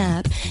seat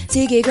map.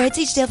 SeatGeek rates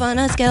each deal on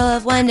a scale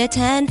of 1 to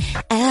 10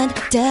 and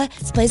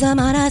displays them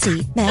on a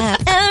seat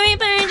map. Every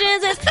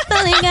purchase is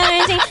fully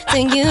guaranteed, so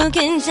you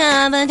can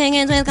shop for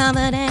tickets with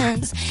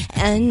confidence,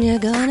 and you're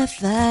gonna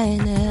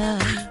find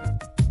out.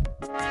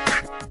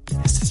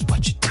 This is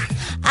what you do.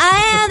 I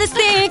have the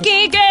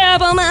SeatGeek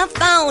app on my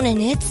phone,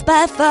 and it's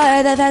by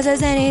far the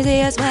fastest and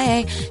easiest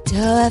way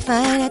to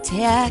find a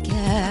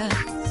ticket.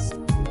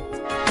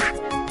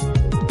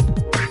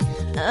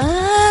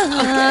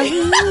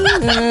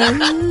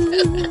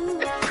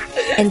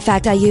 In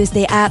fact, I use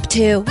the app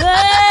to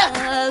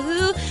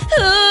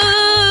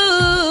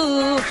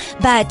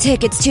buy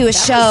tickets to a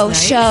show.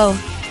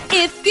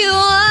 If you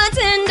want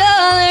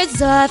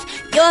 $10 off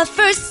your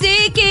first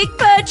SeatGeek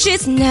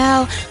purchase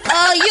now,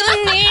 all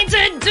you need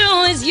to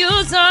do is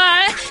use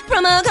our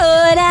promo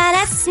code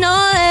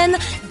 @SNOLAN.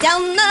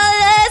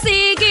 Download the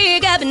SeatGeek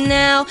Wake up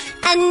now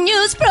and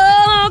use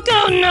promo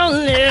code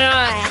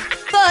NOLAN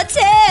for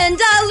 $10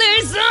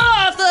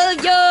 off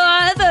of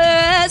your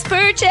first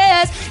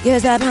purchase.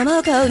 Use the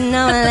promo code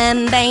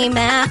NOLAN, baby,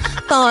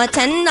 for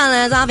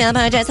 $10 off your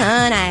purchase,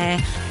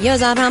 honey. Use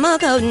the promo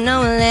code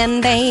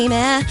NOLAN,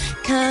 baby.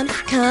 Come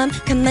on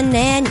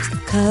and use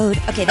the code.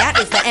 Okay, that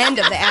is the end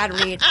of the ad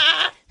read.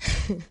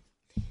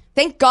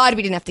 Thank God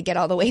we didn't have to get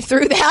all the way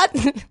through that.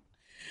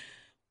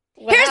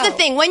 Wow. Here's the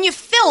thing. When you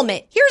film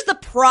it, here's the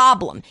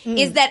problem,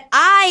 is that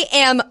I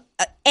am,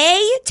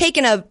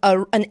 taking an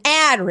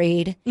ad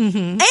read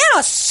and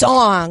a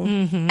song,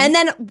 and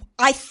then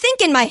I think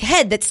in my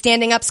head that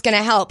standing up's going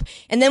to help.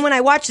 And then when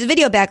I watch the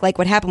video back, like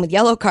what happened with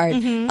Yellow Card,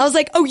 I was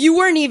like, oh, you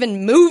weren't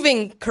even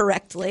moving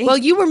correctly. Well,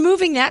 you were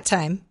moving that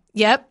time.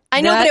 Yep.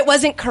 I know, but it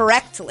wasn't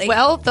correctly.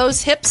 Well,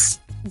 those hips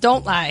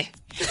don't lie.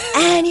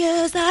 And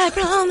use the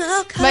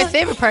promo code. My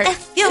favorite part.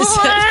 If you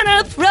want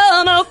a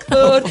promo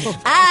code,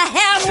 I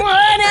have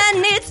one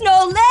and it's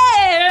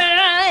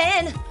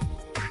NOLAN.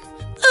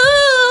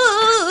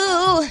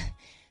 Ooh.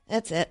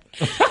 That's it.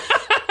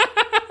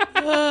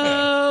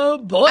 Oh,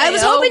 boy. I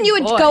was hoping you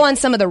would go on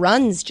some of the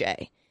runs,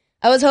 Jay.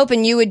 I was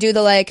hoping you would do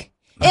the, like,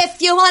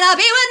 if you want to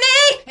be with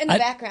me in the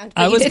background.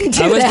 I was going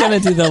to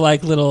do the,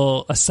 like,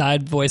 little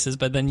aside voices,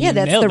 but then you nailed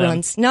them. Yeah, that's the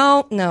runs.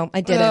 No,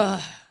 I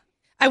didn't.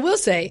 I will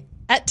say,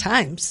 at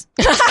times.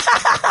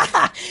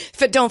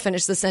 Don't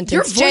finish the sentence.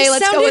 Your voice Jay,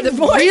 let's go with the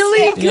voice.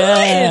 Really good.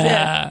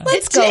 Yeah.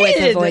 Let's go with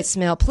the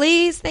voicemail,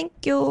 please.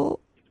 Thank you.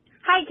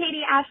 Hi,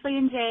 Katie, Ashley,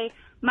 and Jay.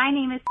 My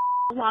name is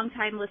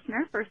long-time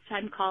listener,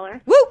 first-time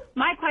caller. Woo!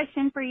 My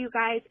question for you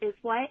guys is,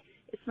 what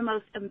is the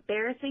most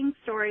embarrassing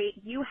story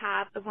you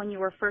have of when you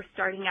were first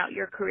starting out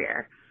your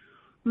career?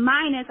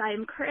 Mine is I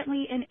am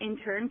currently an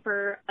intern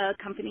for a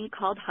company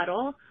called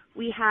Huddle.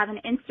 We have an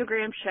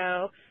Instagram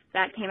show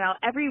that came out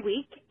every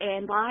week,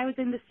 and while I was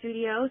in the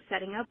studio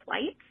setting up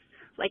lights,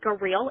 like a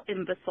real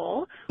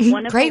imbecile,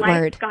 one of the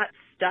lights got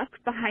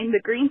stuck behind the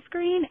green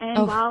screen,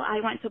 and while I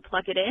went to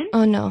plug it in,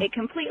 it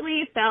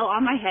completely fell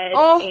on my head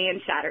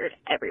and shattered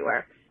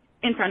everywhere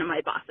in front of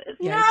my bosses.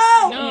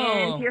 No!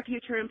 And to your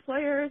future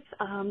employers,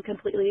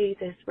 completely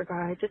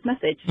disregard this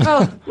message.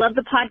 Love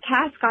the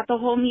podcast, got the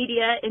whole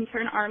media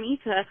intern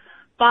army to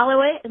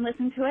follow it and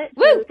listen to it.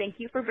 So thank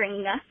you for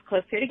bringing us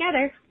closer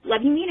together.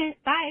 Love you, mean it.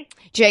 Bye.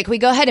 Jake, we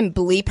go ahead and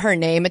bleep her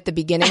name at the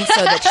beginning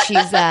so that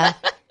she's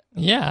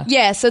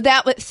yeah. So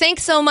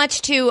thanks so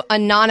much to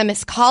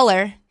anonymous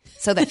caller,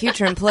 so that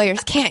future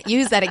employers can't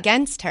use that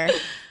against her.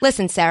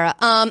 Listen, Sarah,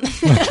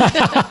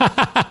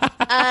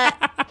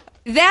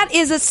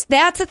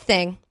 that's a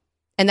thing,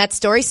 and that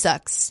story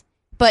sucks,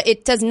 but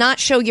it does not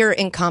show your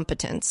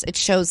incompetence. It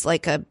shows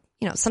like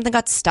something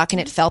got stuck and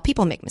it fell.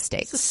 People make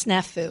mistakes. It's a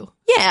snafu.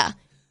 Yeah.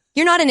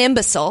 You're not an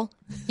imbecile.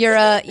 You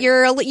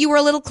were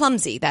a little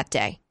clumsy that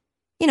day.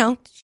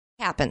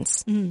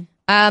 Happens.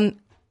 I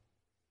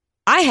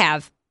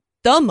have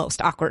the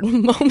most awkward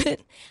moment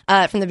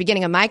from the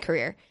beginning of my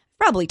career.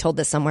 Probably told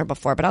this somewhere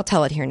before, but I'll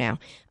tell it here now.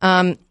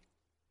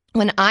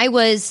 When I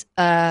was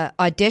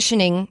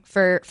auditioning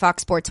for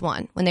Fox Sports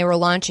 1, when they were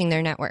launching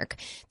their network,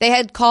 they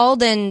had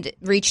called and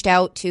reached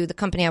out to the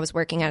company I was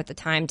working at the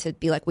time to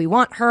be like, we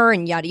want her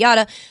and yada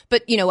yada.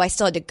 But, I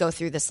still had to go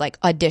through this like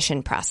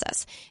audition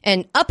process.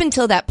 And up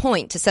until that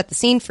point, to set the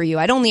scene for you,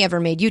 I'd only ever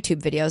made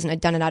YouTube videos and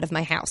I'd done it out of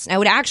my house. And I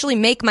would actually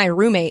make my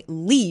roommate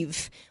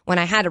leave when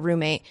I had a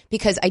roommate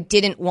because I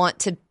didn't want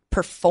to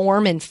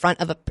perform in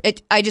front of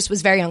I just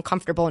was very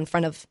uncomfortable in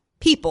front of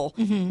people.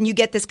 And you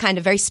get this kind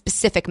of very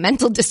specific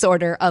mental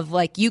disorder of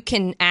like, you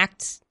can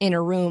act in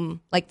a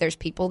room like there's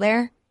people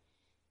there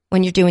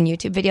when you're doing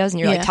YouTube videos and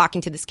you're like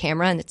talking to this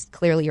camera and it's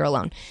clearly you're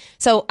alone.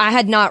 So I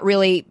had not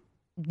really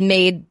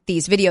made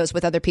these videos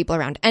with other people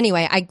around.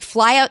 Anyway,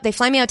 they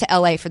fly me out to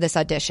LA for this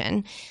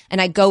audition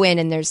and I go in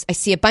and I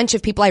see a bunch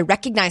of people I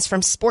recognize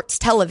from sports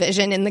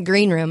television in the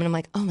green room and I'm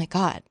like, oh my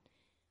God,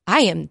 I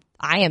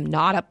am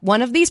not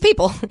one of these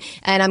people,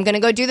 and I'm going to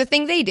go do the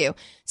thing they do.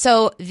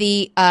 So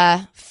the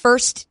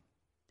first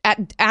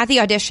at the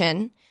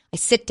audition, I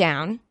sit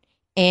down,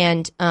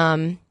 and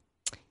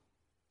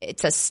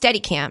it's a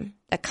Steadicam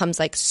that comes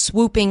like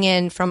swooping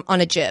in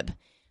on a jib.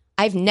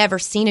 I've never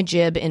seen a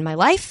jib in my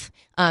life.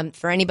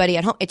 For anybody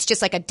at home, it's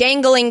just like a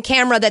dangling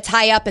camera that's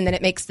high up, and then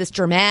it makes this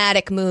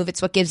dramatic move.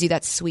 It's what gives you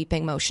that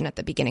sweeping motion at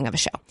the beginning of a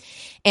show.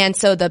 And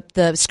so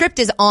the script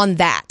is on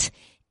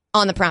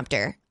the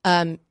prompter.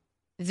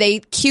 They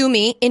cue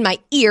me in my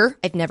ear.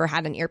 I've never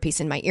had an earpiece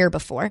in my ear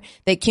before.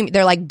 They cue me.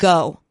 They're like,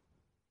 go.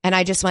 And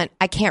I just went,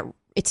 I can't,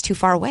 it's too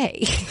far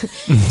away.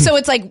 So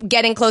it's like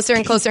getting closer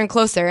and closer and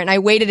closer. And I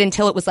waited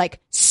until it was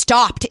like,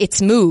 stopped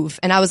its move.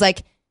 And I was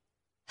like,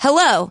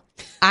 hello,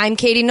 I'm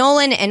Katie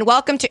Nolan and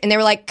welcome to, and they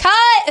were like, cut.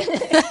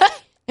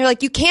 They're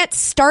like, you can't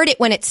start it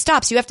when it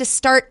stops. You have to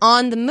start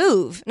on the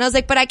move. And I was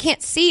like, but I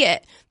can't see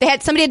it.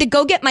 Somebody had to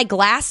go get my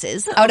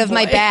glasses out of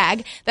my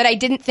bag that I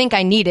didn't think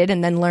I needed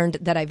and then learned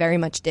that I very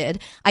much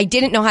did. I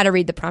didn't know how to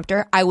read the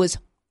prompter. I was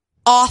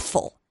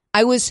awful.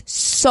 I was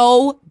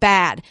so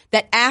bad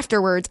that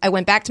afterwards I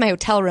went back to my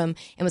hotel room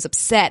and was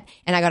upset.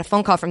 And I got a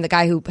phone call from the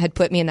guy who had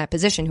put me in that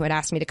position, who had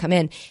asked me to come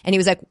in. And he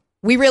was like,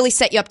 we really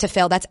set you up to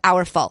fail. That's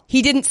our fault.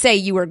 He didn't say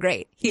you were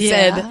great. He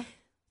said,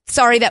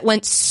 sorry, that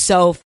went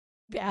so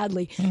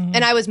badly.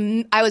 And I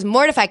was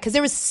mortified because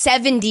there was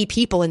 70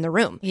 people in the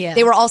room. Yeah.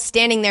 They were all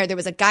standing there. There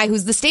was a guy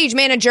who's the stage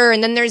manager,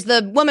 and then there's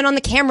the woman on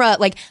the camera.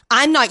 Like,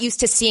 I'm not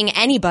used to seeing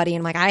anybody. And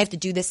I'm like, I have to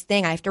do this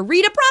thing. I have to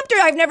read a prompter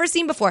I've never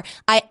seen before.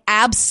 I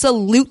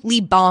absolutely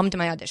bombed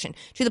my audition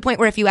to the point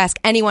where if you ask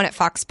anyone at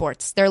Fox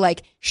Sports, they're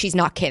like, she's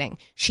not kidding.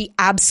 She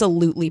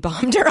absolutely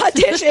bombed her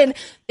audition.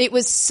 It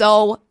was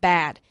so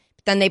bad.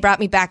 Then they brought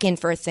me back in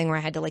for a thing where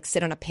I had to like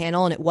sit on a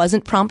panel, and it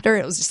wasn't prompter.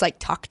 It was just like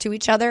talk to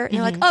each other. And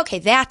they're like, okay,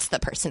 that's the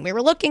person we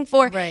were looking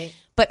for. Right.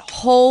 But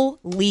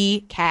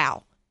holy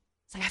cow.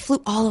 It's like, I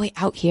flew all the way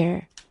out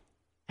here.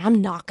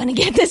 I'm not going to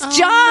get this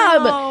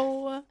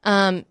job.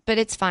 No. But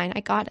it's fine. I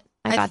got it.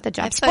 I got the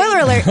job. Spoiler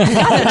alert. I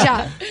got the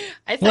job.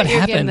 I thought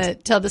you were going to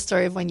tell the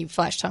story of when you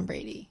flashed Tom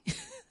Brady.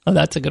 Oh,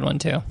 that's a good one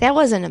too. That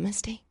wasn't a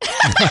mistake.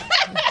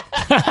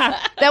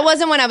 That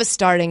wasn't when I was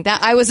starting.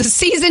 That I was a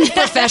seasoned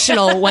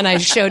professional when I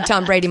showed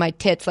Tom Brady my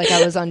tits like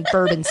I was on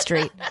Bourbon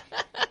Street.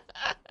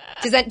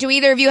 Do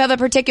either of you have a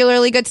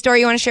particularly good story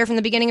you want to share from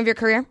the beginning of your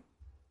career?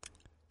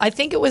 I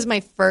think it was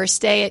my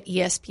first day at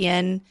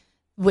ESPN,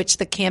 which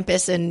the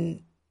campus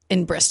in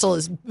Bristol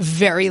is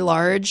very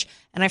large,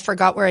 and I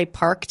forgot where I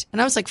parked.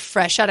 And I was like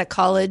fresh out of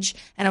college,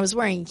 and I was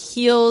wearing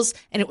heels,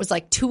 and it was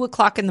like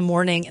 2:00 in the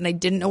morning, and I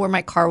didn't know where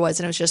my car was,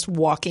 and I was just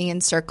walking in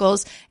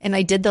circles. And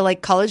I did the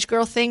like college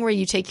girl thing where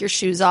you take your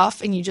shoes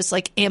off and you just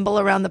like amble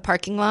around the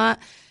parking lot.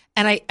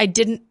 And I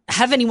didn't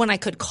have anyone I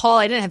could call.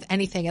 I didn't have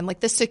anything. And like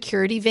the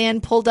security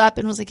van pulled up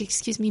and was like,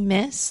 "Excuse me,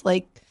 miss,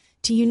 like,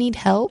 do you need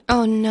help?"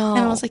 Oh no.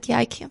 And I was like, yeah,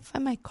 I can't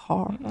find my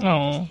car.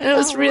 Oh. And it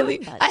was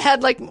really, I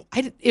had like,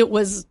 there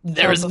was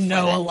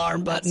no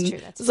alarm button. That's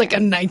true. It was like a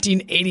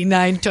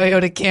 1989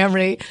 Toyota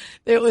Camry.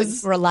 It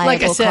was, reliable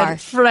like I said, car.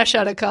 fresh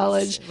out of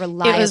college.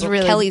 Reliable. It was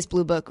really, Kelly's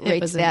Blue Book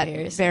rates that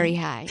embarrassing. very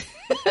high.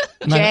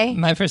 Jay?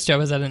 My first job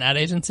was at an ad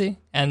agency,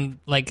 and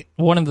like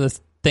one of the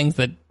things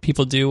that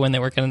people do when they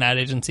work at an ad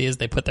agency is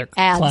they put their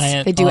Ads.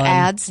 client They do on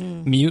ads.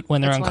 mute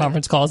when they're on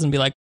conference calls and be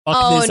like, fuck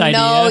Oh this idea.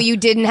 no, you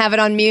didn't have it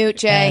on mute,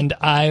 Jay. And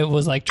I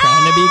was like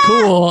trying to be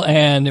cool,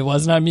 and it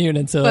wasn't on mute.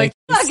 And so like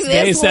fuck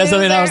they this said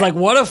something, and I was loser. like,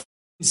 what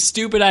a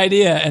stupid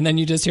idea. And then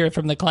you just hear it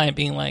from the client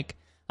being like,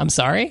 I'm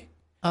sorry.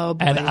 Oh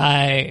boy. And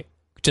I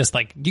just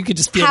like, you could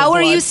just feel How the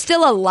are blood. you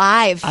still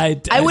alive?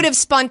 I would have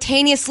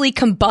spontaneously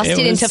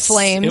combusted into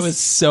flames. It was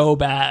so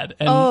bad.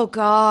 And oh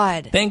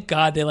God. thank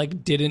God they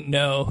like didn't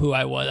know who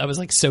I was. I was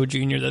like so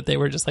junior that they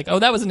were just like, oh,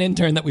 that was an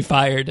intern that we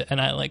fired, and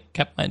I like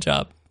kept my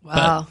job.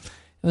 Wow. But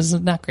it was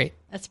not great.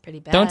 That's pretty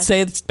bad. Don't say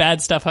it's bad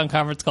stuff on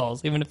conference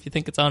calls, even if you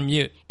think it's on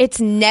mute.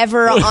 It's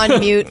never on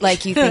mute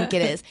like you think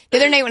it is. The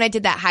other night when I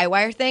did that high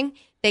wire thing,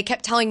 they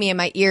kept telling me in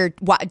my ear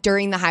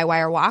during the high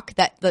wire walk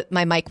that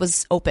my mic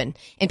was open,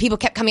 and people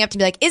kept coming up to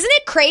me like, isn't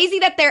it crazy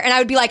that they're, and I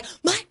would be like,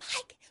 my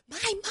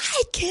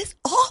mic is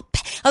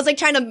open. I was like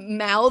trying to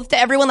mouth to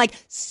everyone like,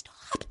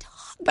 stop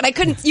talking, but I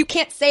couldn't, you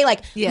can't say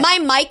like, my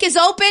mic is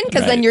open,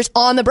 because then you're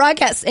on the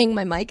broadcast saying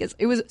my mic is,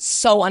 it was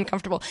so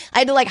uncomfortable. I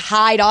had to like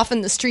hide off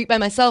in the street by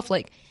myself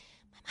like,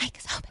 my mic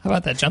is open. How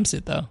about that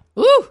jumpsuit though?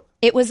 Ooh,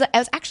 it was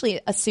actually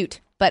a suit,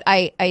 but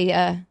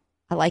I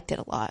liked it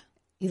a lot.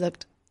 You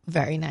looked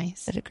very nice.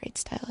 Is that a great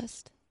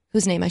stylist?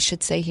 Whose name I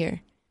should say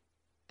here?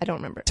 I don't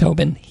remember.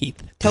 Tobin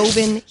Heath.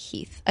 Tobin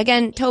Heath.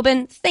 Again,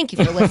 Tobin, thank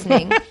you for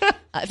listening.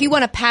 If you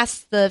want to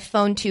pass the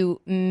phone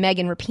to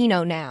Megan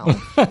Rapinoe now,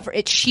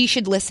 she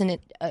should listen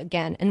it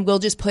again. And we'll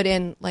just put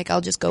in, like,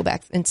 I'll just go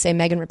back and say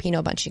Megan Rapinoe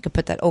a bunch. You could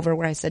put that over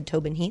where I said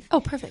Tobin Heath.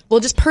 Oh, perfect. We'll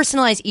just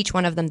personalize each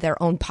one of them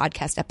their own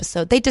podcast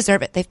episode. They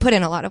deserve it. They've put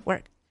in a lot of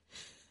work.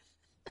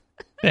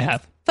 They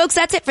have. Folks,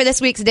 that's it for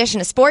this week's edition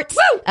of Sports.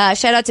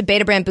 Shout out to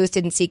Beta Brand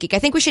Boosted and SeatGeek. I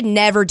think we should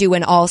never do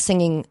an all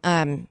singing.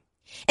 And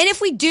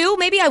if we do,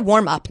 maybe I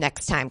warm up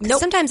next time. Because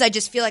sometimes I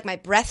just feel like my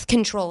breath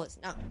control is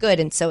not good,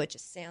 and so it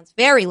just sounds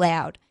very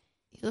loud.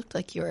 You looked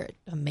like you were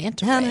a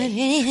manta ray. I'm a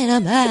genie in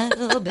a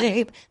bottle,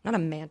 babe. Not a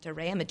manta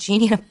ray. I'm a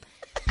genie in a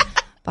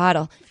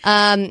bottle.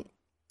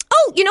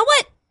 Oh, you know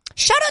what?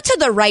 Shout out to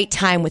The Right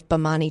Time with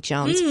Bomani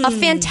Jones, a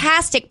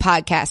fantastic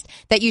podcast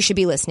that you should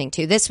be listening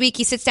to. This week,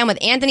 he sits down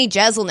with Anthony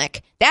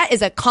Jeselnik. That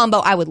is a combo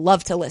I would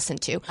love to listen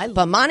to.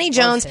 Bomani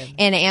Jones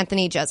and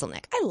Anthony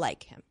Jeselnik. I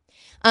like him.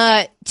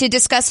 To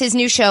discuss his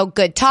new show,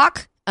 Good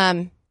Talk.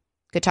 Good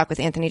Talk with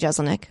Anthony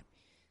Jeselnik.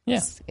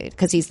 Yes.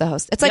 Because he's the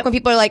host. It's like when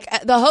people are like,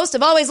 the host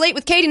of Always Late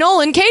with Katie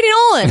Nolan.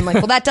 I'm like,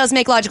 well, that does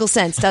make logical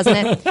sense, doesn't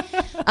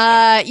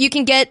it? You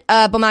can get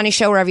Bomani's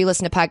show wherever you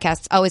listen to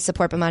podcasts. Always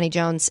support Bomani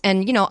Jones.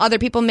 And, you know, other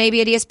people maybe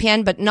at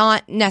ESPN, but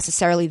not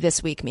necessarily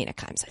this week, Mina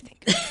Kimes, I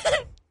think.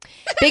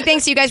 Big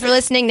thanks to you guys for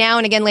listening now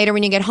and again later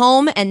when you get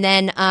home. And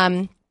then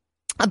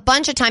a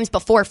bunch of times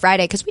before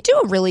Friday, because we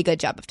do a really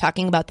good job of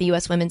talking about the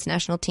U.S. women's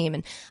national team.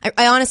 And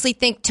I honestly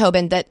think,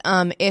 Tobin, that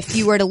if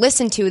you were to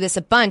listen to this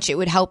a bunch, it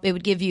would help. It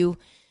would give you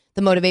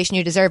the motivation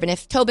you deserve. And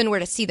if Tobin were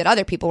to see that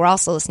other people were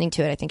also listening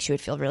to it, I think she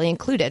would feel really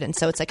included. And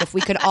so it's like if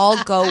we could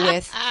all go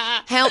with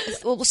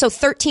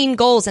 13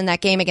 goals in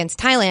that game against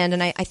Thailand,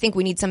 and I think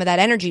we need some of that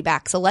energy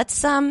back. So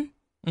let's I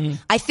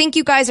think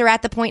you guys are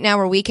at the point now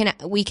where we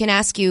can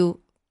ask you,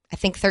 I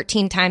think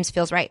 13 times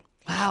feels right.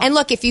 Wow. And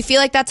look, if you feel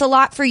like that's a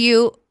lot for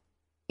you,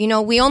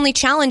 we only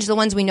challenge the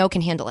ones we know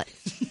can handle it.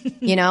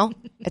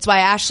 It's why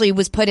Ashley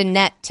was put in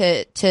net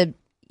to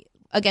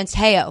against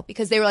Heyo,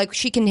 because they were like,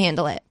 she can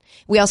handle it.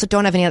 We also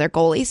don't have any other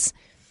goalies.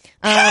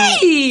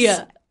 Hey!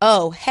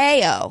 Oh,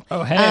 Heyo.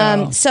 Oh,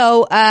 Heyo.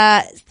 So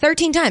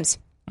 13 times.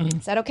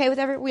 Is that okay with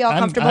we all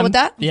comfortable with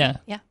that? Yeah.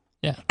 Yeah.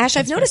 Ash,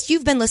 I've noticed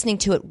you've been listening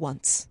to it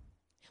once.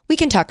 We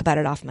can talk about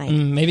it off mic.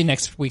 Maybe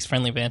next week's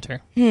Friendly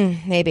Banter.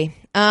 Maybe.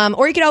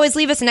 Or you could always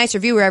leave us a nice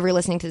review wherever you're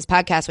listening to this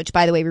podcast, which,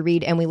 by the way, we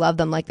read and we love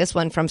them, like this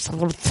one from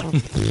FJX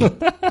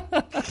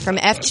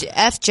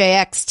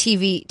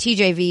TV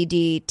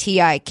TJVD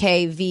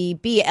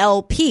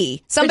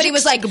TIKVBLP. Somebody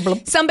was like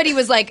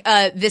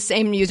the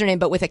same username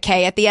but with a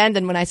K at the end,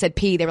 and when I said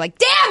P, they were like,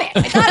 damn it!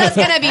 I thought it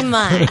was gonna be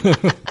mine.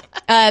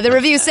 The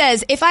review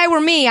says, if I were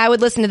me, I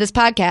would listen to this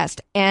podcast.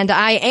 And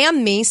I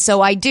am me,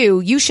 so I do.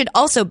 You should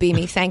also be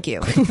me. Thank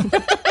you.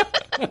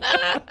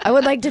 I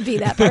would like to be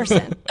that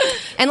person.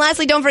 And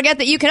lastly, don't forget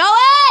that you can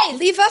always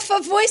Leave off a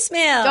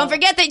voicemail. Don't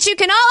forget that you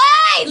can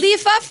always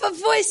Leave off a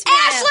voicemail.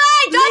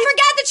 Ashley, don't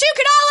forget that you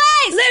can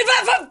always Leave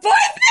off a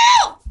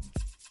voicemail.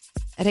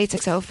 At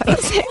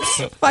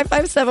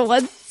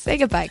 860-556-5571. Say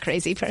goodbye,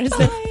 crazy person.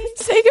 Bye.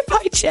 Say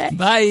goodbye, Jay.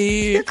 Bye.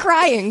 You're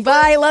crying.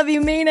 Bye. Love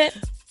you. Mean it.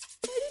 Why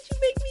did you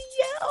make me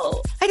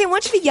yell? I didn't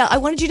want you to yell. I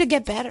wanted you to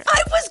get better.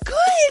 I was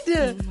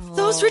good.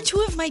 Those were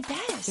two of my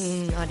best.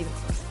 Not even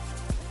close.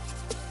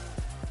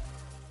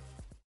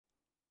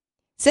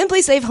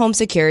 Simply Safe Home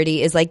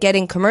Security is like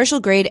getting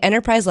commercial-grade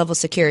enterprise-level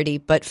security,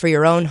 but for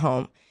your own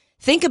home.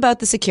 Think about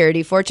the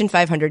security Fortune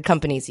 500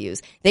 companies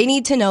use. They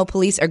need to know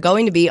police are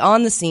going to be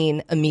on the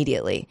scene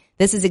immediately.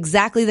 This is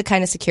exactly the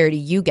kind of security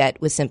you get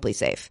with Simply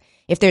Safe.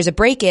 If there's a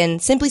break-in,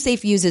 Simply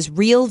Safe uses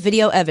real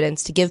video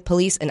evidence to give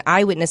police an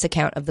eyewitness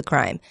account of the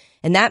crime.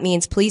 And that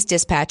means police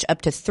dispatch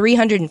up to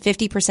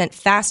 350%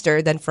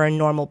 faster than for a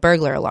normal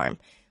burglar alarm.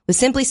 With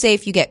Simply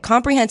Safe, you get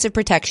comprehensive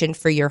protection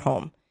for your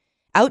home.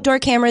 Outdoor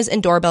cameras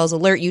and doorbells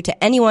alert you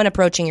to anyone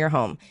approaching your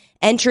home.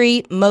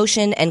 Entry,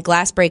 motion, and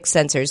glass break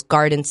sensors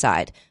guard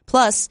inside.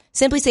 Plus,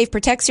 Simply Safe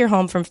protects your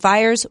home from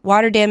fires,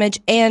 water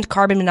damage, and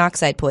carbon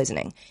monoxide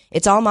poisoning.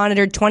 It's all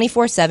monitored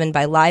 24/7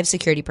 by live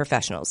security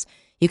professionals.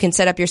 You can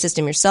set up your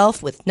system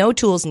yourself with no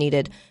tools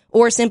needed,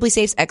 or Simply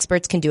Safe's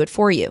experts can do it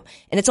for you.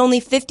 And it's only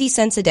 50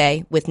 cents a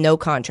day with no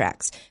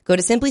contracts. Go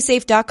to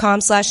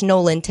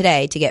simplysafe.com/Nolan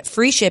today to get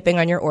free shipping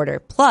on your order,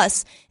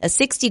 plus a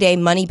 60-day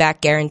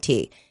money-back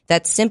guarantee.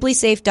 That's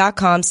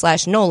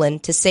simplysafe.com/Nolan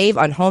to save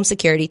on home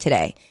security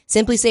today.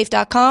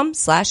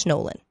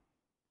 simplysafe.com/Nolan.